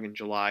 catalog in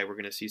July, we're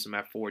going to see some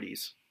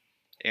F40s.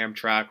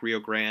 Amtrak, Rio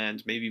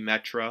Grande, maybe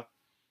Metra.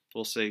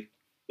 We'll see.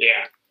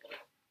 Yeah.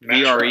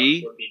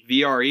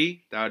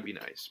 VRE, that would be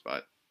nice,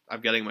 but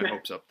I'm getting my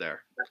hopes up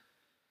there.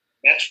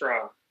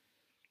 Metra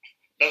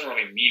doesn't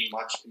really mean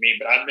much to me,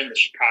 but I've been to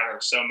Chicago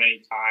so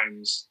many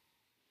times,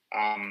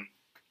 and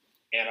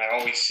I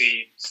always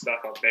see stuff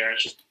up there.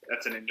 It's just,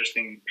 that's an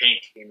interesting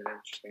paint scheme, an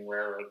interesting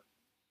railroad.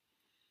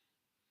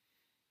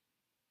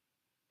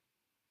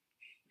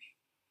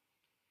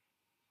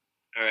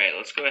 All right,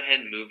 let's go ahead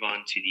and move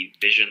on to the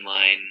Vision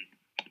Line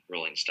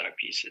rolling stock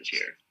pieces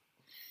here.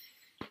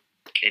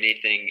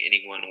 Anything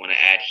anyone want to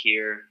add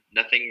here?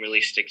 Nothing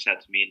really sticks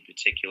out to me in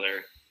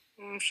particular.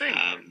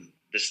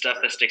 The stuff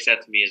that sticks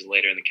out to me is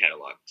later in the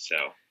catalog.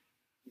 So,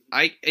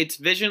 it's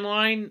Vision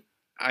Line.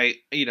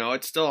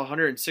 It's still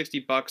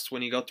 $160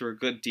 when you go through a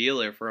good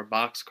dealer for a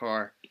box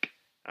car.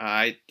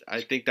 I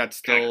think that's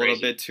still a little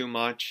bit too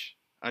much.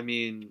 I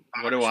mean,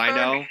 what do I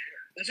know?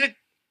 Is it?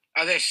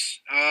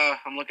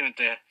 I'm looking at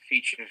the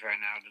features right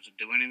now. Does it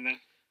do anything?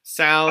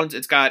 Sounds.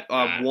 It's got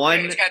one.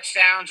 It's got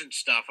sounds and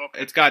stuff.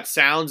 Okay. It's got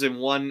sounds and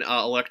one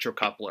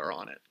electrocoupler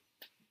on it.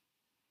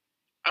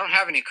 I don't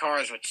have any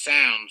cars with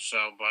sounds,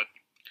 but.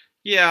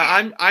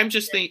 Yeah, I'm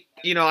just thinking.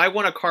 I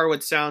want a car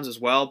with sounds as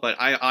well, but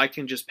I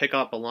can just pick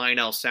up a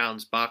Lionel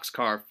Sounds box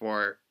car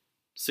for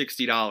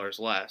 $60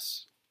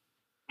 less.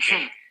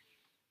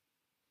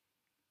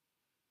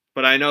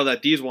 But I know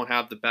that these won't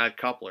have the bad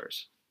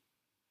couplers.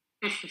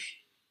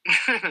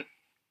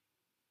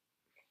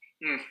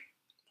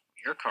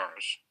 Your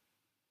cars.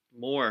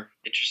 More.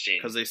 Interesting.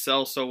 Because they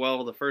sell so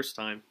well the first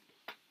time.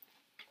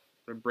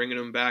 They're bringing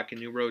them back in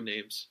new road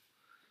names.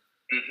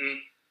 Mm-hmm.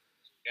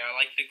 Yeah, I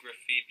like the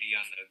graffiti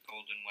on the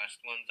Golden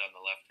West ones on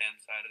the left-hand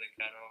side of the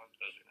catalog.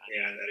 Those are nice.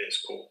 Yeah, that is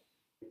cool.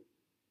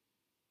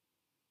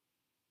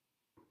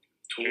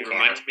 It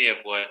reminds me of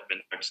what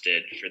Menards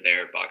did for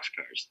their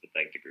boxcars with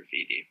like the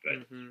graffiti.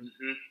 But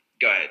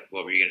Go ahead.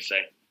 What were you gonna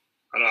say?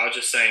 I was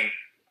just saying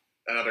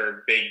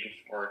another big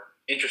or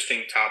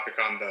interesting topic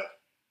on the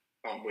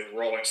with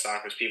rolling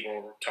stock is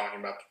people were talking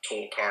about the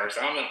tool cars.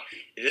 I don't know,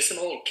 is this an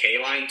old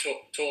K-line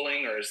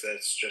tooling or is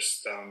this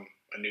just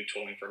a new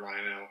tooling for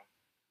Lionel?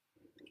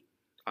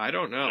 I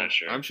don't know.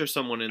 I'm sure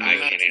someone in there. I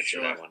can't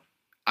answer that one.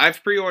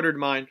 I've pre-ordered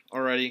mine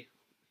already.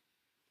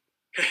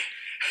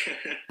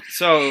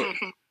 So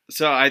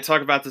I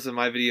talk about this in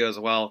my video as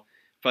well.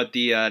 But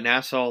the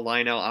Nassau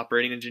Lionel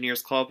Operating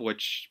Engineers Club,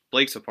 which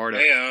Blake's a part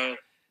of,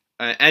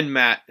 and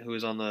Matt, who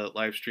was on the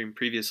live stream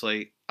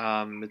previously,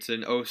 it's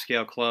an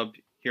O-scale club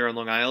here on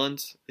Long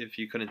Island, if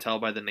you couldn't tell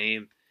by the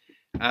name.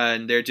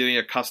 And they're doing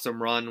a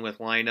custom run with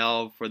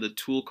Lionel for the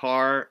tool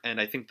car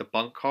and I think the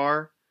bunk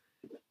car.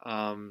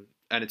 And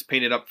it's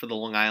painted up for the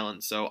Long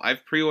Island. So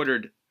I've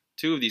pre-ordered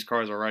 2 of these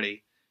cars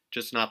already,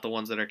 just not the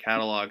ones that are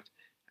cataloged.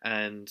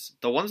 And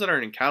the ones that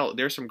aren't in catalog,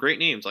 there's some great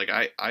names. Like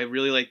I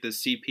really like the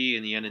CP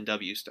and the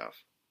N&W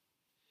stuff.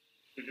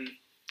 Mm-hmm.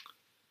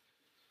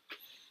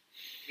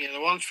 Yeah,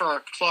 the ones for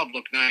our club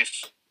look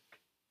nice.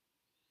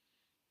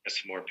 Got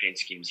some more paint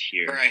schemes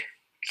here. Right.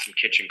 Some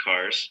kitchen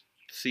cars.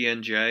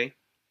 CNJ.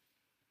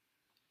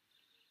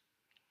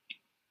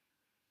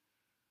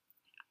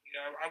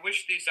 Yeah, I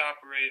wish these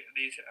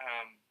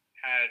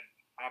had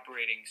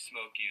operating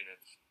smoke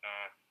units.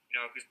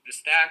 Because the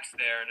stack's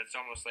there, and it's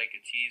almost like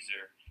a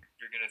teaser.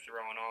 You're going to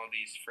throw in all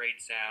these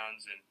freight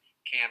sounds and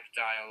camp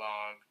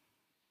dialogue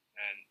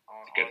and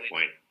all. That's a good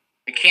point.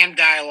 The camp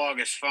dialogue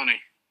is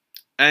funny.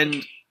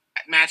 And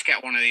Matt's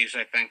got one of these,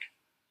 I think.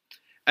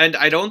 And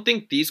I don't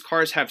think these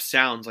cars have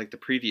sounds like the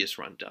previous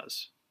run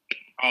does.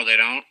 Oh, they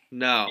don't?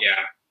 No.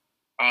 Yeah.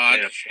 Oh,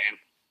 that's a shame.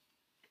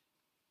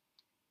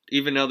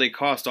 Even though they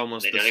cost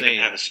almost the same. They don't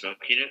even have a smoke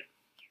unit?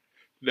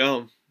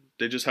 No.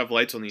 They just have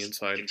lights on the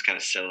inside. Seems kind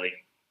of silly.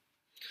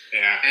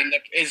 Yeah. And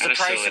is the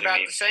price about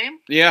the same?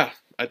 Yeah.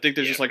 I think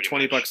they're just like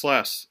 $20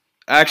 less.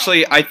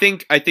 Actually, I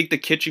think the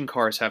kitchen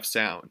cars have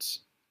sounds.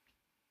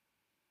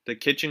 The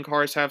kitchen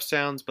cars have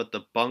sounds, but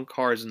the bunk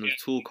cars and the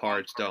tool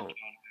cars don't.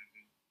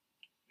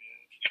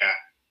 Yeah.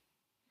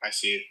 I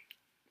see it.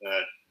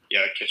 The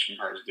kitchen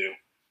cars do.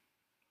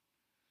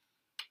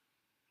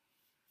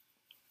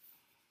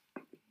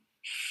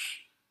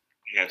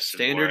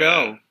 Standard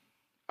O.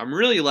 I'm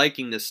really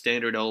liking this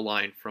Standard O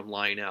line from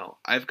Lionel.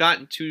 I've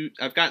gotten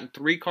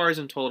 3 cars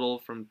in total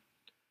from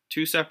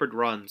 2 separate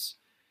runs.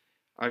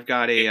 I've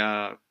got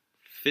a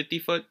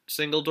 50-foot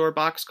single door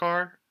box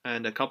car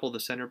and a couple of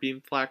the center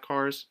beam flat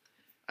cars,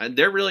 and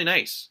they're really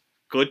nice.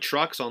 Good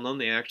trucks on them;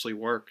 they actually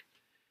work.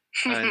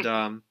 And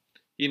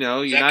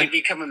that could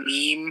become a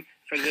meme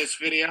for this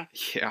video.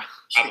 Yeah,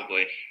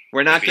 probably.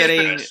 We're not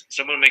getting.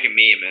 Someone make a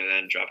meme and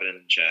then drop it in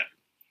the chat.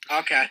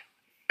 Okay.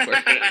 Put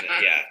it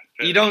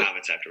in the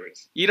comments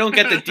afterwards. You don't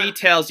get the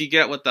details you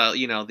get with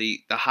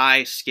the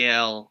high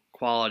scale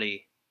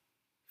quality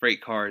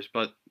freight cars,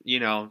 but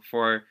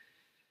for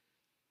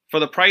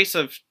the price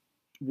of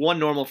one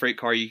normal freight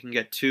car, you can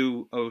get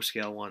 2 O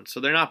scale ones,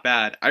 so they're not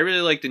bad. I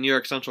really like the New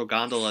York Central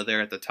gondola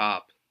there at the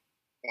top.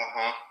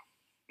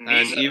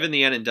 And even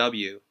the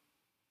N&W.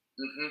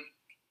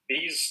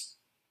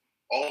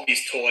 All of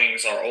these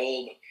toolings are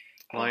old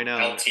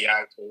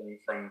LTI tooling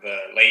from the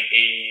late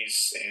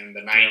 80s and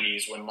the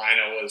 90s when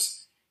Lionel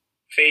was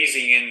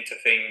phasing into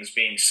things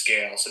being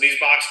scale. So these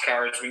box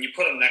cars, when you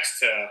put them next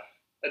to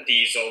a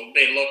diesel,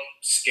 they look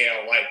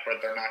scale-like,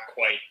 but they're not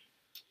quite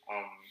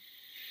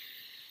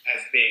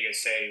as big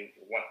as, say,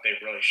 what they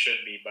really should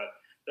be. But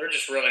they're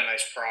just really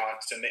nice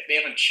products, and they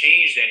haven't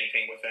changed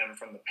anything with them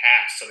from the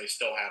past, so they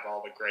still have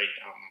all the great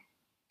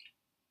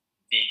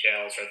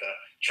details or the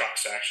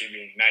trucks actually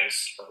being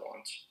nice for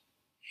once.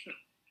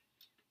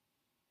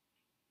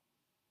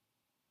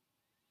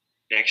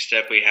 Next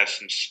up, we have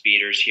some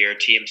speeders here.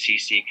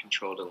 TMCC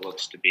controlled, it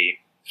looks to be.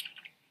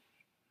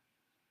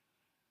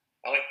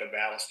 I like the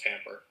ballast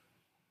tamper.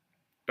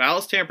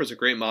 Ballast tamper is a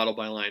great model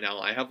by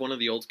Lionel. I have one of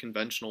the old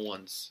conventional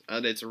ones.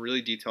 It's a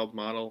really detailed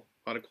model.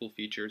 A lot of cool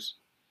features.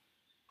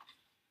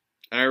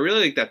 And I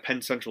really like that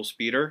Penn Central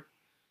speeder.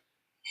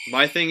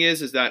 My thing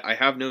is that I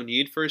have no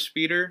need for a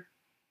speeder,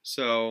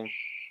 so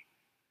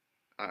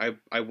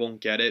I won't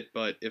get it.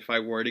 But if I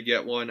were to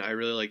get one, I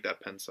really like that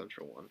Penn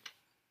Central one.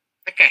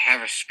 I think I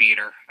have a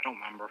speeder. I don't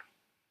remember.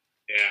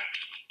 Yeah,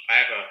 I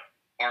have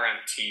a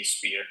RMT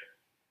speeder.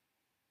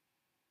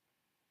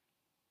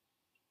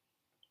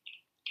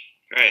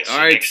 All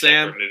right,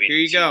 Sam. Here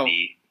you go.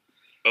 The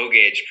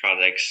O-gauge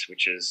products,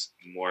 which is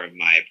more of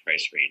my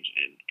price range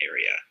and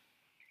area.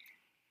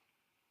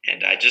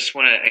 And I just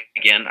want to,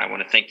 again,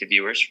 thank the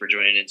viewers for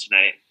joining in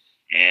tonight.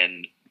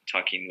 And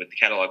talking with the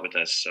catalog with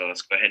us. So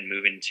let's go ahead and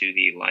move into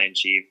the Lion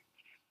Chief.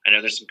 I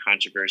know there's some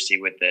controversy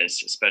with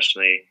this,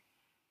 especially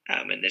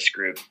in this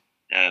group.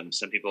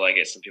 Some people like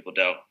it, some people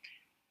don't.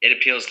 It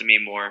appeals to me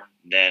more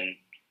than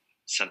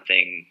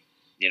something,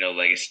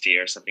 legacy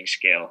or something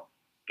scale.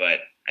 But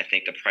I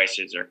think the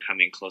prices are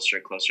coming closer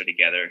and closer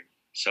together,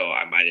 so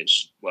I might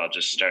as well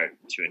just start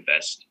to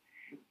invest.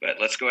 But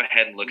let's go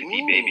ahead and look at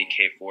the baby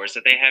K4s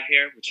that they have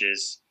here, which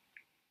is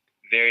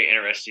very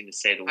interesting to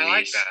say the least. I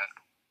like that.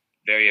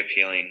 Very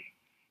appealing.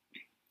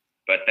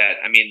 But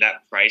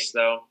that price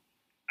though,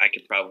 I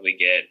could probably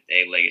get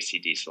a legacy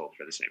diesel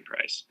for the same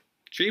price.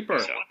 Cheaper.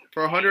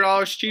 For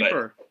 $100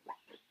 cheaper.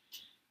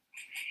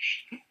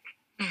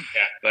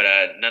 But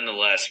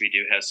nonetheless, we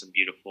do have some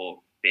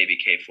beautiful baby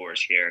K4s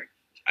here.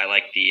 I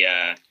like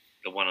the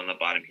one on the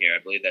bottom here.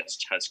 I believe that's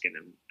Tuscan.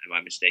 Am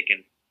I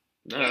mistaken?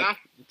 No, Yeah.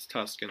 It's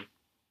Tuscan.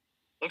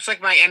 Looks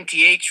like my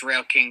MTH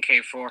Rail King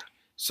K4.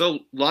 So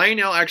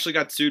Lionel actually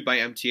got sued by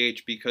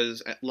MTH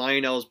because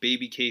Lionel's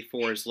baby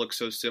K4s look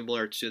so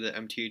similar to the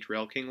MTH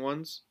Rail King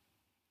ones.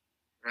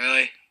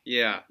 Really?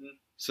 Yeah.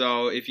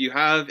 So if you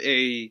have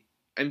a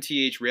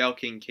MTH Rail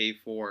King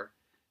K4,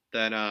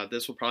 then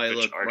this will probably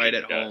look right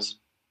at home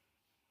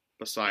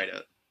beside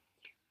it.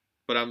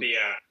 But I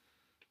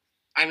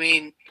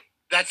mean,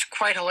 that's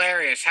quite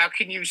hilarious. How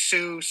can you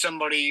sue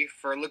somebody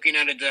for looking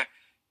at it?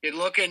 You're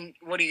looking.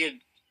 What do you?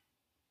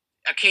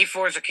 A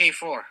K4 is a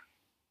K4.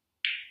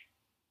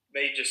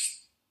 They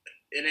just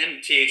an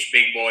MTH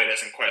Big Boy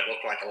doesn't quite look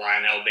like a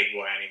Lionel Big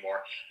Boy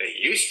anymore. They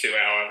used to,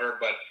 however,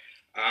 but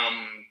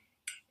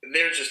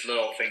there's just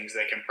little things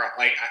they can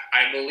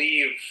I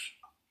believe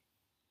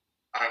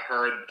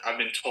I've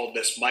been told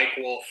this. Mike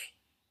Wolf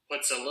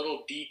puts a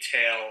little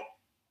detail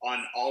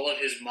on all of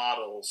his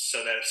models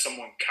so that if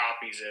someone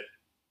copies it,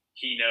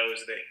 he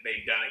knows that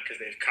they've done it because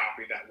they've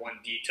copied that one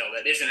detail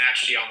that isn't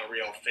actually on the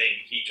real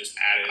thing. He just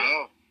added it.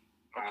 Oh.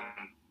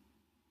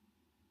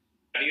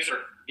 These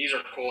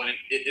are cool, and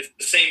it's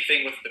the same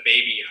thing with the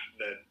baby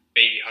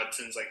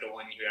Hudsons, like the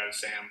one you have,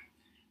 Sam.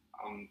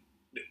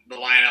 The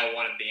Lionel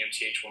one and the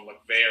MTH one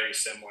look very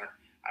similar.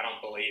 I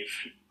don't believe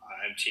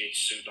MTH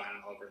sued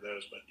Lionel over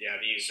those, but yeah,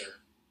 these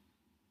are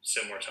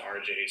similar to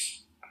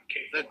RJ's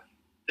K4.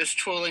 This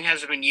tooling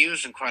hasn't been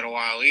used in quite a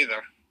while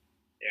either.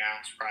 Yeah,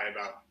 it's probably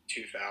about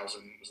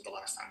 2000 was the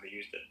last time they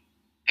used it.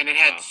 And it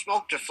had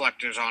smoke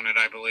deflectors on it,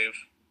 I believe.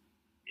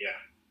 Yeah.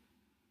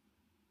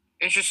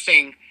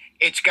 Interesting.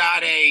 It's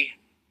got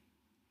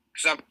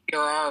because I'm a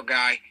PRR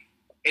guy,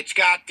 it's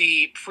got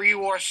the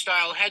pre-war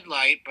style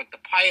headlight, but the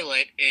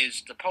pilot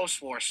is the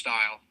post-war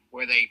style,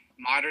 where they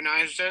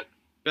modernized it.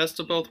 Best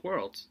of both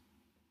worlds.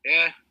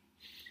 Yeah.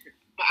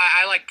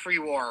 I like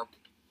pre-war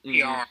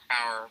PR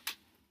power.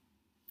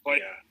 But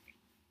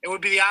it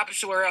would be the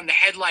opposite way around. The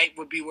headlight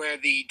would be where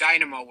the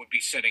dynamo would be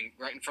sitting,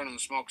 right in front of the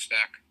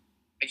smokestack.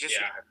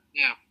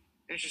 Yeah.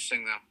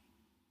 Interesting, though.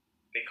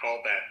 They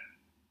call that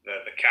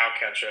the cow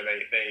catcher.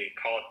 They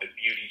call it the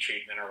beauty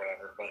treatment or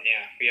whatever. But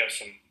yeah, we have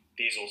some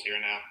diesels here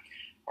now.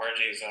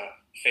 RJ's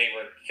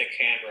favorite thick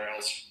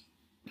handrails.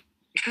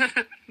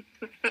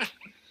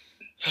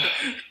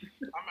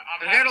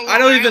 I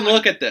don't even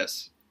look at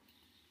this.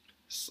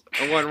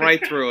 I went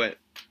right through it.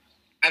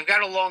 I've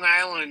got a Long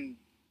Island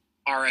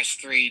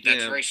RS3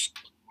 that's very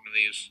similar to one of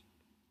these.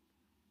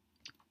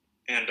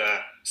 And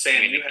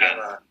Sam, you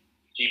have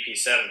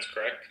GP7s,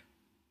 correct?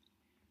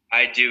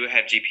 I do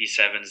have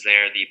GP7s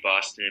there, the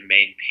Boston and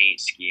Maine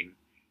paint scheme.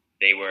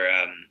 They were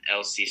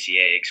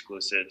LCCA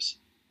exclusives.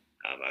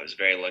 I was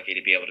very lucky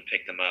to be able to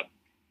pick them up.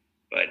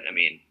 But,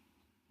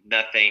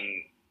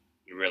 nothing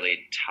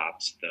really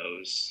tops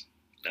those.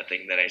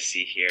 Nothing that I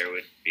see here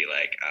would be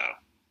like,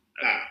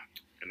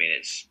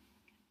 it's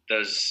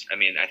those. I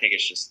think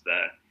it's just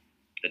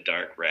the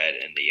dark red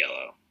and the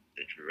yellow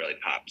that really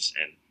pops,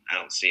 and I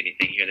don't see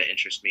anything here that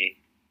interests me.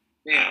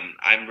 Yeah.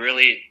 I'm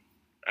really,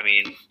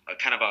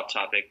 kind of off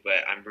topic,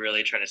 but I'm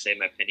really trying to save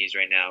my pennies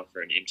right now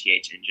for an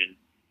MTH engine.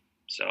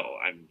 So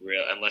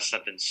unless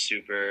something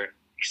super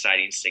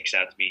exciting sticks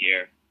out to me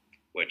here,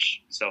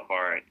 which so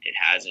far it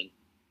hasn't.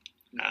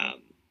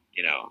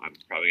 I'm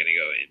probably going to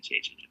go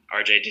MTH engine.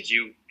 RJ, did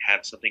you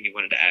have something you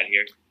wanted to add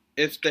here?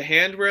 If the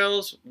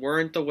handrails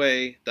weren't the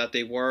way that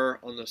they were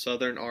on the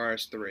Southern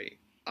RS3,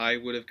 I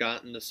would have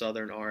gotten the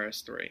Southern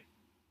RS3.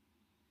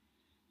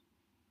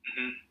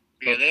 Mm-hmm.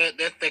 Yeah,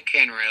 they're thick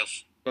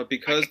handrails. But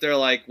because they're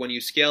like, when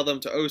you scale them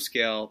to O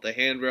scale, the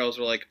handrails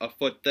are like a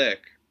foot thick,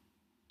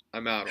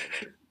 I'm out on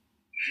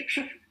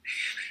it.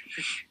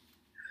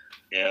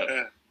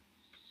 Yeah.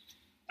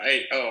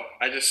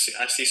 I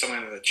see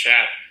something in the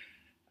chat.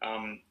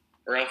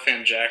 Rail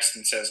Fan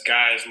Jackson says,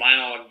 guys,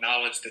 Lionel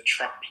acknowledged the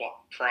truck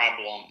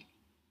problem.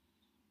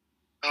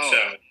 Oh.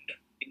 So,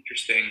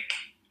 interesting.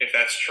 If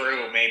that's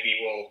true, maybe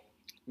we'll...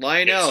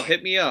 Lionel,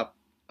 hit me up.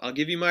 I'll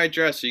give you my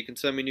address so you can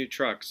send me new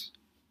trucks.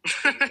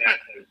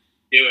 Exactly.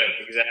 Do it,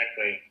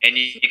 exactly. And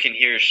you can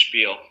hear his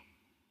spiel.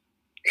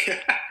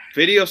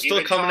 Video's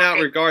still coming out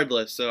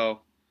regardless,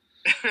 so...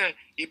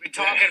 You've been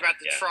talking about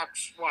the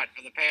trucks,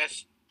 for the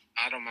past...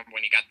 I don't remember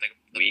when you got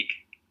the week.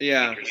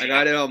 Yeah, I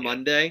got it on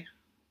Monday.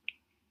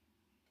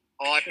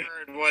 All I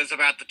heard was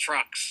about the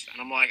trucks,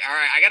 and I'm like, all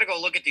right, I got to go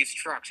look at these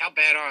trucks. How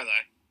bad are they?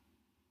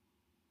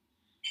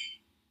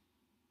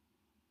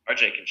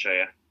 RJ can show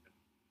you.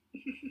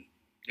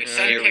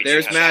 All right,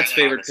 there's Matt's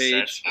favorite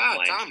page.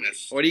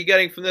 Thomas. What are you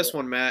getting from this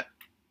one, Matt?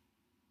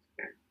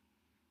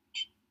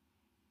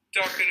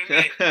 Talking to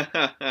me.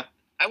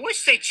 I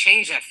wish they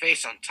changed that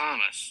face on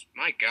Thomas.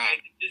 My God.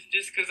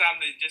 Just because I'm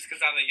the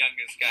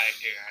youngest guy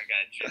here, I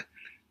got you.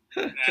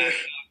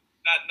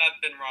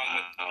 Nothing wrong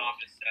with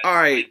Thomas. All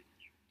right.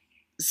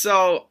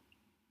 So,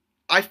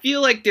 I feel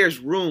like there's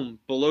room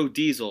below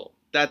Diesel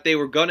that they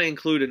were gonna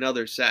include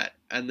another set,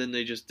 and then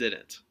they just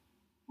didn't.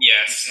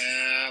 Yes.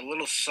 Yeah, a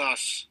little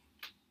sus.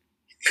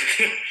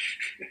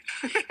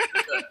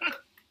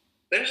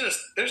 There's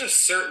a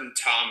certain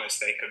Thomas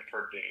they could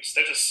produce.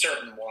 There's a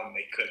certain one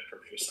they could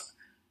produce,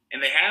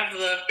 and they have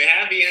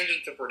the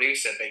engine to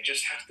produce it. They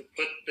just have to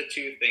put the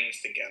two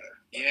things together.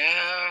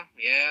 Yeah.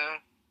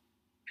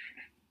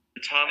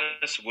 The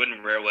Thomas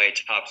Wooden Railway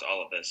tops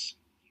all of this.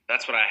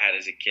 That's what I had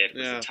as a kid.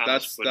 Was Yeah, the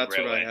Thomas Wooden that's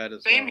Railway. what I had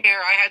as Same well. here.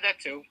 I had that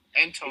too.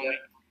 And Tony. Yeah.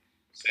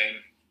 Same.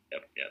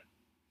 Yep.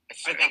 I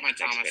still got my Next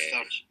Thomas page.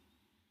 stuff.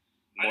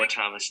 More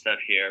Thomas stuff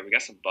here. We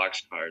got some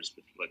box cars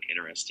that look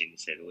interesting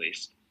to say the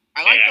least.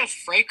 I like those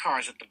freight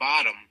cars at the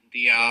bottom.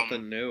 The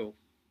Nothing new.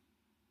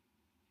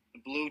 the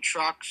blue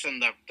trucks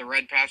and the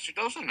red passenger.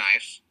 Those are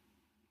nice.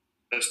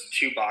 Those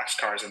two box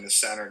cars in the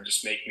center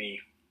just make me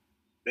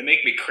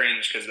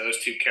cringe because those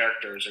two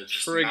characters are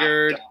just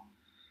Triggered. Not dumb.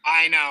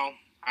 I know.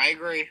 I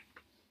agree.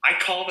 I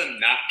call them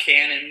not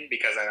canon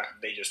because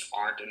they just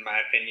aren't in my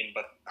opinion,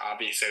 but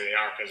obviously they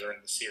are because they're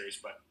in the series.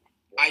 But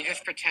I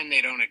just pretend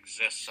they don't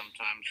exist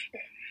sometimes.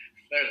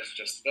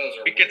 those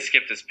are. We could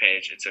skip this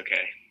page. It's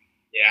okay.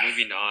 Yeah.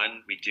 Moving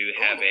on, we do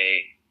have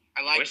a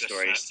I like Toy this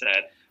Story set.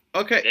 set.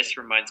 Okay, This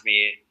reminds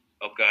me.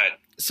 Oh, go ahead.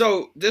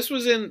 so this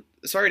was in.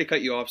 Sorry to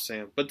cut you off,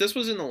 Sam, but this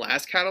was in the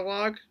last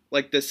catalog,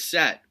 like the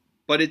set,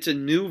 but it's a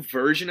new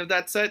version of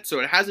that set, so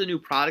it has a new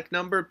product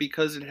number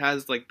because it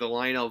has like the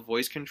Lionel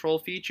voice control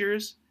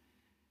features,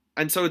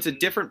 and so it's a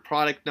different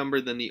product number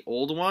than the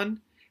old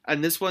one,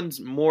 and this one's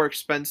more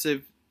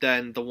expensive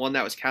than the one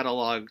that was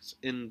cataloged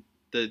in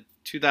the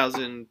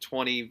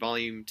 2020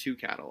 Volume 2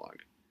 catalog.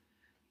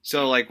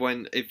 So, like,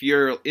 if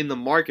you're in the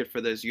market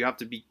for this, you have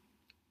to be,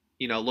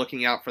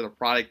 looking out for the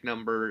product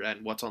number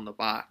and what's on the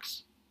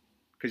box,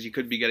 because you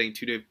could be getting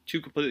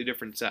two completely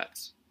different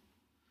sets.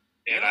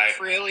 You know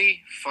what's really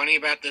funny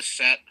about this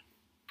set?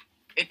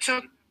 It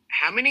took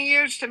how many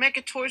years to make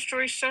a Toy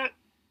Story set?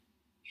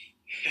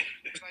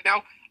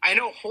 I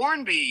know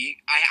Hornby.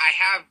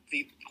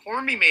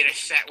 Hornby made a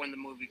set when the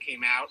movie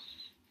came out,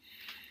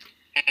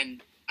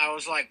 and I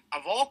was like,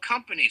 of all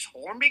companies,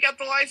 Hornby got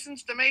the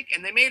license to make,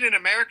 and they made an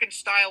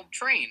American-style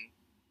train,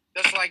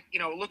 just like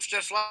looks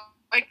just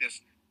like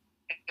this.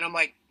 And I'm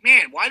like,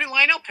 man, why did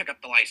Lionel pick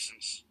up the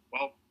license?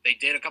 Well, they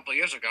did a couple of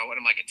years ago, and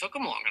I'm like, it took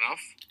them long enough.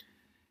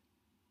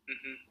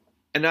 Mm-hmm.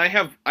 And I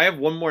have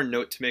one more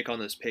note to make on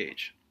this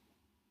page.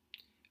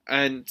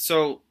 And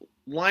so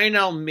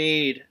Lionel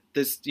made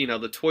this,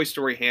 the Toy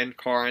Story hand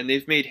car, and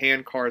they've made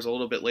hand cars a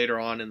little bit later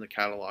on in the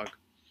catalog.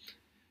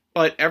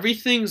 But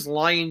everything's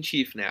Lion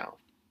Chief now.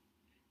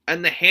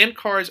 And the hand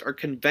cars are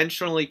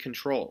conventionally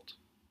controlled.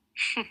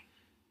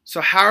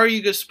 So how are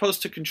you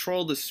supposed to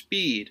control the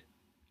speed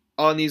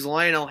on these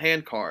Lionel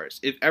hand cars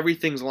if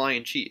everything's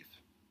Lion Chief,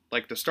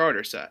 like the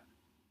starter set?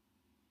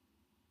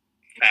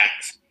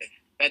 Facts.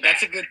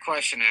 That's a good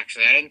question,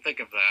 actually. I didn't think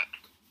of that.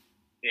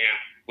 Yeah.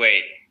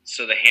 Wait,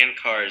 so the hand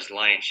car is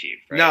Lion Chief,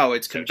 right? No,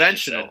 it's Is that what you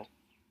just conventional. said?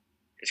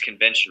 It's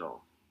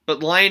conventional.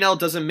 But Lionel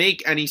doesn't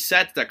make any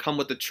sets that come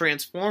with the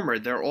Transformer.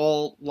 They're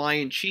all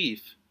Lion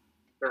Chief.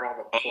 They're all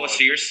the Oh,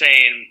 so you're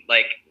saying,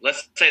 like,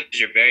 let's say it's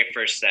your very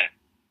first set,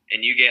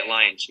 and you get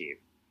Lion Chief,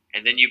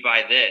 and then you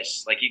buy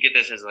this, like, you get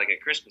this as, like, a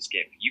Christmas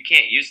gift. You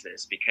can't use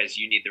this because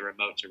you need the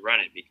remote to run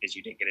it because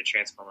you didn't get a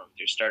Transformer with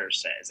your starter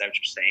set. Is that what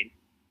you're saying?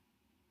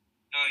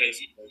 No, you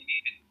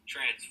need a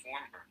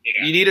transformer.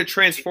 Yeah. You need a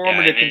Transformer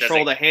Yeah, to and it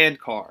control doesn't- the hand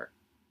car.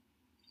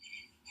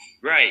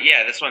 Right,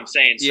 yeah, that's what I'm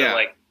saying. So, Yeah.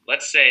 like,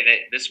 let's say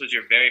that this was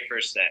your very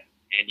first set,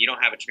 and you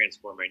don't have a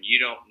Transformer, and you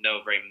don't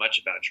know very much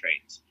about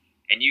trains.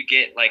 And you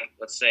get, like,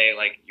 let's say,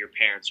 like, your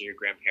parents or your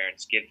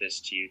grandparents give this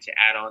to you to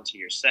add on to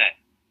your set.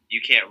 You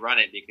can't run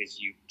it because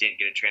you didn't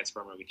get a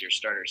Transformer with your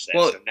starter set.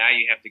 Well- So now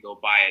you have to go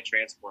buy a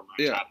Transformer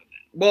on Yeah. top of it.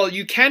 Well,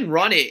 you can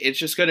run it. It's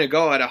just going to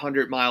go at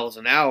 100 miles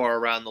an hour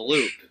around the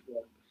loop.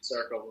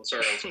 circles.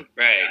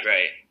 Right.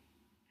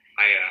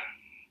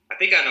 I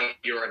think I know what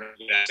you were going to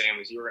do that, Sam.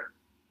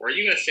 Were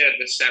you going to say that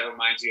this set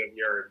reminds you of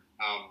your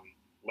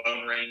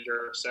Lone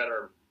Ranger set?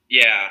 Or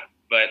Yeah,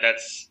 but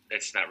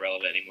it's not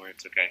relevant anymore.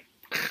 It's okay.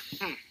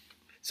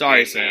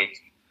 Sorry, Sam.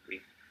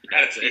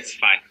 It's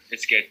fine.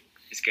 It's good.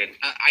 It's good.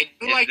 I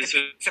do Yeah, like this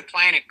it's a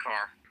Planet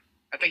car.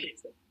 I think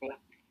it's cool.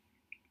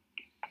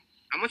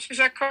 How much is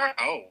that car?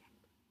 Oh,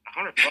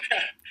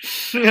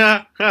 $100.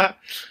 Yeah.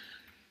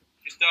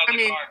 You still have I the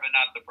mean- car, but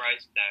not the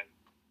price tag.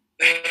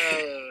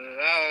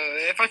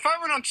 If I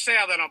find one on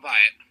sale, then I'll buy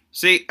it.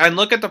 See, and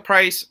look at the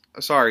price.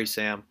 Sorry,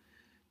 Sam.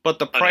 But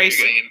the Oh, no, price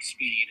you're good. Same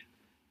speed.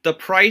 the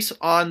price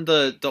on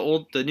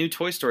the new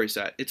Toy Story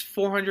set, it's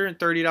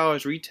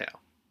 $430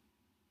 retail.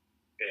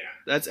 Yeah.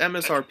 That's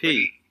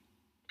MSRP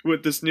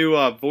with this new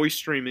voice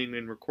streaming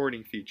and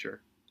recording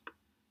feature.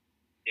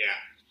 Yeah.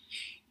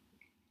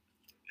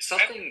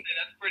 Something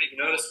that's pretty you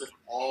cool. notice with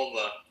all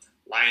the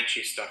Lion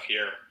Chief stuff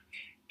here,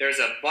 there's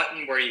a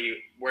button where you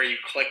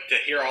click to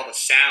hear all the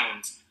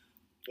sounds.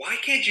 Why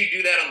can't you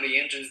do that on the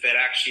engines that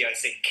actually, I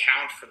say,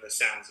 count for the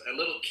sounds? A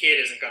little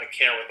kid isn't going to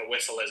care what the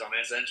whistle is on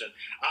his engine.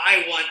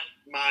 I want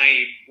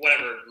my,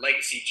 whatever,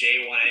 Legacy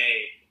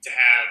J1A to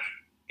have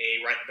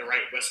the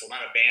right whistle,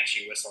 not a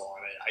Banshee whistle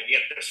on it. I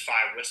get there's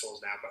 5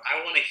 whistles now, but I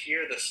want to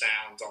hear the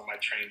sounds on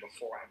my train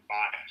before I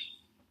buy it.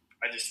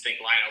 I just think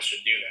Lionel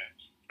should do that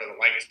for the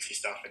Legacy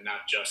stuff and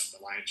not just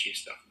the Lion Chief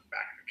stuff in the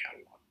back of the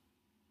catalog.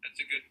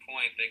 That's a good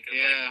point. They could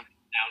like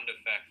sound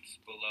effects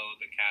below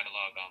the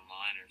catalog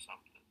online or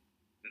something.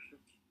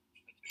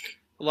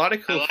 A lot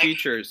of cool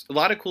features, a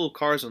lot of cool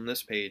cars on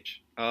this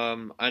page.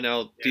 I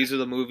know these are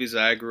the movies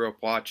that I grew up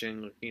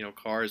watching. You know,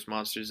 Cars,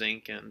 Monsters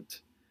Inc., and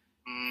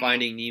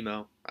Finding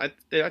Nemo. I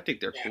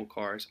think they're cool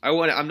cars.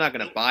 I'm not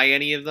gonna buy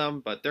any of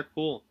them, but they're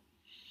cool.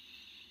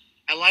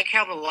 I like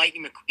how the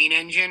Lightning McQueen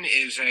engine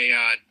is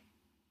a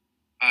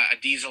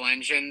diesel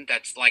engine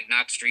that's like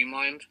not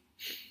streamlined.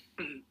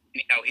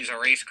 You know, he's a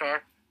race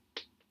car.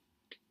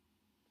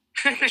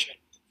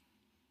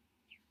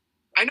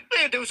 I know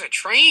there was a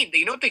train.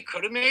 You know what they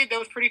could have made? That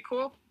was pretty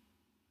cool.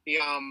 They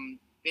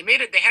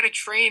had a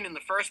train in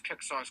the first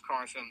Pixar's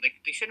car film.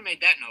 They should have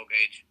made that no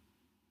gauge.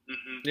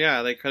 Mm-hmm.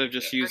 Yeah, they could have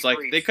just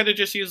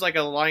used like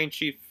a Lion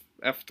Chief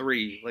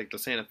F3, like the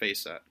Santa Fe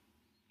set.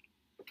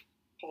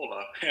 Hold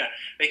up. Yeah.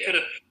 They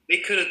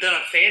could have done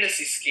a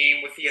fantasy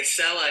scheme with the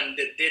Acela and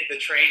did the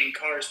train in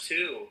Cars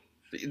too.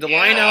 The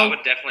Lionel. I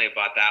would definitely have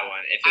bought that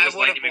one. If it was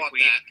Lightning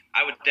McQueen,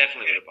 I would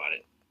definitely would have bought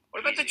it. What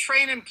about the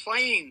train and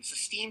planes? The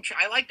steam train.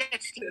 I like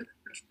that steam.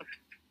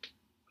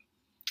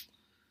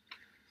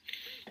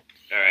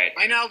 All right.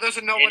 Lionel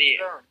doesn't know what to do.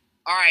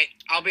 All right,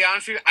 I'll be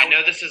honest with you. I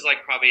know this is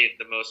like probably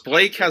the most.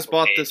 Blake has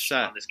bought this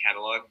set on this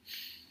catalog.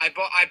 I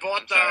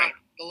bought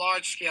the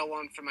large scale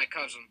one for my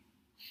cousin.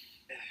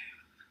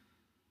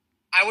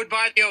 I would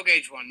buy the O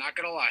gauge one. Not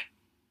gonna lie.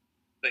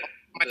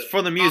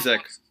 For the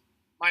music.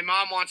 My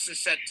mom wants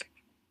this set.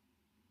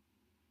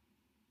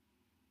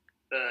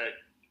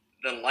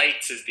 The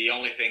lights is the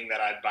only thing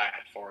that I'd buy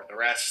it for. The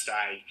rest,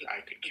 I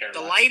could care less.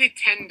 The lighted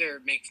tender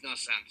makes no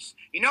sense.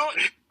 You know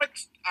what?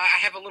 I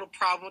have a little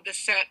problem with this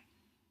set.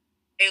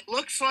 It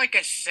looks like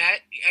a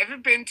set. You ever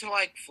been to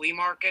like flea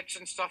markets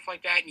and stuff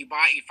like that, and you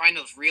find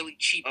those really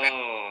cheap?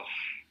 Oh,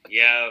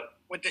 yeah.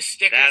 With the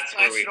stickers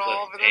plastered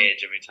all over them.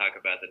 Page and we talk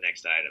about the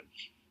next item.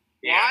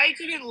 Why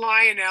didn't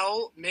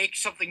Lionel make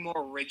something more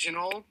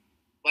original,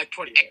 like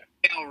put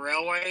XL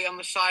Railway on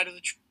the side of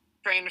the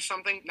train or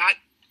something? Not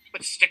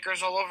put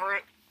stickers all over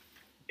it.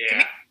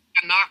 Yeah.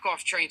 A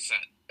knockoff train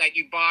set that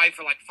you buy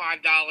for like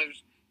 $5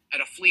 at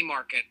a flea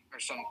market or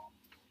something.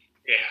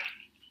 Yeah.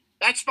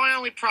 That's my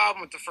only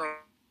problem with the Frozen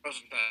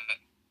set.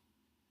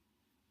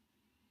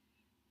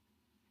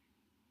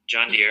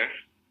 John Deere.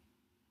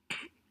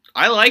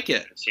 I like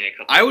it. I've seen a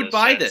couple I of would those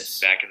buy sets this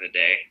back in the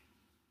day.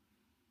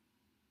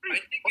 I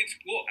think it's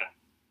cool.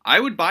 I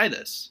would buy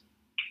this.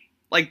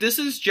 Like, this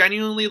is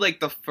genuinely like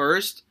the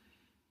first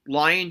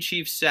Lion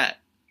Chief set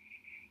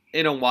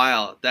in a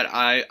while that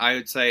I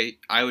would say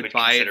I would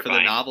buy it for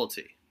the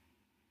novelty.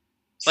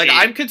 Like,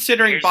 I'm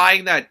considering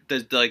buying that the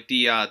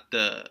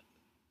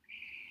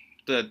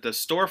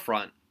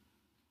storefront.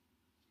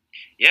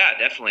 Yeah,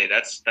 definitely.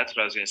 That's what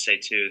I was going to say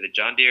too. The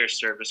John Deere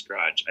service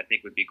garage I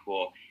think would be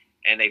cool.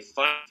 And a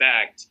fun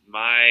fact: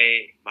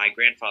 my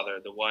grandfather,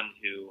 the one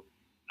who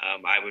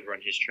I would run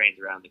his trains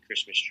around the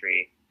Christmas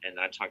tree, and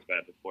I've talked about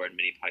it before in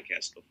many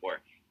podcasts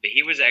before. But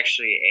he was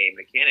actually a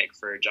mechanic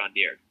for John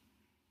Deere,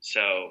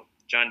 so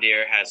John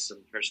Deere has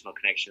some personal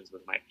connections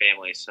with my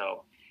family.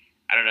 So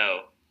I don't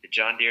know. The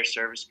John Deere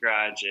service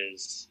garage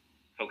is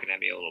poking at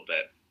me a little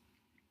bit.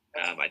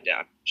 I'm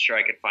sure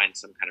I could find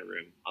some kind of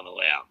room on the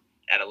layout,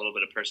 add a little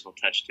bit of personal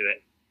touch to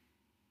it.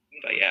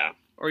 But yeah.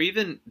 Or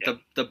even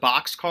the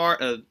box car,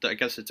 I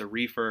guess it's a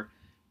reefer,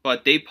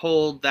 but they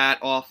pulled that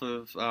off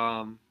of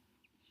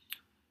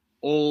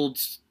old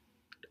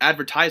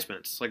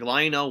advertisements. Like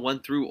Lionel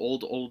went through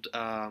old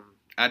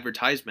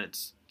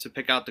advertisements to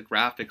pick out the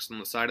graphics on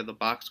the side of the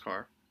box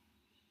car.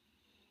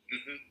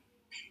 Mm-hmm.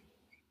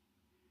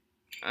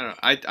 I don't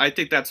know. I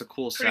think that's a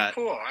cool Pretty set.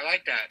 Cool. I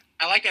like that.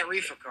 I like that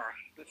reefer car.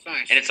 That's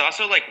nice. And it's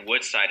also like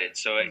wood-sided,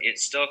 so it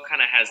still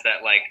kind of has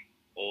that like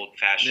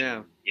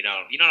old-fashioned, you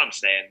know what I'm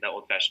saying? That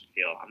old-fashioned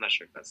feel. I'm not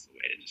sure if that's the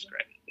way to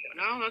describe it.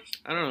 No, that's...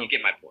 I don't know. You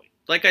get my point.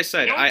 Like I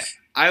said,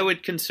 I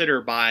would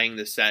consider buying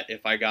the set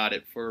if I got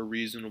it for a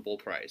reasonable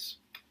price.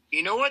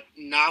 You know what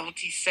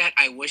novelty set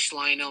I wish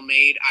Lionel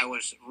made? I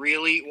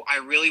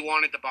really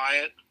wanted to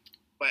buy it,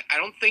 but I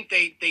don't think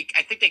I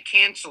think they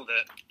canceled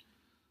it.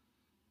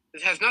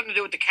 This has nothing to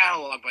do with the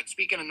catalog, but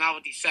speaking of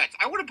novelty sets,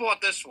 I would have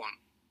bought this one.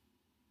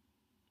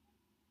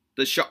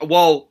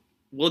 Well,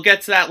 we'll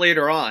get to that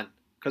later on,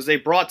 because they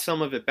brought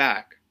some of it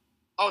back.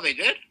 Oh, they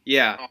did?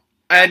 Yeah. Oh.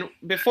 And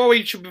before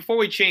we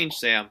change,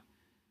 Sam,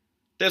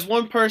 there's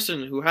one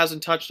person who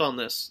hasn't touched on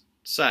this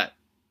set,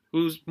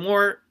 who's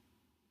more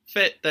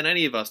fit than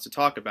any of us to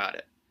talk about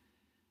it.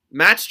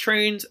 Matt's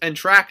Trains and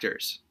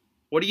Tractors.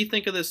 What do you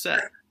think of this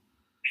set?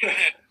 Yeah,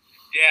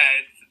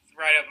 it's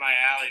right up my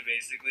alley,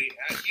 basically.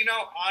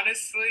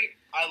 Honestly,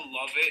 I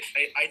love it.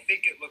 I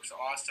think it looks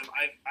awesome.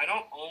 I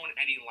don't own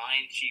any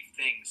Lion Chief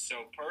things,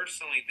 so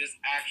personally, this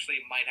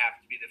actually might have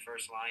to be the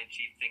first Lion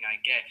Chief thing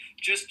I get,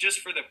 just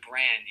for the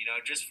brand,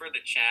 just for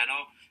the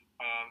channel.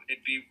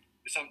 It'd be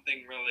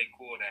something really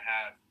cool to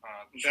have.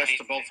 Best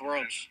of both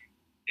worlds.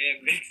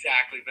 Yeah,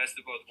 exactly, best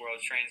of both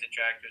worlds. Trains and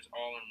tractors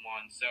all in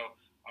one. So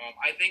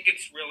I think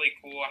it's really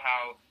cool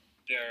how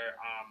they're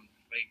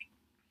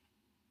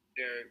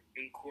they're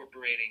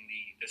incorporating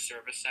the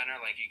service center,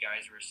 like you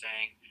guys were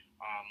saying,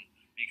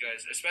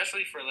 because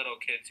especially for little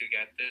kids who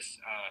get this,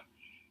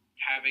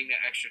 having the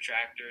extra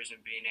tractors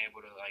and being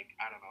able to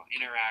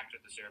interact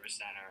with the service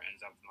center and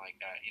something like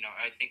that.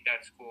 I think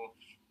that's cool,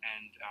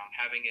 and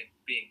having it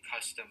being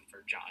custom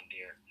for John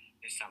Deere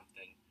is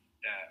something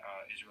that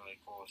is really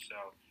cool.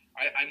 So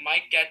I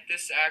might get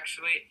this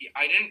actually.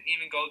 I didn't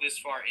even go this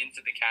far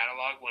into the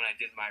catalog when I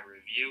did my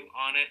review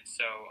on it,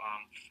 so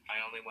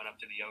I only went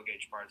up to the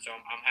O-gauge part. So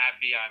I'm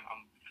happy.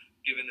 I'm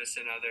giving this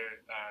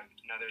another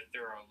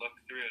thorough look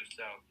through.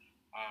 So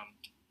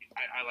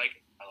I like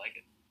it. I like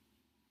it.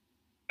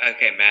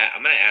 Okay, Matt,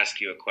 I'm going to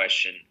ask you a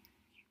question.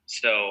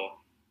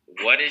 So,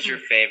 what is your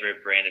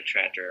favorite brand of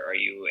tractor? Are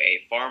you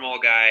a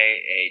Farmall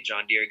guy, a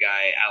John Deere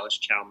guy, Alice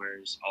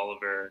Chalmers,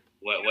 Oliver?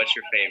 What's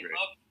your favorite?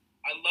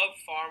 I love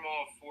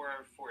Farmall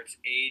for its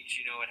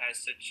age. It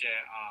has such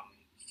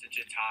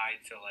a tie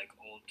to like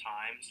old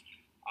times.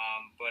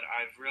 But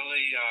I've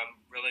really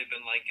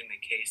been liking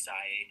the Case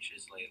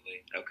IHs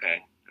lately.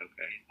 Okay.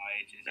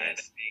 IHs,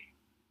 Nice.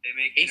 They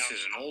make Ace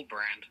is an old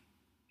brand.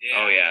 Yeah.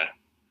 Oh yeah.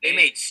 They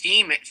made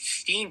steam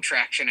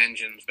traction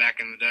engines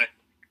back in the day.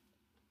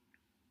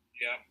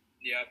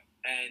 Yep.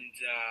 And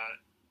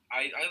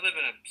I live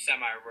in a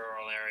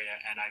semi-rural area,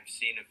 and I've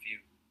seen a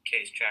few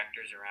Case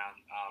tractors around.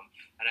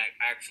 And I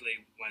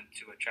actually went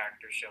to a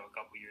tractor show a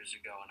couple years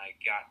ago, and I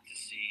got to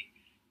see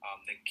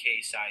the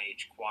Case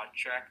IH Quad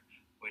Trek,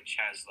 which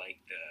has like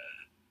the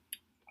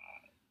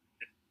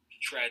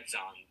treads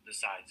on the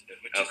sides of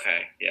it.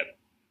 Yep.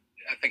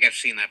 I think I've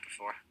seen that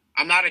before.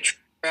 I'm not a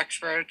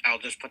expert. I'll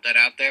just put that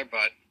out there,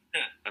 but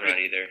I'm not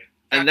either.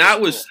 And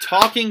that was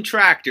Talking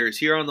Tractors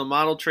here on the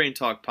Model Train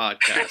Talk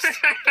podcast.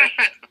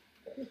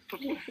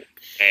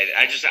 Hey,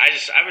 I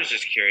was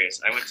just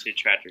curious. I went to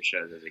tractor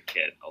shows as a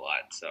kid a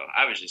lot, so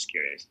I was just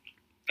curious.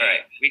 All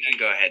right, we can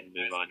go ahead and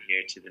move on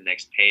here to the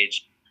next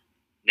page.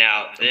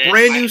 Now,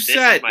 brand new this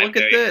set. is my Look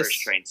at very this.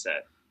 first train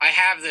set. I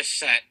have this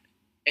set.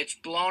 It's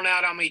blown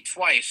out on me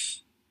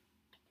twice.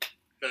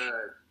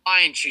 The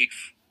Lion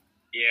Chief.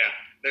 Yeah,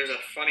 there's a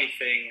funny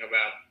thing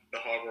about the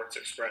Hogwarts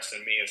Express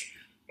and me is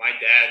my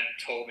dad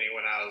told me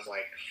when I was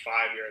like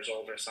 5 years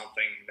old or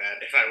something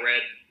that if I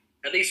read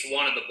at least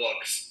one of the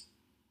books,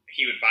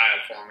 he would buy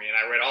it for me. And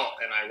I read a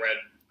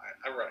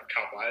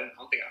couple. I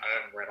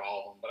haven't read all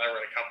of them, but I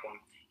read a couple.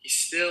 And he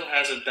still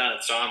hasn't done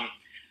it. So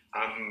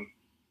I'm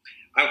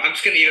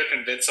just gonna either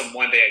convince him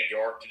one day at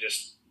York to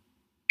just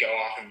go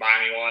off and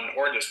buy me one,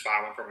 or just buy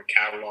one from a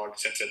catalog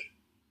since it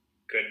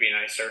could be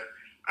nicer.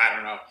 I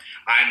don't know.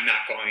 I'm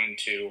not going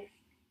to.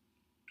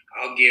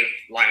 I'll give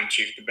Lion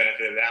Chief the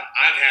benefit of that.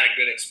 I've had a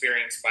good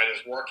experience by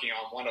just working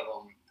on one of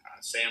them,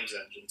 Sam's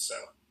engine. So,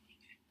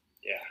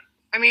 yeah.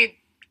 I mean,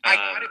 I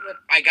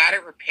got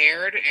it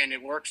repaired and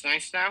it works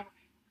nice now.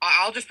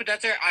 I'll just put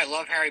that there. I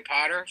love Harry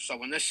Potter, so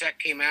when this set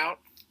came out,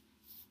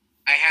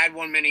 I had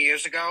one many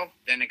years ago.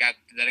 Then it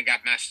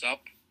got messed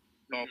up.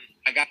 So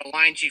I got a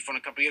Lion Chief one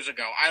a couple years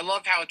ago. I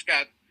love how it's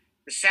got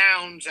the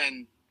sounds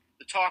and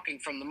the talking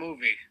from the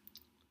movie.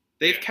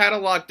 They've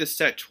cataloged this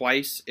set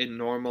twice in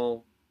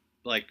normal,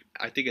 I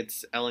think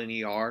it's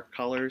LNER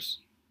colors.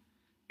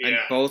 Yeah. And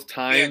both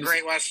times... Yeah,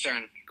 Great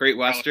Western. Great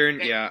Western,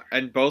 yeah.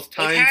 And both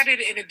times... They had it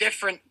in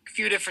a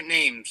few different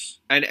names.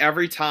 And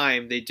every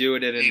time they do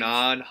it in a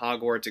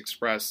non-Hogwarts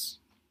Express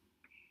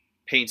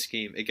paint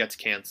scheme, it gets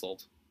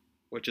canceled,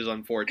 which is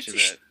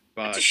unfortunate.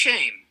 But it's a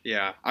shame.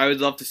 Yeah, I would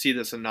love to see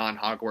this in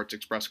non-Hogwarts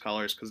Express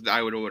colors because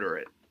I would order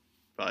it.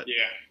 But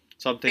yeah,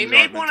 something they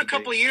made one a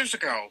couple of years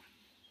ago.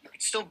 You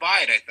could still buy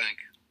it, I think.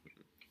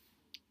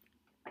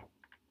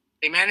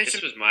 They managed.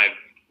 This was my.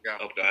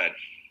 Oh, go ahead.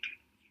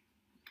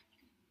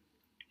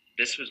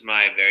 This was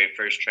my very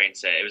first train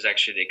set. It was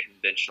actually the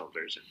conventional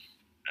version,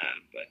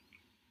 but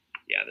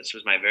yeah, this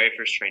was my very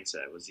first train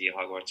set. It was the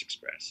Hogwarts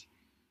Express.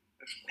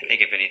 I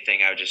think if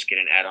anything, I would just get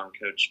an add-on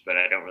coach, but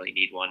I don't really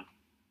need one.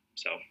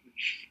 So,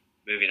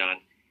 moving on.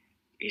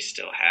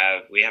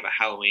 We have a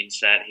Halloween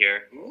set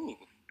here. Ooh.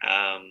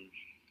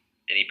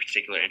 Any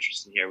particular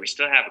interest in here? We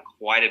still have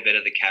quite a bit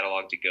of the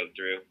catalog to go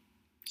through.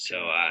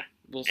 So,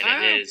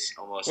 it is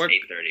almost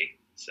 8:30.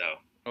 So.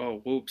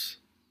 Oh, whoops.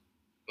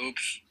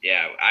 Oops.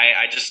 Yeah,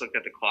 I just looked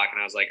at the clock and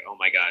I was like, oh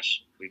my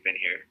gosh, we've been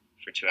here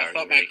for 2 hours. I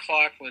thought my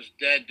clock was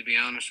dead, to be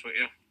honest with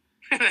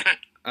you.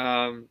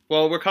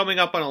 Well, we're coming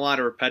up on a lot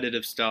of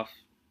repetitive stuff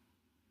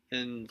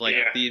in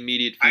the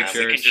immediate I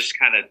future. we can just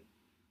kind of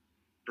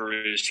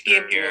peruse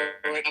through here.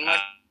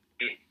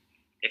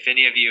 If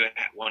any of you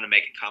want to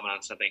make a comment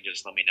on something,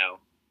 just let me know.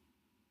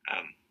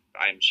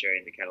 I'm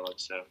sharing the catalog,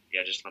 so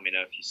yeah, just let me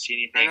know if you see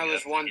anything. I know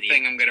there's one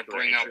thing I'm going to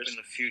bring up in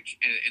the future,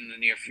 in the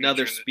near future.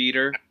 Another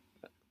speeder.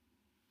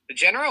 The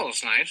General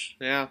is nice.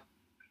 Yeah.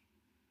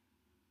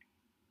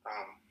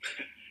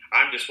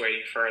 I'm just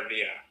waiting for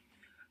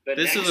the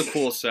This is a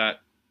cool set.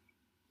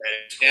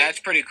 Yeah, it's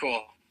pretty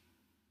cool.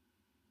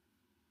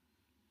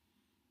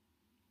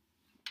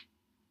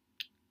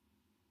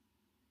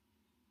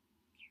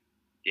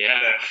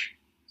 Yeah.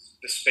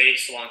 The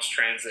Space Launch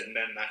Transit, and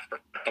then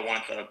the one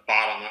at the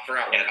bottom. I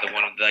forgot. Yeah, the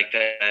one like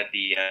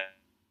the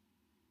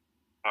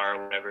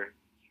or whatever.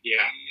 Yeah.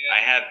 I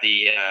have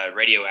the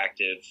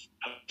radioactive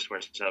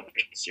post-war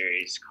celebration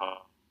series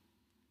called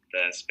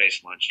the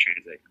Space Launch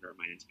Transit. It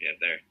reminds me of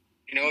there.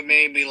 You know what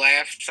made me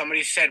laugh?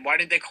 Somebody said, "Why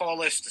did they call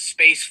this the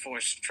Space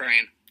Force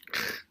train?"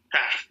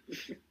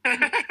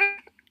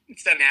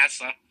 Instead of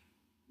NASA.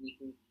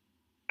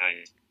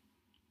 Nice.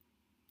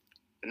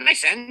 A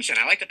nice engine.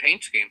 I like the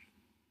paint scheme.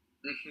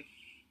 Mm-hmm.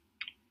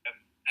 Yep.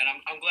 And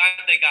I'm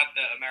glad they got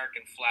the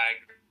American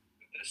flag,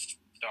 the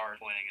star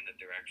pointing in the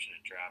direction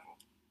of travel.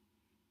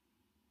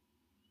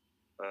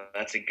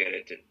 That's a good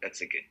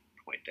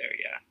point there.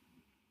 Yeah.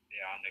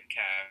 Yeah, on the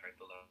cab right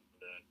below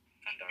the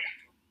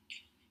conductor.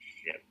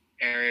 Yep.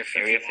 Area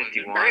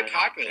 51. Very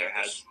popular.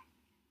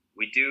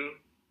 We do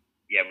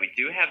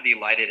have the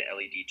lighted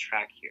LED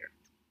track here.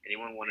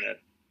 Anyone want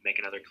to make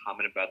another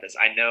comment about this?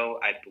 I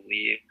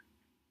believe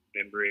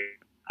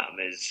memory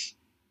is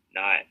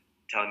not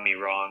telling me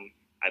wrong.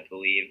 I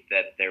believe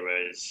that there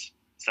was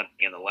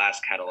something in the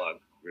last catalog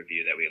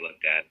review that we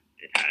looked at.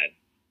 It had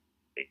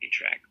a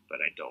track, but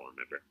I don't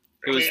remember.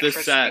 It was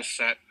this set.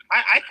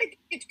 I think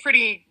it's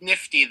pretty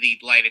nifty, the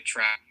lighted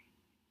track.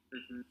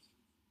 Mm-hmm.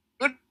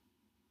 Good.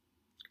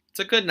 It's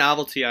a good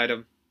novelty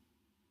item.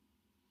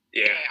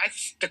 Yeah.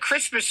 The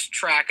Christmas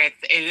track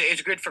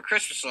is good for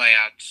Christmas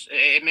layouts.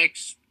 It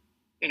makes,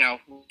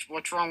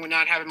 what's wrong with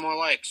not having more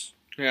lights?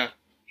 Yeah.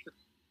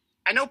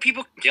 I know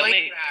people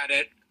complain about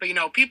it, but,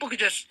 people could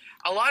just,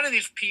 a lot of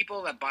these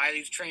people that buy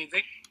these trains,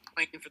 they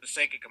complain for the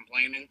sake of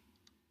complaining.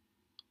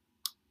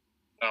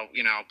 So,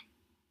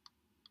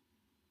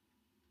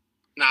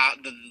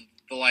 not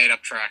the light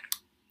up track.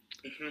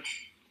 Mm-hmm.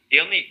 The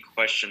only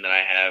question that I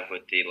have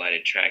with the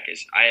lighted track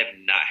is I have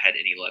not had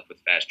any luck with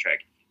fast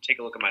track. Take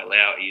a look at my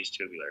layout. I use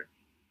tubular.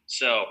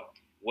 So,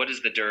 what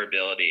is the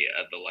durability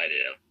of the lighted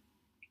LED?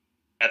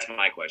 That's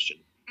my question.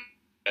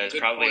 Because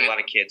probably a lot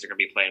of kids are going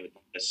to be playing with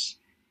this.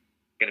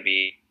 Going to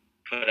be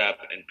put up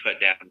and put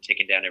down,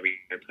 taken down every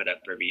year, put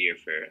up every year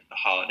for the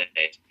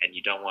holidays, and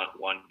you don't want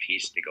one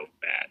piece to go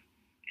bad,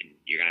 and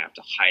you're going to have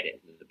to hide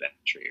it in the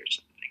battery or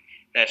something.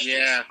 That's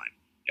just fine.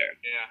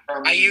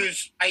 Yeah. I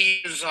use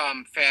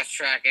fast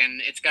track,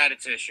 and it's got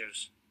its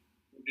issues.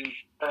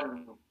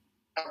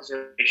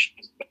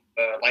 Observations,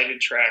 the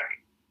lighted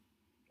track,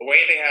 the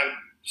way they have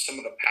some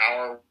of the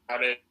power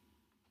about it,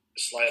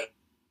 it's like,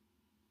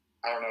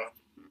 I don't know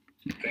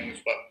things,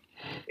 but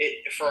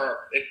it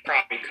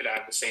probably could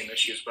have the same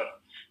issues. But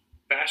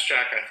fast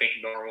track, I think,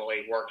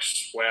 normally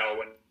works well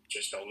when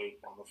just a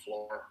loop on the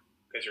floor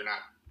because you're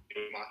not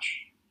doing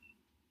much.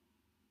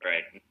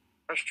 Right.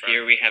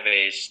 Here we have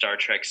a Star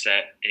Trek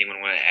set.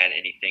 Anyone want to add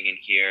anything in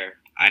here?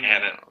 I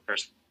haven't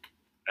first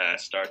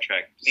Star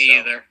Trek. Me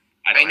either.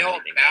 I know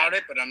about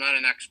it, but I'm not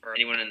an expert.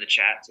 Anyone in the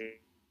chat too?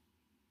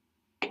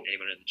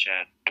 Anyone in the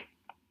chat?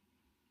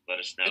 Let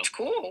us know. It's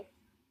cool.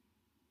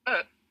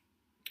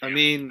 I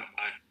mean,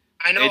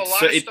 I know a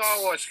lot of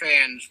Star Wars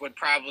fans would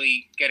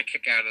probably get a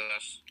kick out of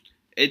this.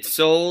 It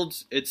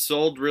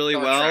sold really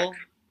well.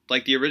 Trek.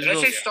 Like the original.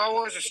 Did I say Star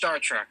Wars or Star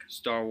Trek?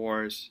 Star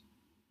Wars.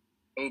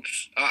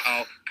 Oops.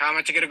 Uh-oh.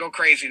 Comments are going to go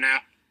crazy now.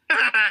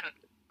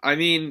 I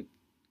mean,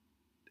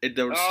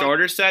 the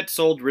starter set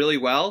sold really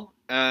well,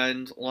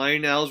 and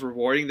Lionel's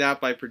rewarding that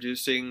by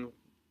producing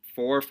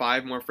 4 or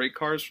 5 more freight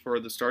cars for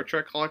the Star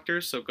Trek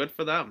collectors, so good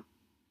for them.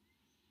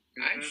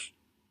 Nice.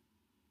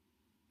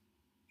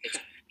 It's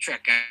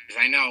Trek, guys.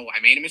 I know. I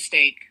made a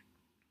mistake.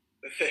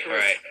 All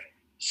right.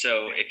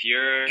 So if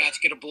you're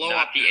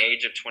not the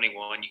age of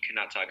 21, you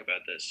cannot talk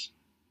about this.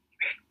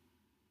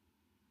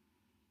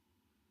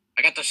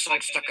 I got the song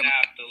stuck in.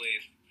 Have to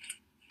leave.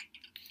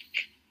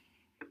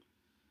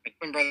 My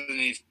twin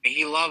brother,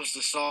 he loves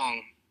the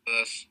song for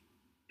this.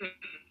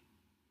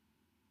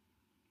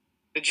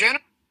 The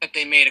general that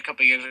they made a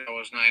couple years ago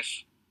was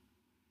nice.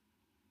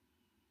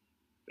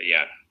 But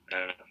yeah,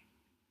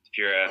 if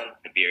you're a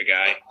beer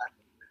guy,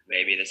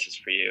 maybe this is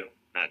for you.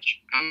 Not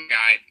sure. I'm a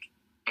guy,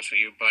 honest with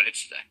you, but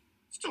it's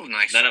still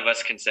nice. None of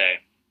us can say.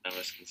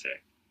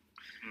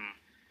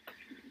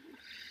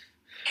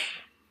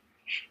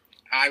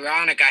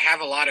 Ironic, I have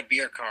a lot of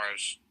beer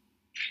cars.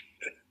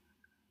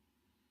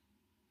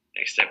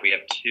 Next up, we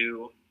have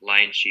 2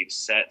 Lion Chief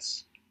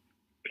sets,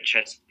 a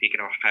Chesapeake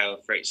and Ohio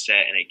freight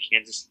set, and a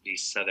Kansas City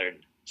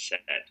Southern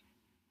set.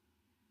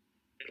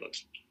 It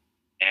looks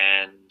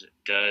And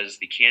does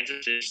the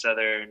Kansas City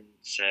Southern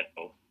set?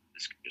 Oh,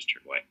 this just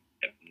turned white.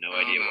 I have no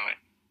idea why.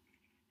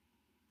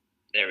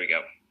 There we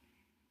go.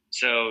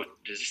 So,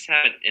 does this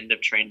have an end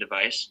of train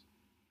device?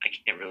 I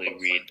can't really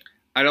read.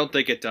 I don't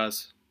think it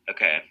does.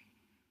 Okay.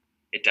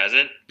 It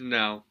doesn't?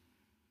 No.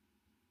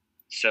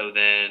 So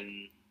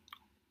then,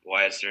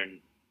 why is there...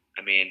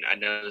 I mean, I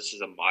know this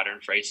is a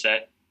modern freight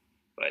set,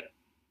 but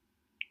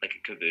like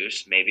a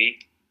caboose,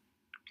 maybe?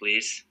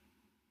 Please?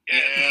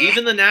 Yeah.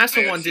 Even the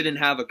NASA one didn't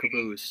have a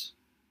caboose.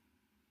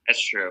 That's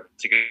true.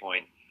 It's a good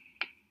point.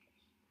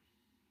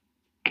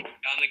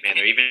 Man,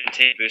 they're even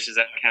taking cabooses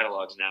out of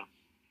catalogs now.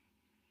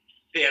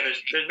 Yeah,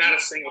 there's not a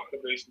single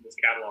caboose in this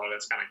catalog.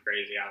 That's kind of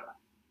crazy.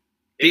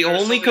 The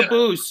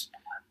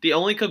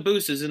only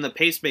caboose is in the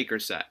pacemaker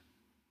set.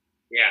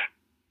 Yeah.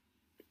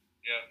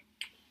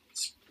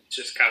 It's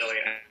just kind of like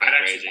I'd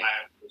actually buy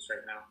a caboose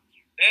right now.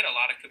 They had a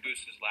lot of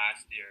cabooses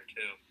last year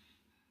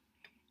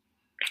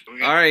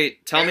too. All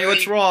right, tell me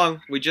what's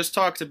wrong. We just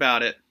talked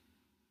about it.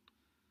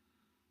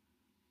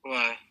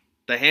 What?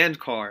 The hand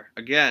car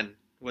again,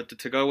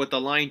 to go with the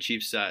Line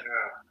Chief set.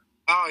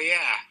 Oh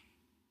yeah.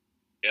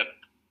 Yep.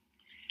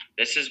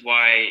 This is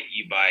why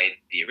you buy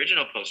the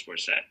original post-war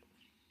set.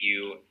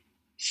 You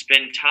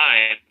spend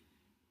time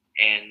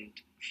and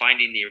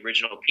finding the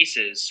original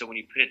pieces, so when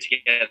you put it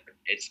together,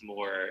 it's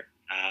more.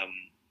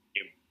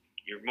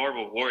 You're more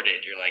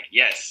rewarded. You're like,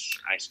 yes,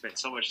 I spent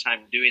so much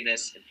time doing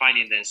this and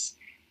finding this,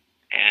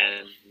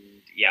 and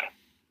yeah,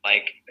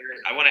 like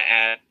I want to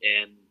add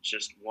in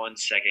just 1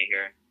 second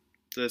here.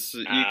 This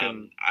you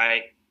can.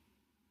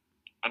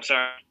 I'm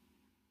sorry.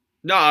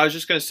 No, I was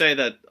just gonna say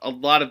that a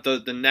lot of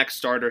the next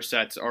starter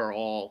sets are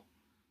all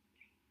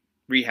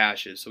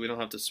rehashes, so we don't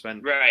have to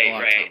spend a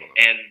lot of time on them.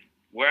 And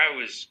where I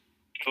was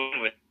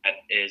going with that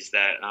is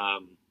that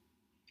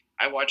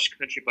I watched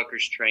Country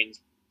Buckers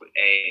Trains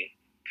a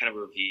kind of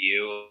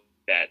review of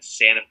that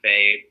Santa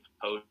Fe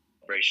post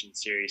celebration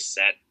series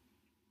set,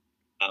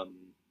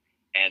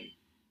 and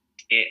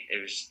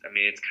it was. I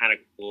mean, it's kind of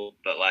cool,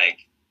 but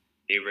like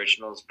the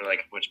originals are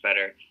like much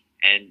better.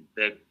 And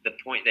the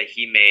point that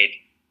he made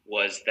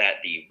was that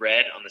the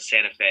red on the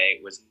Santa Fe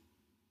was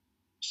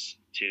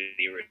to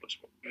the original.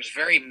 It was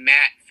very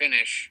matte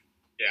finish.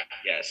 Yeah.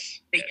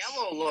 Yes. The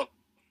yellow looked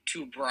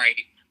too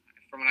bright,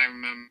 from what I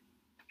remember.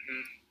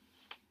 Mm-hmm.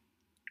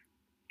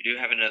 We do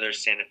have another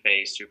Santa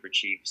Fe Super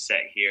Chief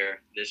set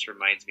here. This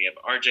reminds me of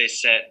RJ's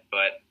set,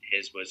 but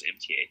his was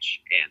MTH,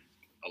 and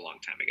a long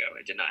time ago.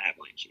 It did not have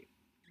Line Chief.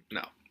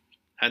 No.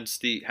 Hence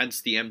the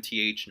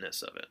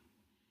MTH-ness of it.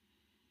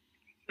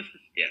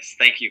 Yes,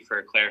 thank you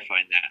for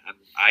clarifying that.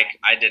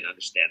 I didn't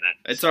understand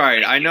that. It's all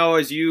right. I know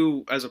as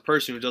a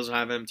person who doesn't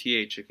have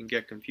MTH, it can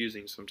get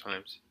confusing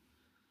sometimes.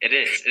 It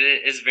is.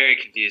 It is very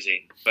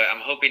confusing, but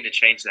I'm hoping to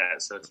change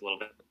that so it's a little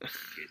bit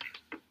confusing.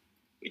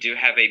 We do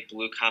have a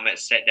Blue Comet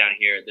set down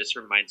here. This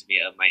reminds me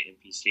of my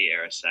NPC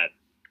era set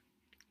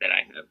that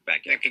I have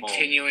back at home.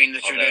 Continuing the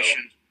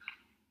tradition.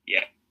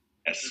 Yeah.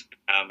 Yes.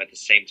 At the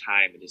same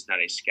time, it is not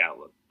a scout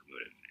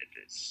locomotive.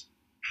 It is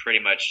pretty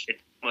much,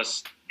 it's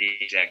almost the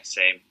exact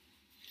same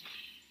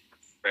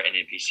for an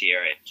NPC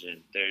era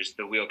engine. There's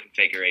the wheel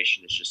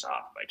configuration is just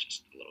off by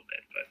just a little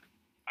bit, but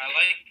I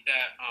like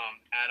that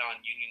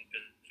add-on Union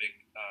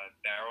Pacific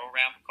barrel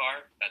ramp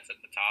car that's at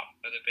the top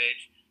of the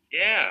page.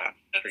 yeah,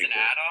 That's an cool.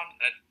 add-on.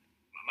 That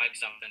might be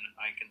something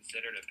I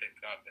consider to pick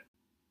up.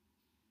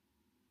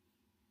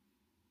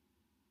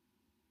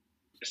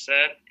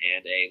 Set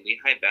and a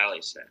Lehigh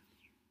Valley set.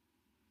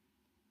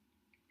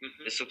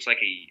 Mm-hmm. This looks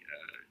like a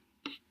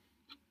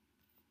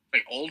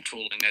Like old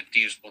tooling, that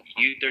diesel.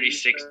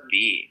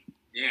 U36B.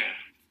 Yeah.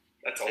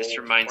 That's This old.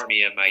 reminds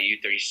me of my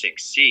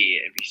U36C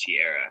NPC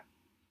era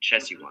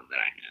chassis one that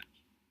I had.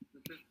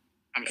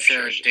 I'm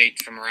sure it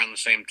dates from around the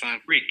same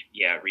time.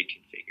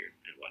 Reconfigured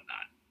and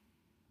whatnot.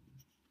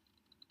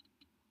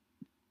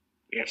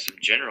 We have some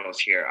generals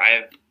here.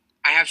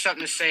 I have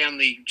something to say on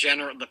the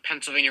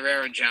Pennsylvania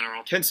Railroad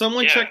General. Can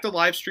someone check the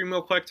live stream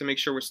real quick to make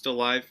sure we're still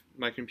live?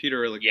 My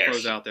computer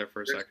froze out there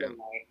for a second.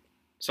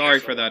 Sorry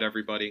for that,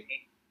 everybody.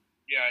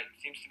 Yeah,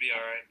 it seems to be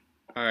all right.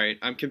 All right,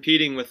 I'm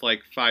competing with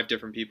like 5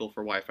 different people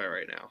for Wi-Fi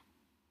right now.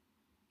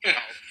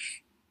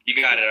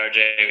 You got it, RJ.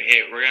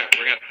 Hey, we're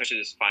gonna push to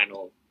this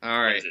final.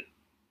 All right. What is it?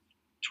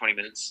 20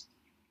 minutes.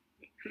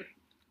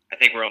 I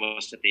think we're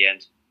almost at the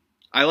end.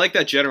 I like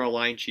that General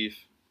Line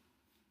Chief.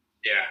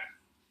 Yeah.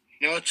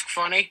 You know what's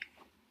funny?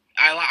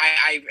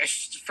 I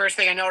first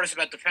thing I noticed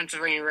about the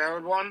Pennsylvania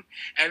Railroad one,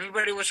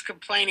 everybody was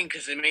complaining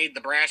because they made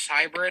the brass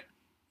hybrid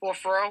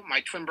 440.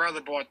 My twin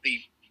brother bought the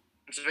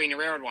Pennsylvania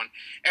Railroad one.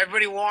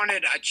 Everybody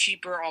wanted a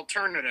cheaper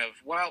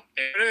alternative. Well,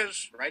 there it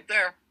is, right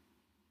there.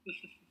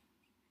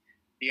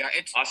 Yeah,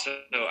 it's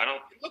Also,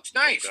 it looks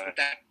nice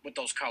with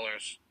those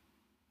colors.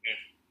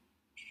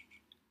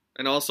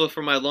 And also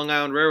for my Long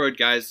Island Railroad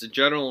guys, the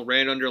General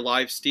ran under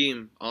live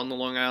steam on the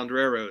Long Island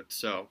Railroad,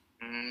 so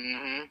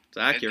it's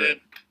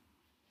accurate.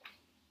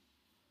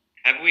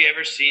 Have we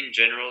ever seen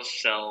generals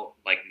sell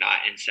like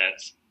not in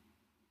sets?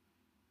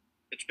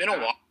 It's been a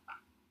while.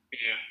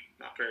 Yeah.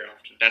 Not very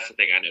often. That's the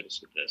thing I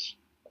noticed with this.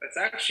 That's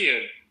actually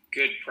a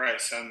good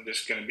price. I'm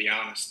just going to be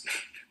honest.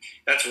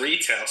 That's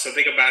retail, so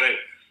think about it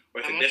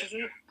with How a much is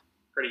different. it?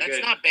 Pretty That's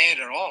good. not bad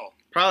at all.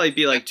 Probably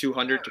be like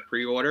 200 to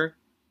pre-order.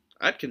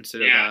 I'd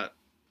consider that.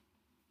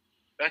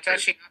 That's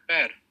actually not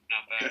bad.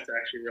 Not bad. That's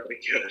actually really I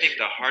good. think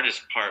the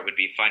hardest part would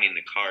be finding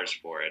the cars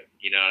for it.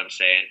 You know what I'm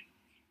saying?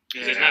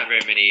 'Cause there's Yeah. not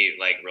very many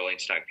like rolling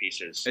stock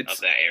pieces of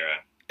that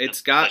era.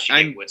 It's got. Unless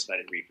you get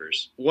wood-sided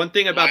reefers. One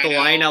thing about the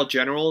Lionel. Lionel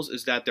Generals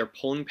is that their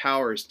pulling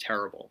power is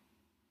terrible.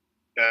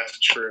 That's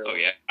true. Oh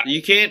yeah.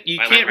 You can't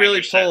My really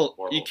Ranger set's pull.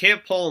 horrible. You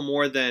can't pull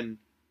more than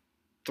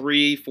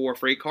 3-4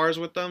 freight cars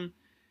with them,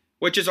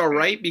 which is all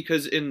right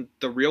because in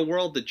the real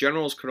world, the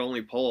Generals could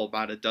only pull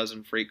about a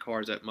dozen freight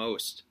cars at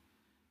most.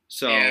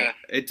 So Yeah.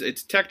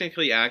 it's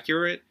technically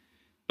accurate,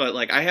 but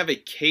like I have a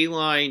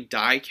K-line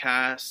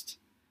die-cast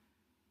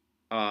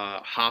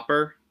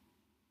hopper,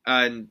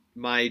 and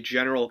my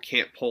General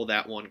can't pull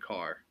that one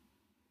car.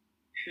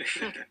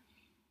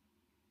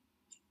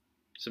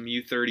 Some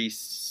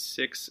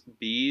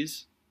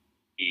U-36Bs.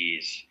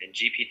 Ease and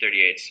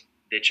GP38s.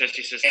 The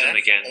chassis system Yeah,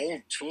 that's again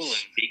old tooling.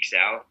 speaks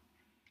out.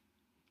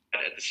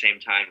 But at the same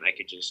time, I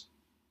could just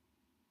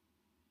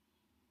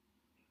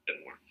a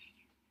bit more.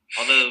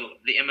 Although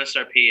the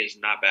MSRP is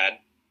not bad.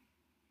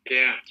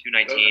 Yeah.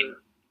 $219.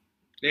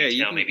 Yeah,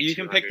 Retail, maybe you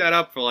can pick 200. that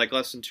up for like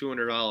less than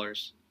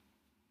 $200.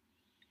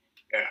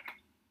 Yeah.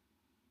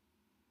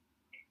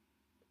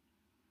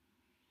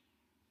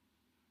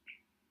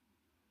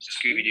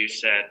 Scooby Doo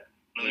set.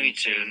 Looney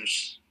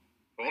Tunes.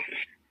 Cool.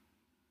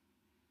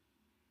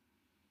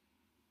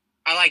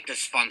 I like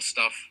this fun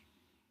stuff.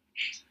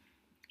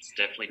 It's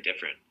definitely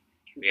different.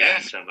 We Yeah.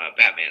 have some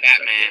Batman stuff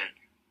here.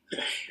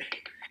 Batman.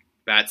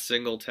 Bat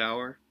Single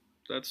Tower.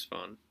 That's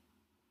fun.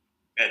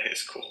 That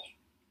is cool.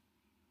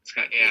 It's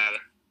kind of cool. Yeah.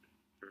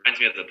 Reminds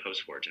me of the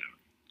post-war tower.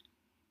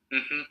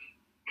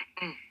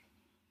 Mm-hmm.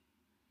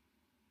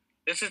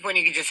 This is when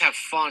you can just have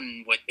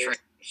fun with Yes.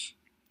 tricks.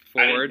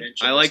 Ford.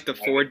 mention I like the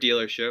this. Ford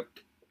dealership.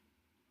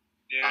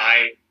 Yeah.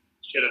 I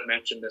should have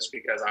mentioned this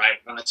because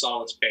when I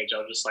saw this page, I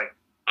was just like,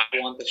 I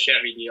want the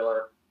Chevy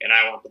dealer and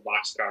I want the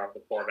boxcar with the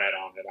Corvette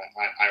on it.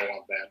 I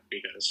want that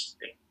because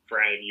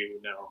for any of you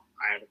who know,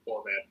 I have a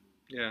Corvette.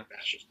 Yeah.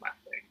 That's just my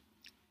thing.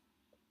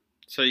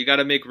 So you got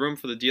to make room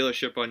for the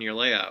dealership on your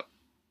layout.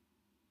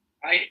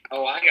 I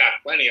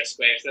got plenty of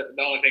space. The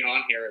only thing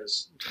on here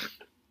is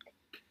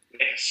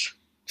this.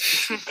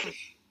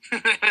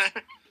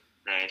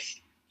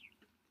 Nice.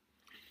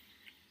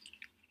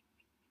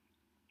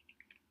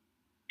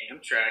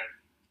 Amtrak.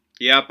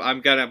 Yep,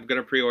 I'm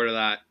gonna pre-order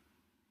that.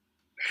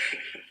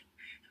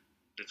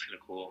 That's kind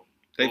of cool.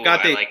 They've Ooh,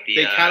 got I like the,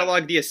 they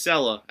cataloged the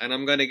Acela, and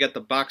I'm gonna get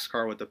the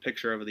boxcar with the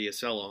picture of the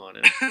Acela on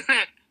it.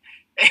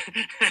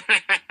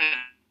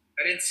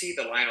 I didn't see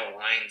the Lionel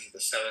lines of the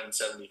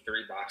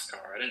 773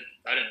 boxcar. I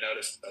didn't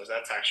notice those.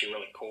 That's actually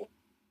really cool.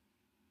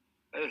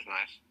 That is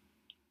nice.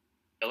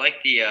 I like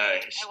the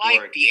I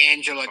historic. like the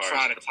Angela cars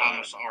Trotta at the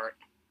Thomas bottom. art.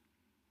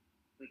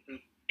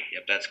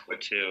 Yep, that's cool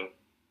too.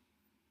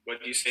 What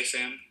did you say,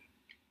 Sam?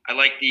 I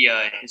like the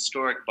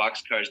historic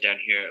boxcars down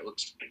here. It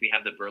looks like we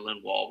have the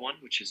Berlin Wall one,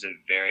 which is a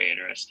very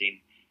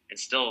interesting and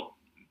still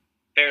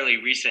fairly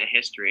recent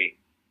history,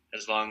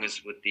 as long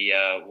as with the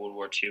World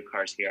War II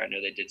cars here. I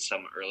know they did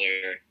some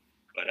earlier,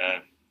 but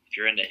if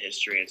you're into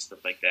history and stuff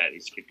like that,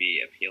 these could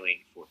be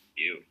appealing for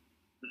you.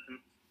 Mm-hmm.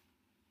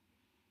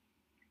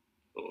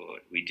 Oh,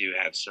 we do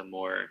have some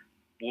more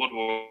World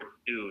War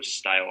II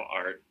style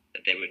art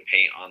that they would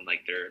paint on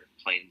like their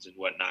planes and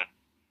whatnot.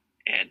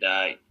 And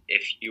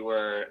if you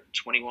were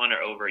 21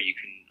 or over, you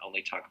can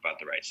only talk about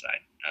the right side.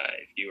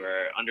 If you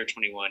are under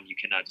 21, you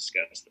cannot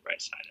discuss the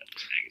right side of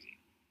this magazine.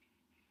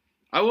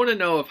 I want to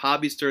know if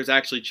hobby stores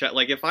actually check.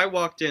 Like, if I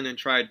walked in and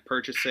tried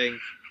purchasing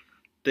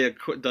the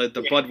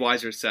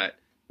Budweiser set,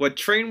 would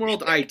Train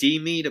World ID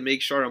me to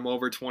make sure I'm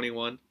over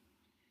 21?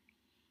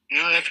 You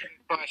know, that's a good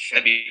question.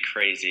 That'd be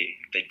crazy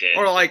if they did.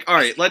 Or like, all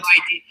right, let's.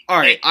 ID All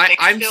right, they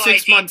I'm still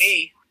 6 ID months.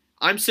 me.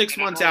 I'm 6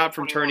 And I'm months over out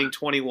from 21. turning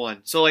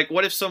 21. So like,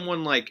 what if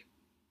someone like,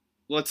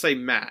 let's say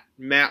Matt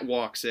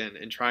walks in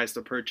and tries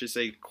to purchase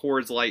a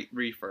Coors Light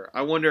reefer?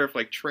 I wonder if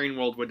like Train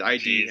World would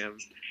ID him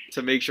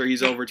to make sure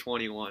he's over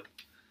 21.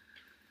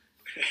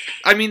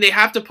 I mean, they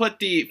have to put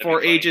the That'd for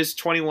be funny. ages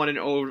 21 and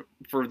over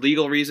for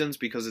legal reasons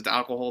because it's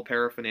alcohol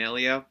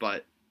paraphernalia,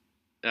 but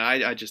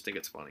I just think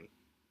it's funny.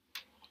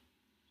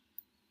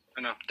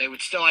 I know. They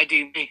would still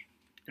ID me.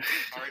 RJ,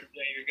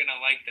 you're gonna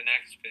like the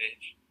next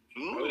page.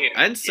 Oh, yeah.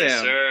 And Sam.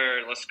 Yes,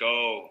 sir. Let's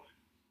go.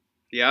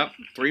 Yep,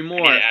 3 I need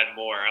more. to add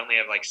more. I only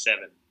have like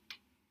 7.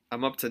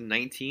 I'm up to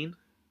 19.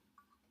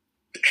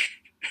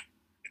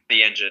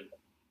 The engine.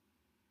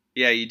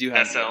 Yeah, you do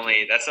have. That's the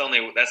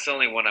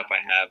only one up I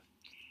have.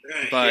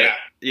 But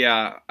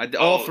yeah.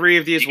 all Oh, 3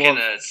 of these You will.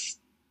 can,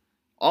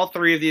 All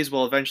 3 of these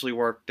will eventually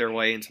work their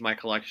way into my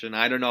collection.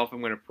 I don't know if I'm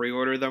going to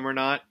pre-order them or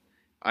not.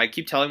 I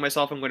keep telling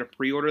myself I'm going to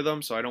pre-order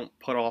them so I don't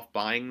put off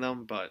buying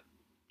them, but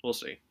we'll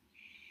see.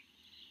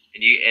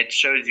 and it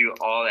shows you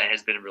all that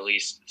has been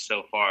released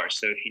so far.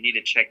 So if you need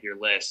to check your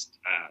list,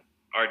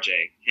 RJ,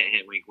 hint,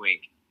 hint, wink,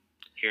 wink,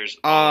 Here's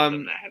all of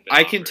them that have been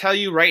I can offered. tell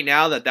you right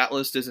now that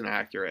list isn't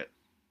accurate.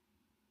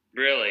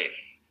 Really?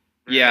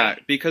 Yeah,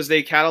 because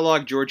they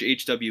cataloged George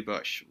H.W.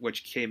 Bush,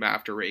 which came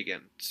after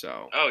Reagan.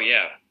 So. Oh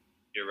yeah,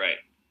 you're right.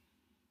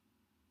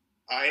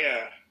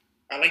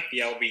 I like the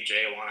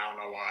LBJ one. I don't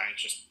know why.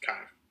 It's just kind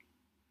of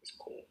it's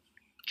cool.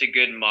 It's a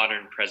good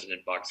modern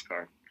president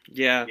boxcar.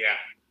 Yeah. Yeah.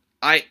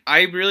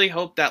 I really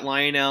hope that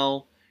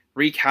Lionel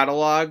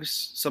recatalogs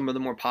some of the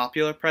more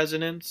popular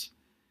presidents,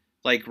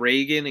 like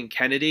Reagan and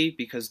Kennedy,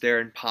 because they're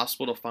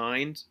impossible to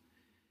find.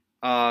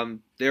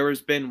 There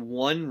has been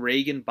one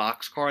Reagan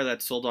boxcar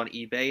that sold on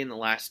eBay in the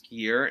last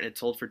year, and it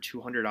sold for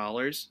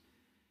 $200.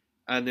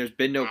 And there's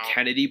been no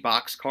Kennedy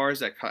boxcars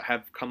that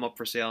have come up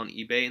for sale on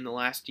eBay in the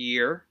last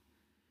year.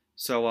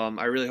 So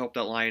I really hope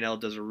that Lionel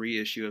does a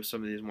reissue of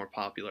some of these more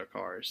popular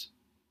cars,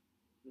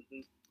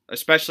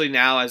 especially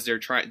now as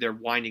they're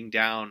winding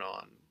down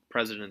on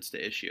presidents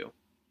to issue.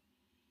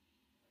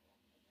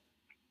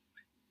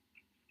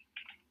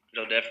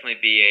 It'll definitely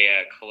be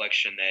a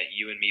collection that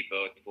you and me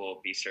both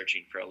will be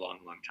searching for a long,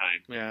 long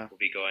time. Yeah. We'll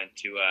be going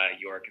to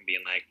York and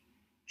being like,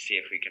 see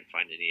if we can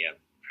find any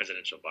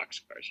presidential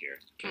boxcars here.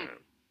 Yeah.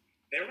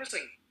 There was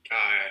a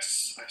guy, I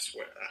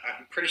swear,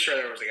 I'm pretty sure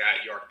there was a guy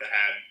at York that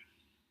had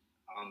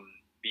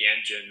the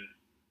engine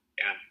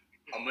and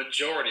a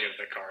majority of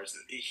the cars,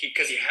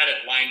 because he had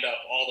it lined up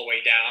all the way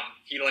down.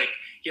 He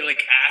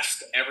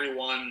asked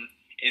everyone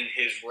in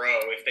his row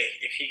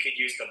if he could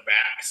use the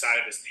back side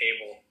of his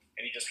table,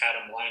 and he just had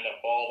them lined up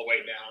all the way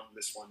down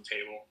this one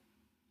table.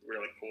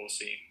 Really cool to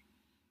see.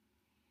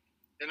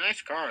 They're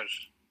nice cars.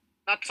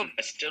 Not some.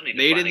 I still need to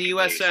Made find in the a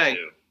USA.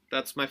 too.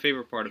 That's my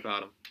favorite part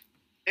about them.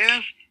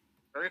 Yeah,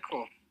 very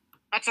cool.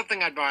 Not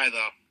something I'd buy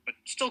though, but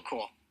still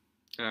cool.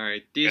 All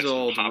right, these Got some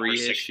old Hopper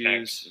reissues.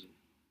 six-packs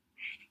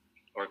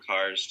or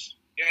cars.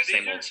 Yeah,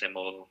 Same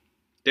old.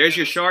 There's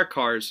your shark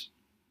cars.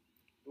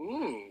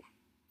 Ooh.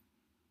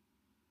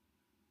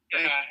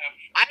 Yeah,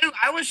 I have.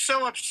 I was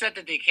so upset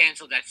that they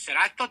canceled that set.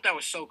 I thought that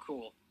was so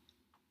cool.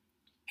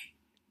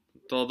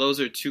 Well, those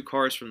are two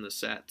cars from the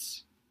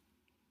sets.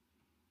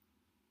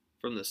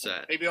 From the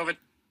set. Maybe they'll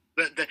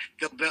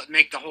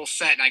make the whole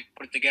set and I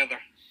put it together.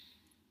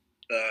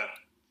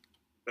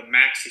 The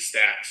maxi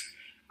stacks.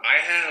 I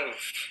have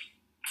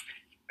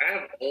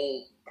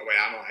old. Oh wait,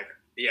 I'm like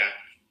yeah.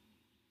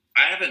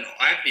 I have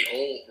the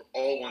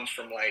old ones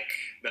from like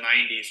the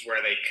 '90s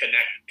where they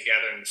connect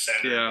together in the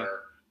center. Yeah.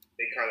 Or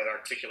big car that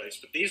articulates.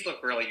 But these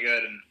look really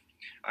good, and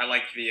I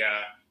like the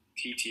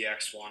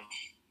TTX one.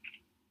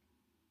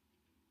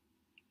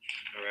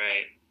 All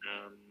right.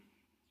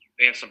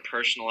 We have some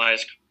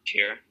personalized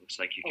here. Looks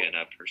like you can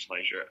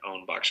personalize your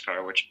own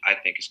boxcar, which I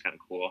think is kind of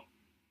cool.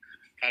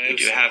 We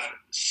do have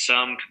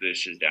some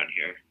cabooses down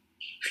here.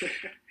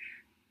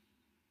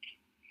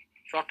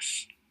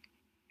 Trucks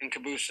and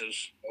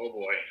cabooses. Oh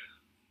boy,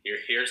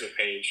 here's a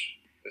page.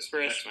 This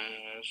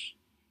Christmas.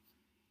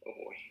 Oh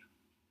boy.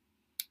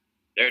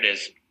 There it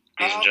is,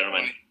 ladies and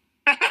gentlemen.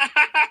 Boy.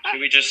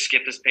 Should we just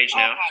skip this page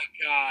now? Oh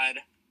my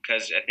god.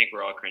 Because I think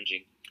we're all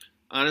cringing.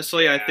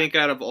 Honestly, I Yeah. think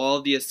out of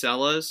all the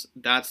Acellas,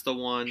 that's the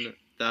one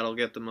that'll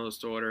get the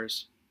most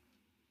orders.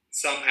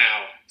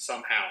 Somehow.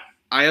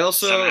 I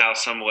also Somehow,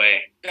 some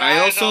way.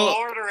 Guys, I'll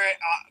order it.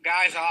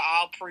 Guys,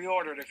 I'll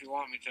pre-order it if you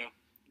want me to.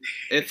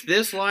 if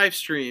this live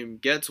stream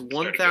gets Sorry to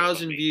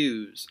 1,000 go,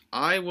 views,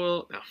 I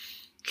will. No.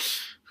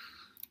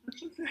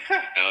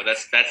 No,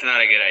 that's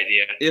not a good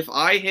idea. If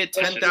I hit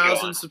Let's just go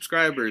 10,000 on.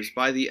 subscribers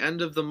by the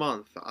end of the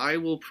month, I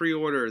will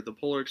pre-order the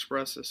Polar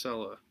Express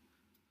Acela.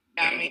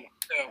 Yeah, me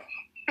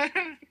too.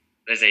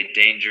 That's a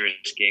dangerous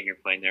game you're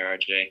playing there,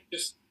 RJ.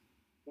 Just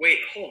wait,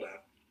 hold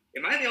up.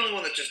 Am I the only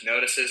one that just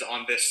notices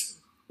on this?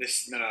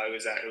 No, it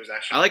was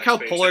actually. I like how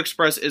on Polar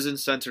Express isn't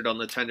centered on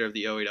the tender of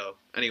the 080.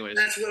 Anyways,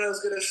 That's what I was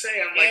gonna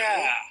say. I'm like,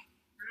 Yeah.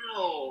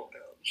 no,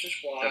 just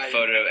A why?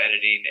 photo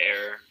editing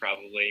error,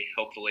 probably,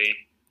 hopefully.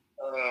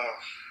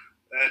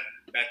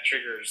 That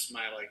triggers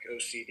my like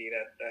OCD.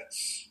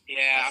 That's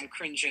Yeah, I'm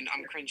cringing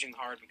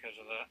hard because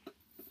of that.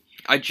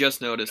 I just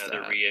noticed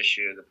Another that.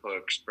 reissue of the Polar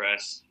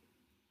Express.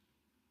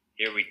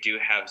 Here we do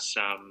have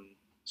some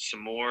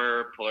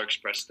more Polar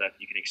Express stuff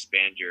you can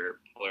expand your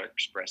Polar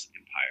Express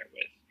empire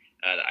with.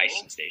 The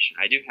icing station.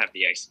 I do have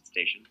the icing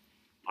station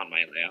on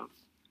my layout.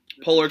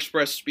 Polar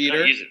Express I Speeder,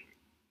 don't use it.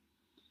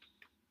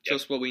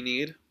 just what we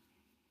need.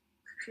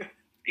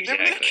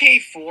 Remember the Exactly.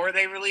 K4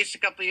 they released a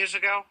couple years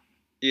ago?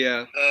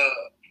 Yeah.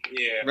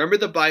 yeah. Remember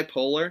the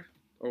Bipolar,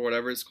 or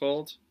whatever it's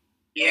called?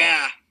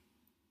 Yeah.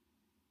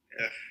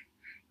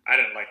 I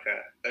didn't like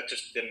that. That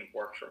just didn't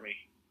work for me.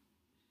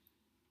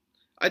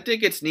 I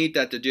think it's neat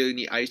that they're doing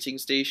the icing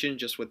station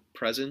just with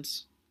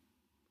presents.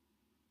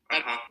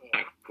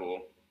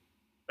 Cool.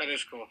 That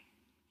is cool.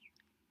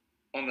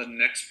 On the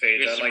next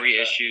page, Here's I some like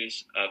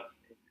reissues of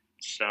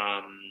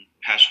some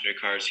passenger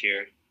cars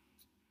here.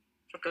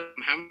 Took them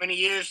how many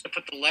years to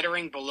put the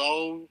lettering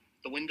below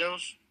the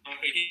windows?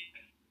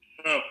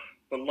 Oh,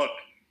 but look,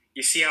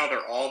 you see how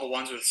they're all the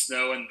ones with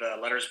snow and the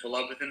letters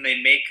below, but then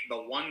they make the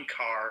one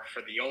car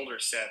for the older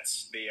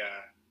sets, the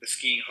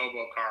skiing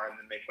hobo car, and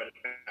then they put it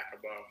back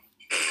above.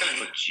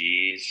 Oh,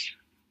 jeez.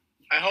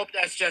 I hope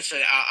that's just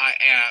a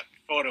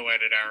photo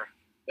edit error.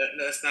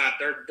 That's not.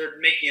 They're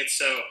making it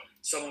so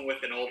someone with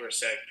an older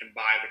set can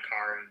buy the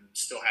car and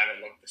still have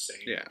it look the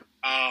same. Yeah.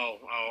 Oh,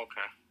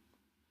 okay.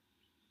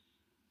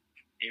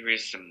 Here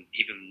is some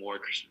even more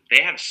Christmas.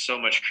 They have so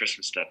much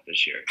Christmas stuff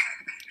this year.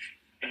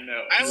 I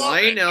know. I love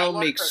it. I Lionel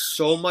love makes Christmas.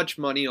 so much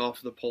money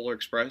off the Polar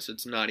Express,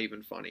 it's not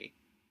even funny.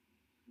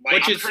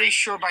 Mike, I'm pretty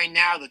sure by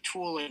now the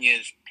tooling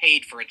is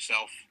paid for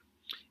itself.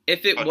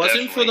 If it Oh,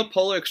 wasn't for definitely. the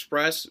Polar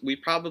Express, we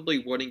probably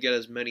wouldn't get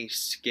as many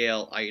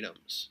scale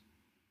items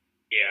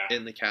yeah.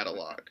 in the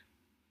catalog.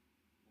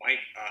 Mike,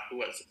 who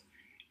was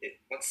it?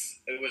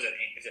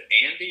 Is it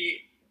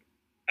Andy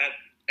at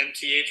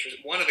MTH?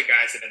 Or one of the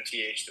guys at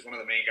MTH, one of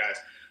the main guys.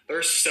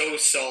 They're so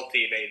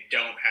salty they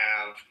don't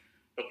have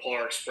the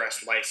Polar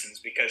Express license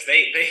because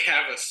they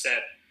have a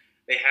set.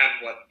 They have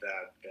what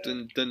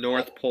The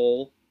North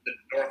Pole. the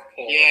North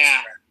Pole.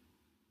 Yeah. Express.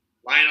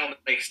 Lionel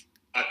makes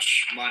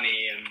much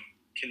money and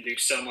can do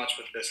so much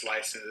with this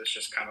license. It's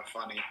just kind of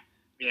funny.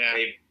 Yeah.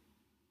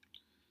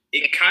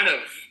 It kind of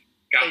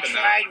They got them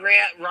tried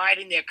out.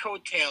 riding their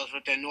coattails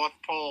with their North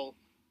Pole.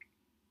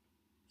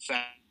 So,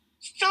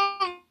 still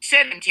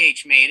said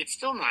MTH made. It's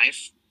still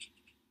nice.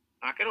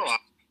 Knock it off.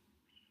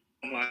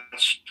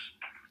 Much.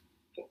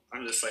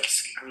 I'm just,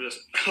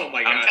 oh my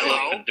I'm god.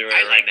 Hello? flipping through it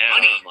I right like now,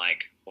 money. and I'm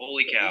like,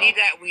 holy cow. We need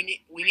that. We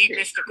need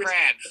Mr.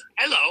 Krabs.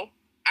 Hello.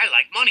 I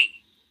like money.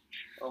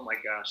 Oh my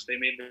gosh, they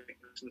made the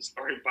Christmas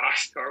story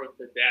boxcar with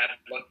the dad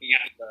looking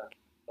at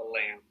the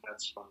lamp.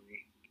 That's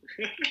funny.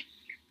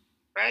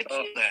 Right?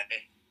 Oh.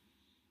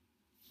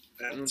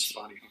 That's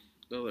funny.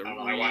 Another I don't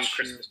know, I watched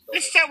reissue. Christmas.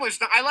 This set was.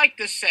 I like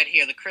this set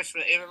here. The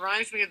Christmas. It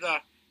reminds me of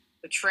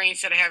the train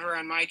set I have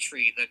around my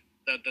tree.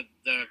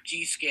 The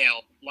G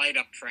scale light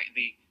up train.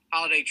 The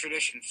holiday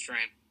traditions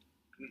train.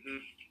 Mm-hmm.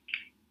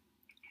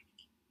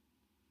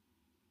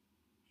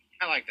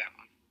 I like that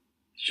one.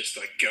 It just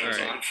like goes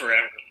All right. on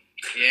forever.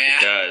 Yeah.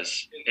 It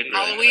does. It really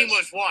Halloween does.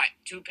 was what?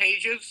 2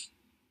 pages?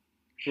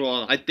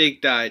 Well, I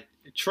think that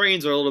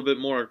trains are a little bit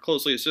more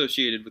closely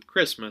associated with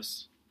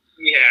Christmas.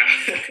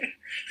 Yeah.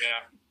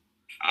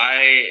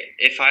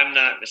 If I'm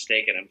not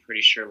mistaken, I'm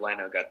pretty sure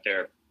Lino got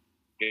their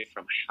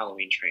from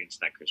Halloween trains,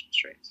 not Christmas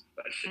trains.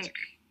 But it's okay.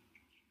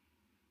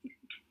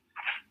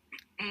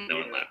 No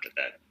one laughed at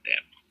that.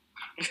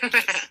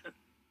 Damn.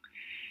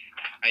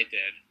 I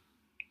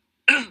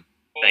did.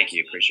 Thank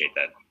you. Appreciate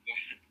that.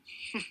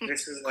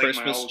 This is like my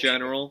Christmas old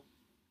General.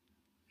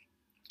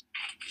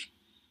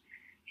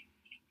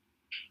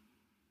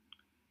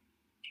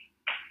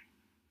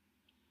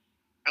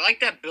 I like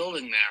that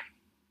building there.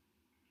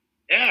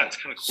 Yeah, it's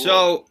kind of cool.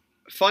 So,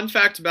 fun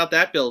fact about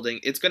that building,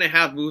 it's going to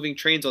have moving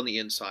trains on the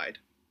inside.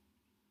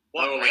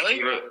 What, Oh,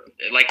 really?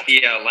 like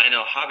the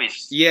Lionel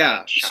Hobbies.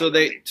 Yeah, shop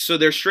so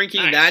they're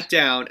shrinking Nice. that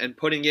down and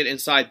putting it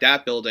inside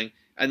that building,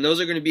 and those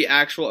are going to be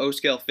actual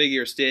O-scale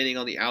figures standing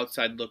on the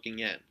outside looking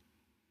in.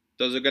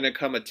 Those are going to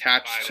come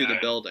attached to the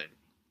building.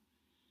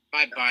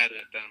 I'd buy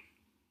that then.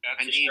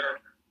 I need.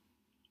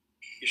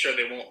 You sure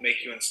they won't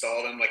make you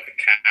install them like the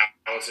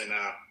cows in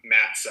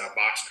Matt's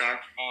boxcar?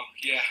 Oh,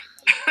 yeah.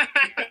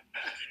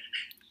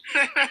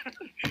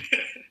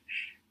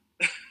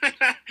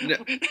 No.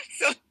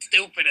 So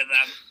stupid of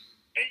them.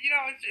 And,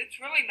 it's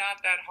really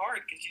not that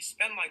hard because you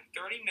spend like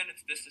 30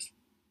 minutes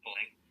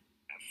disassembling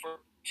for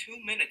 2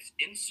 minutes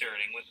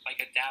inserting with like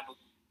a dab of,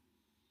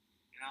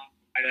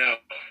 I know.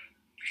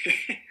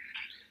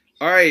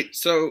 All right,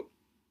 so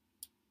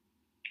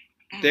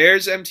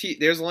there's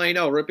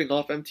Lionel ripping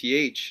off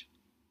MTH.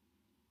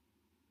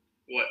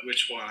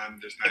 Which one? I'm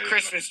just not The even-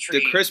 Christmas tree.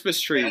 The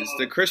Christmas trees.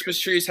 The Christmas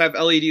trees have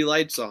LED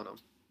lights on them.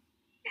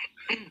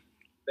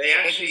 They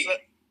actually.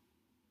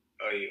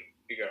 Oh, you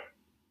go.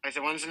 I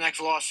said, when's the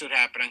next lawsuit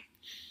happening?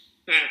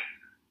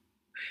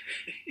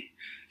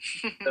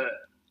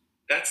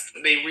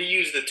 They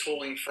reuse the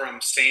tooling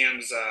from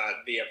Sam's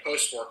the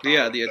post-war. Yeah,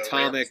 column, the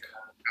atomic.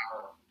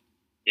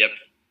 Yep.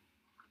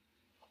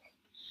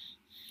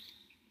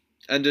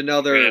 And We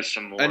another have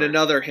some more.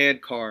 another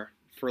hand car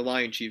for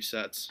Lion Chief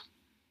sets.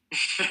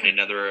 And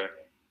another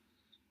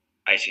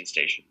icing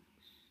station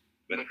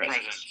with With presents.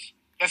 presents.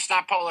 That's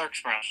not Polar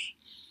Express.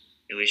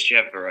 At least you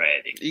have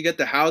variety. You get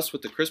the house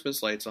with the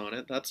Christmas lights on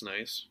it. That's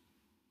nice.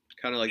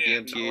 Kind of like Yeah,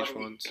 the MTH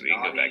ones. We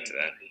can go back to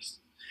that.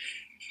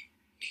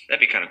 That'd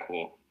be kind of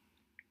cool.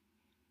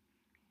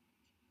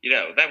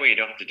 That way you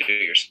don't have to do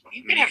it yourself. You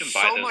I can mean, you have can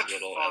buy so those much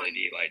little fun.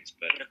 LED lights,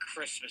 but With a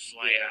Christmas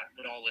light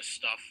with all this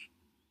stuff.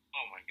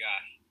 oh my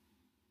gosh.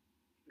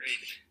 Great.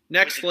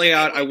 Next With the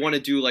layout, I ticket want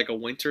to do like a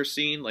winter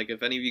scene. Like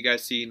if any of you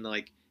guys seen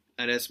like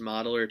NS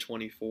Modeler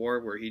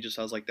 24, where he just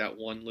has like that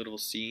one little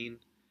scene,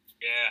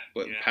 Yeah.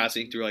 but yeah.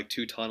 passing through like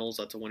 2 tunnels.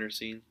 That's a winter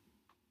scene.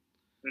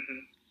 Mm-hmm.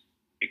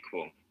 be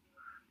cool.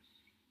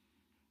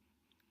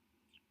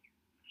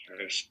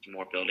 There's some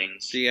more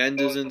buildings. The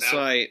end is in now-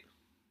 sight.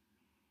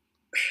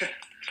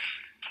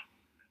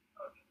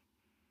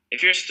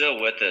 If you're still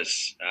with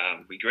us,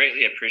 we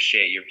greatly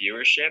appreciate your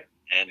viewership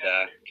and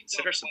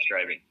consider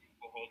subscribing.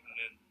 People holding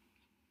it.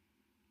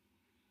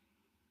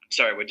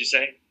 Sorry, what'd you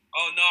say?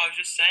 Oh no, I was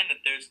just saying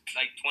that there's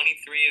like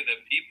 23 of the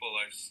people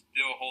are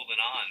still holding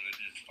on, which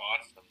is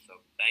awesome.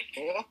 So thank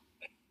you. Cool.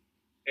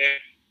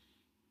 Yeah.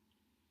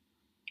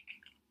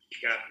 You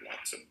got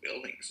lots of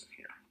buildings in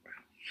here. Wow.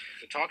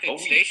 The talking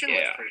station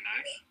was pretty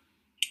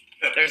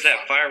nice. There's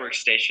that fireworks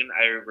station.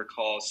 I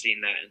recall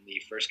seeing that in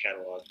the first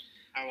catalog.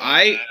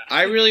 I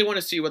really want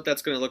to see what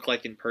that's going to look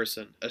like in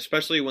person,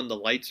 especially when the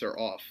lights are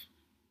off.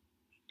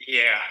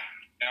 Yeah.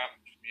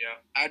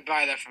 I'd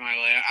buy that for my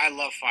layout. I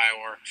love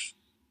fireworks.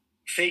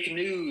 Fake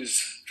news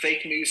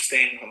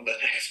stand on the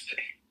next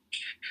page.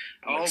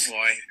 Oh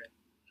boy.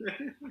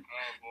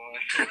 Oh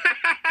boy.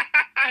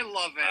 I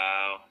love it.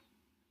 Wow.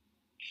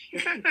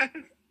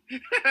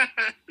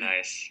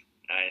 Nice.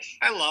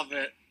 I love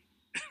it.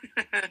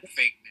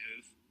 Fake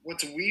news.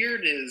 What's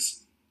weird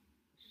is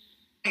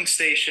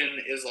station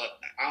is like,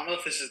 I don't know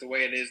if this is the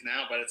way it is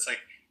now, but it's like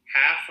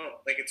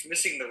it's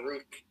missing the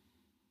roof.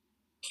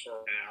 I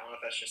don't know if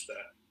that's just the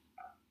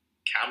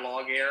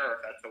catalog error or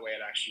if that's the way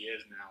it actually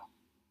is now.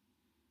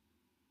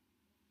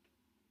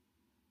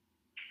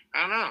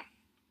 I don't know.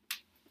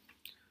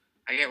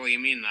 I get what you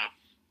mean, though.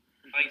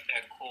 I like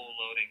that coal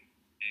loading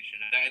station.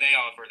 They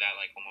offer that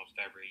like almost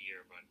every year,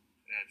 but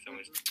that's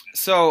always.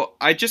 So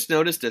I just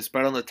noticed this,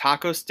 but on the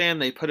taco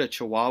stand they put a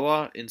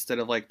Chihuahua instead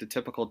of like the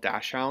typical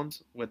dash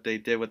hounds, what they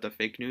did with the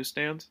fake news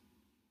stands.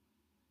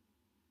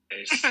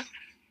 Nice.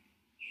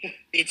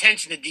 The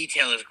attention to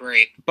detail is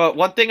great. But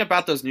one thing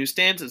about those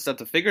newsstands is that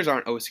the figures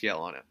aren't O scale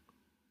on it.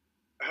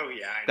 Oh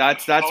yeah, I know.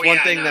 That's Oh, one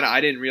yeah, thing I that know.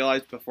 I didn't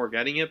realize before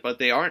getting it, but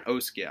they aren't O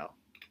scale.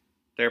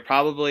 They're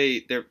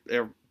probably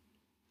they're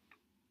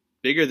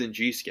bigger than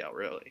G scale,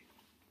 really.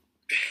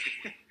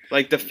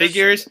 Like the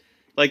figures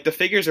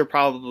are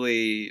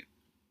probably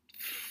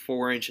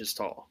 4 inches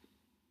tall.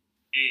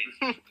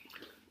 It's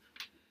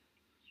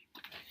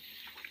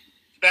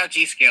about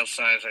G scale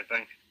size, I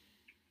think.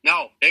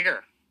 No,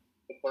 bigger.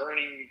 The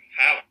burning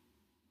house.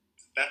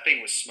 That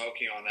thing was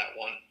smoking on that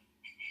one.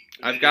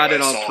 I've got it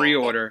I on saw-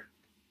 pre-order.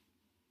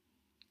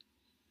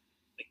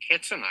 The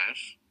kits are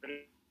nice.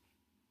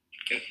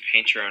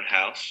 Paint your own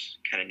house.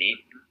 Kind of neat.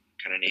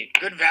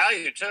 Good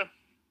value, too.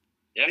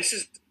 Yeah. This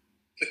is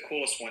the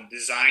coolest one.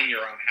 Design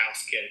your own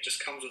house kit. It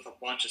just comes with a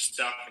bunch of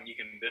stuff, and you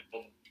can build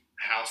a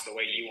house the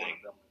way you want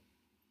to build it.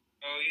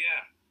 Oh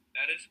yeah,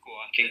 that is cool.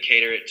 You can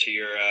cater it to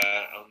your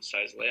own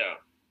size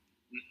layout.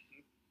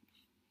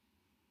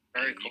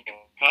 Very You cool. can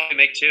probably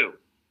make 2.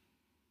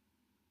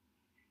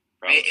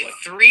 Probably.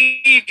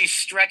 3 if you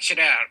stretch it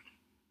out.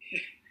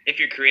 If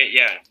you create,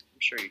 yeah, I'm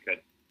sure you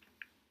could.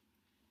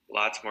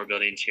 Lots more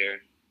buildings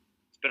here.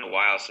 It's been a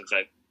while since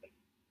I've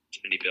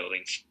too many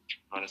buildings,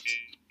 honestly.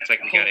 It's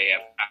like we got a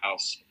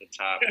house at the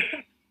top.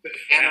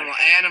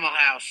 Animal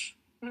house.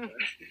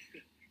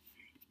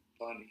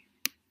 Funny.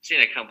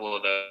 Seen a couple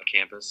of the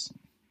campus.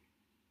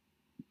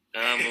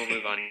 We'll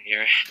move on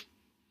here.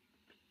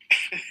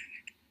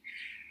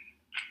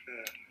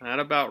 That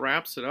about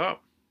wraps it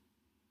up.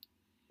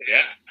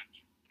 Yeah,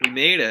 We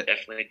made it.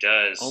 definitely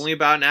does. Only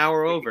about an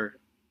hour over.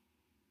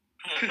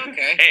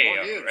 Okay. Hey,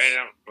 more views.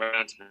 right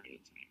on time.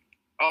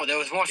 Oh, there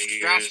was more Figures.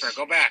 Strasbourg.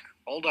 Go back.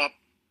 Hold up.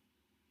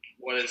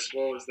 What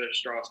was their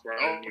Strasbourg?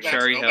 Go back.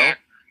 Cherry Go Hill? back.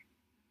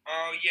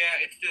 Oh yeah,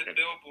 it's the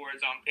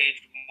billboards on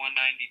page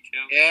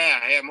 192.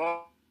 Yeah,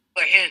 more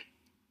a hint.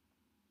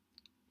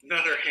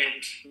 Another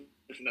hint.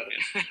 Another.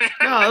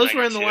 No, those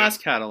were in the 92.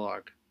 last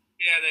catalog.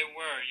 Yeah, they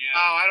were. Yeah.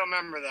 Oh, I don't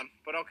remember them,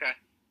 but okay.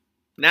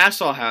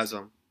 Nassau has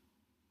them.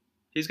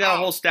 He's got a Oh.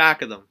 whole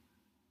stack of them.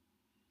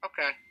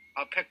 Okay.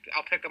 I'll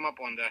pick them up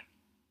one day.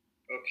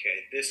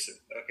 Okay, there's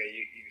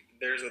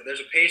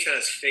a page that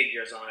has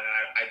figures on it.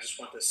 I just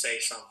want to say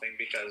something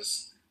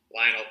because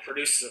Lionel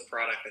produces a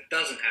product that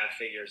doesn't have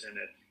figures in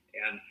it,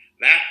 and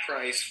that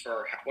price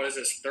for what is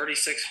this?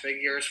 36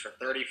 figures for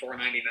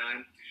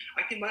 $34.99.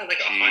 I can buy like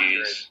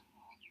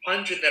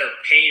 100 that are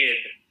painted.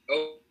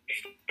 Oh,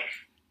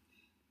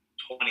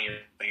 20 or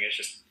something. It's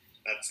just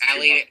that's too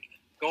much.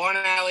 Go on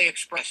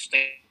AliExpress.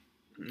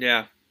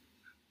 Yeah.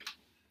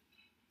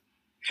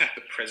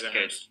 The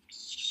prisoners.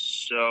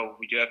 So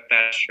we do have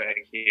Fast Track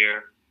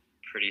here.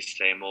 Pretty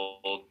same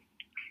old.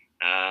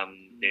 The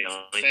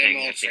only thing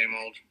I think Same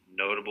old.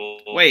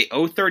 notable. Wait,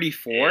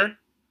 034?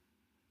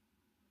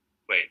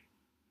 Wait.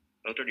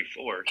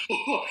 034.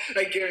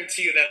 I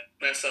guarantee you that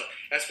mess up.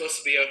 That's supposed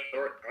to be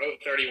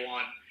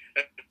 031.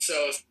 So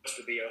it's supposed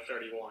to be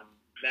 031.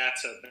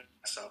 That's a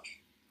mess up.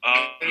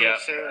 Oh, yeah,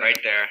 right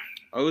there.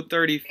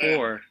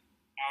 034.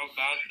 How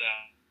about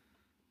that?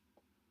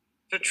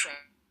 The track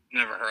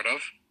never heard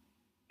of.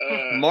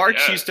 March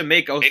yeah. used to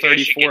make Maybe I should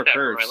 034 get that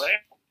for my curves.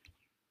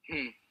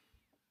 layout.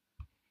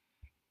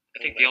 I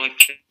think the only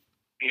thing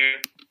here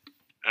is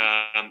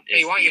Hey,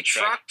 you want the your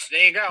truck trucks?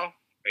 There you go.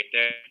 right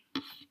there.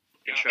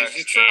 Your trucks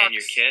your and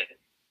your trucks. kit.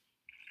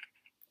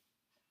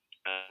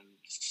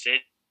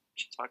 Sid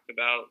talked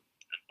about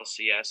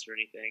LCS or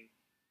anything.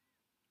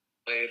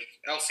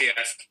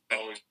 LCS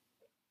always,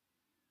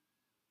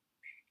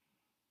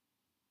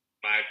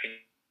 my opinion.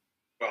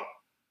 Well,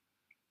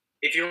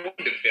 if you're willing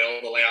to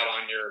build the layout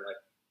on your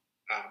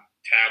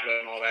tablet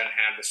and all that, and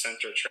have the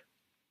center track,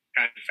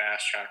 kind of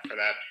fast track for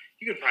that.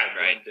 You could probably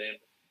blend in.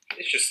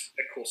 It's just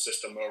a cool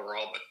system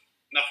overall, but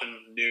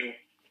nothing new.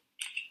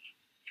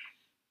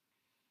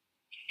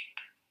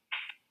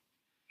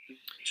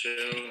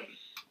 And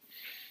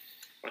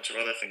a bunch of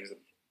other things.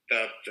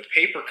 The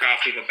paper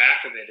copy, the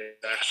back of it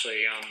is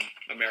actually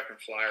American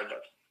Flyer,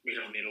 but we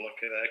don't need to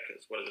look at that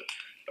because what is it?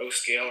 O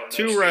scale or no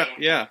scale?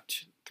 Yeah,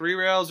 3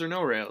 rails or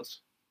no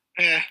rails.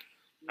 Yeah.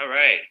 All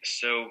right,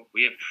 so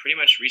we have pretty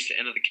much reached the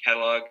end of the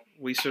catalog.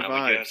 We We do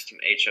survived. have some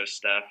HO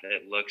stuff.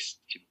 It looks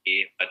to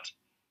be, but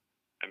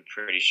I'm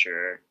pretty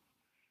sure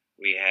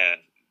we have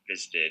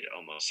visited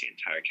almost the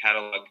entire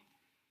catalog.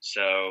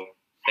 So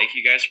thank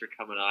you guys for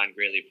coming on.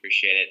 Greatly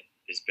appreciate it.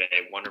 It's been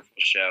a wonderful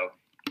show.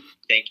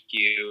 Thank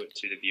you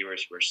to the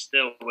viewers who are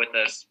still with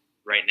us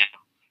right now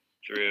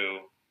through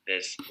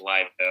this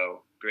live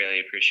show. Greatly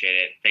appreciate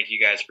it. Thank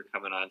you guys for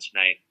coming on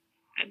tonight.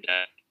 And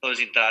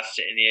closing thoughts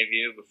to any of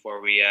you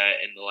before we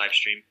end the live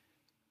stream?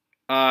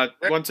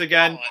 Once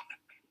again,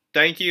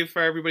 thank you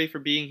for everybody for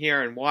being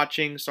here and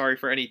watching. Sorry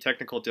for any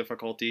technical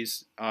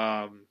difficulties.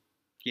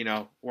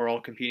 We're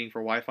all competing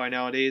for Wi-Fi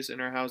nowadays in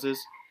our houses.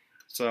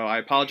 So I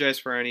apologize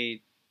for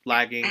any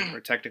lagging or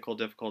technical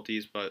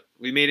difficulties, but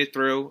we made it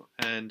through,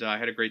 and I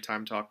had a great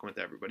time talking with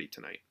everybody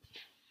tonight.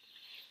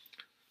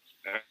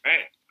 All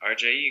right.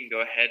 RJ, you can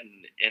go ahead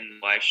and end the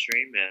live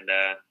stream, and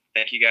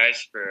thank you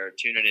guys for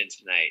tuning in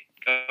tonight.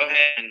 Go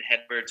ahead and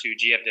head over to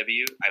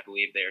GFW. I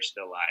believe they are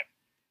still live.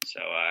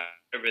 So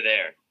over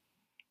there.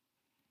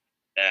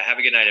 Have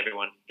a good night,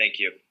 everyone. Thank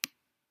you.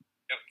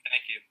 Yep,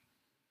 thank you.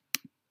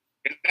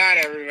 Good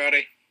night,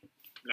 everybody.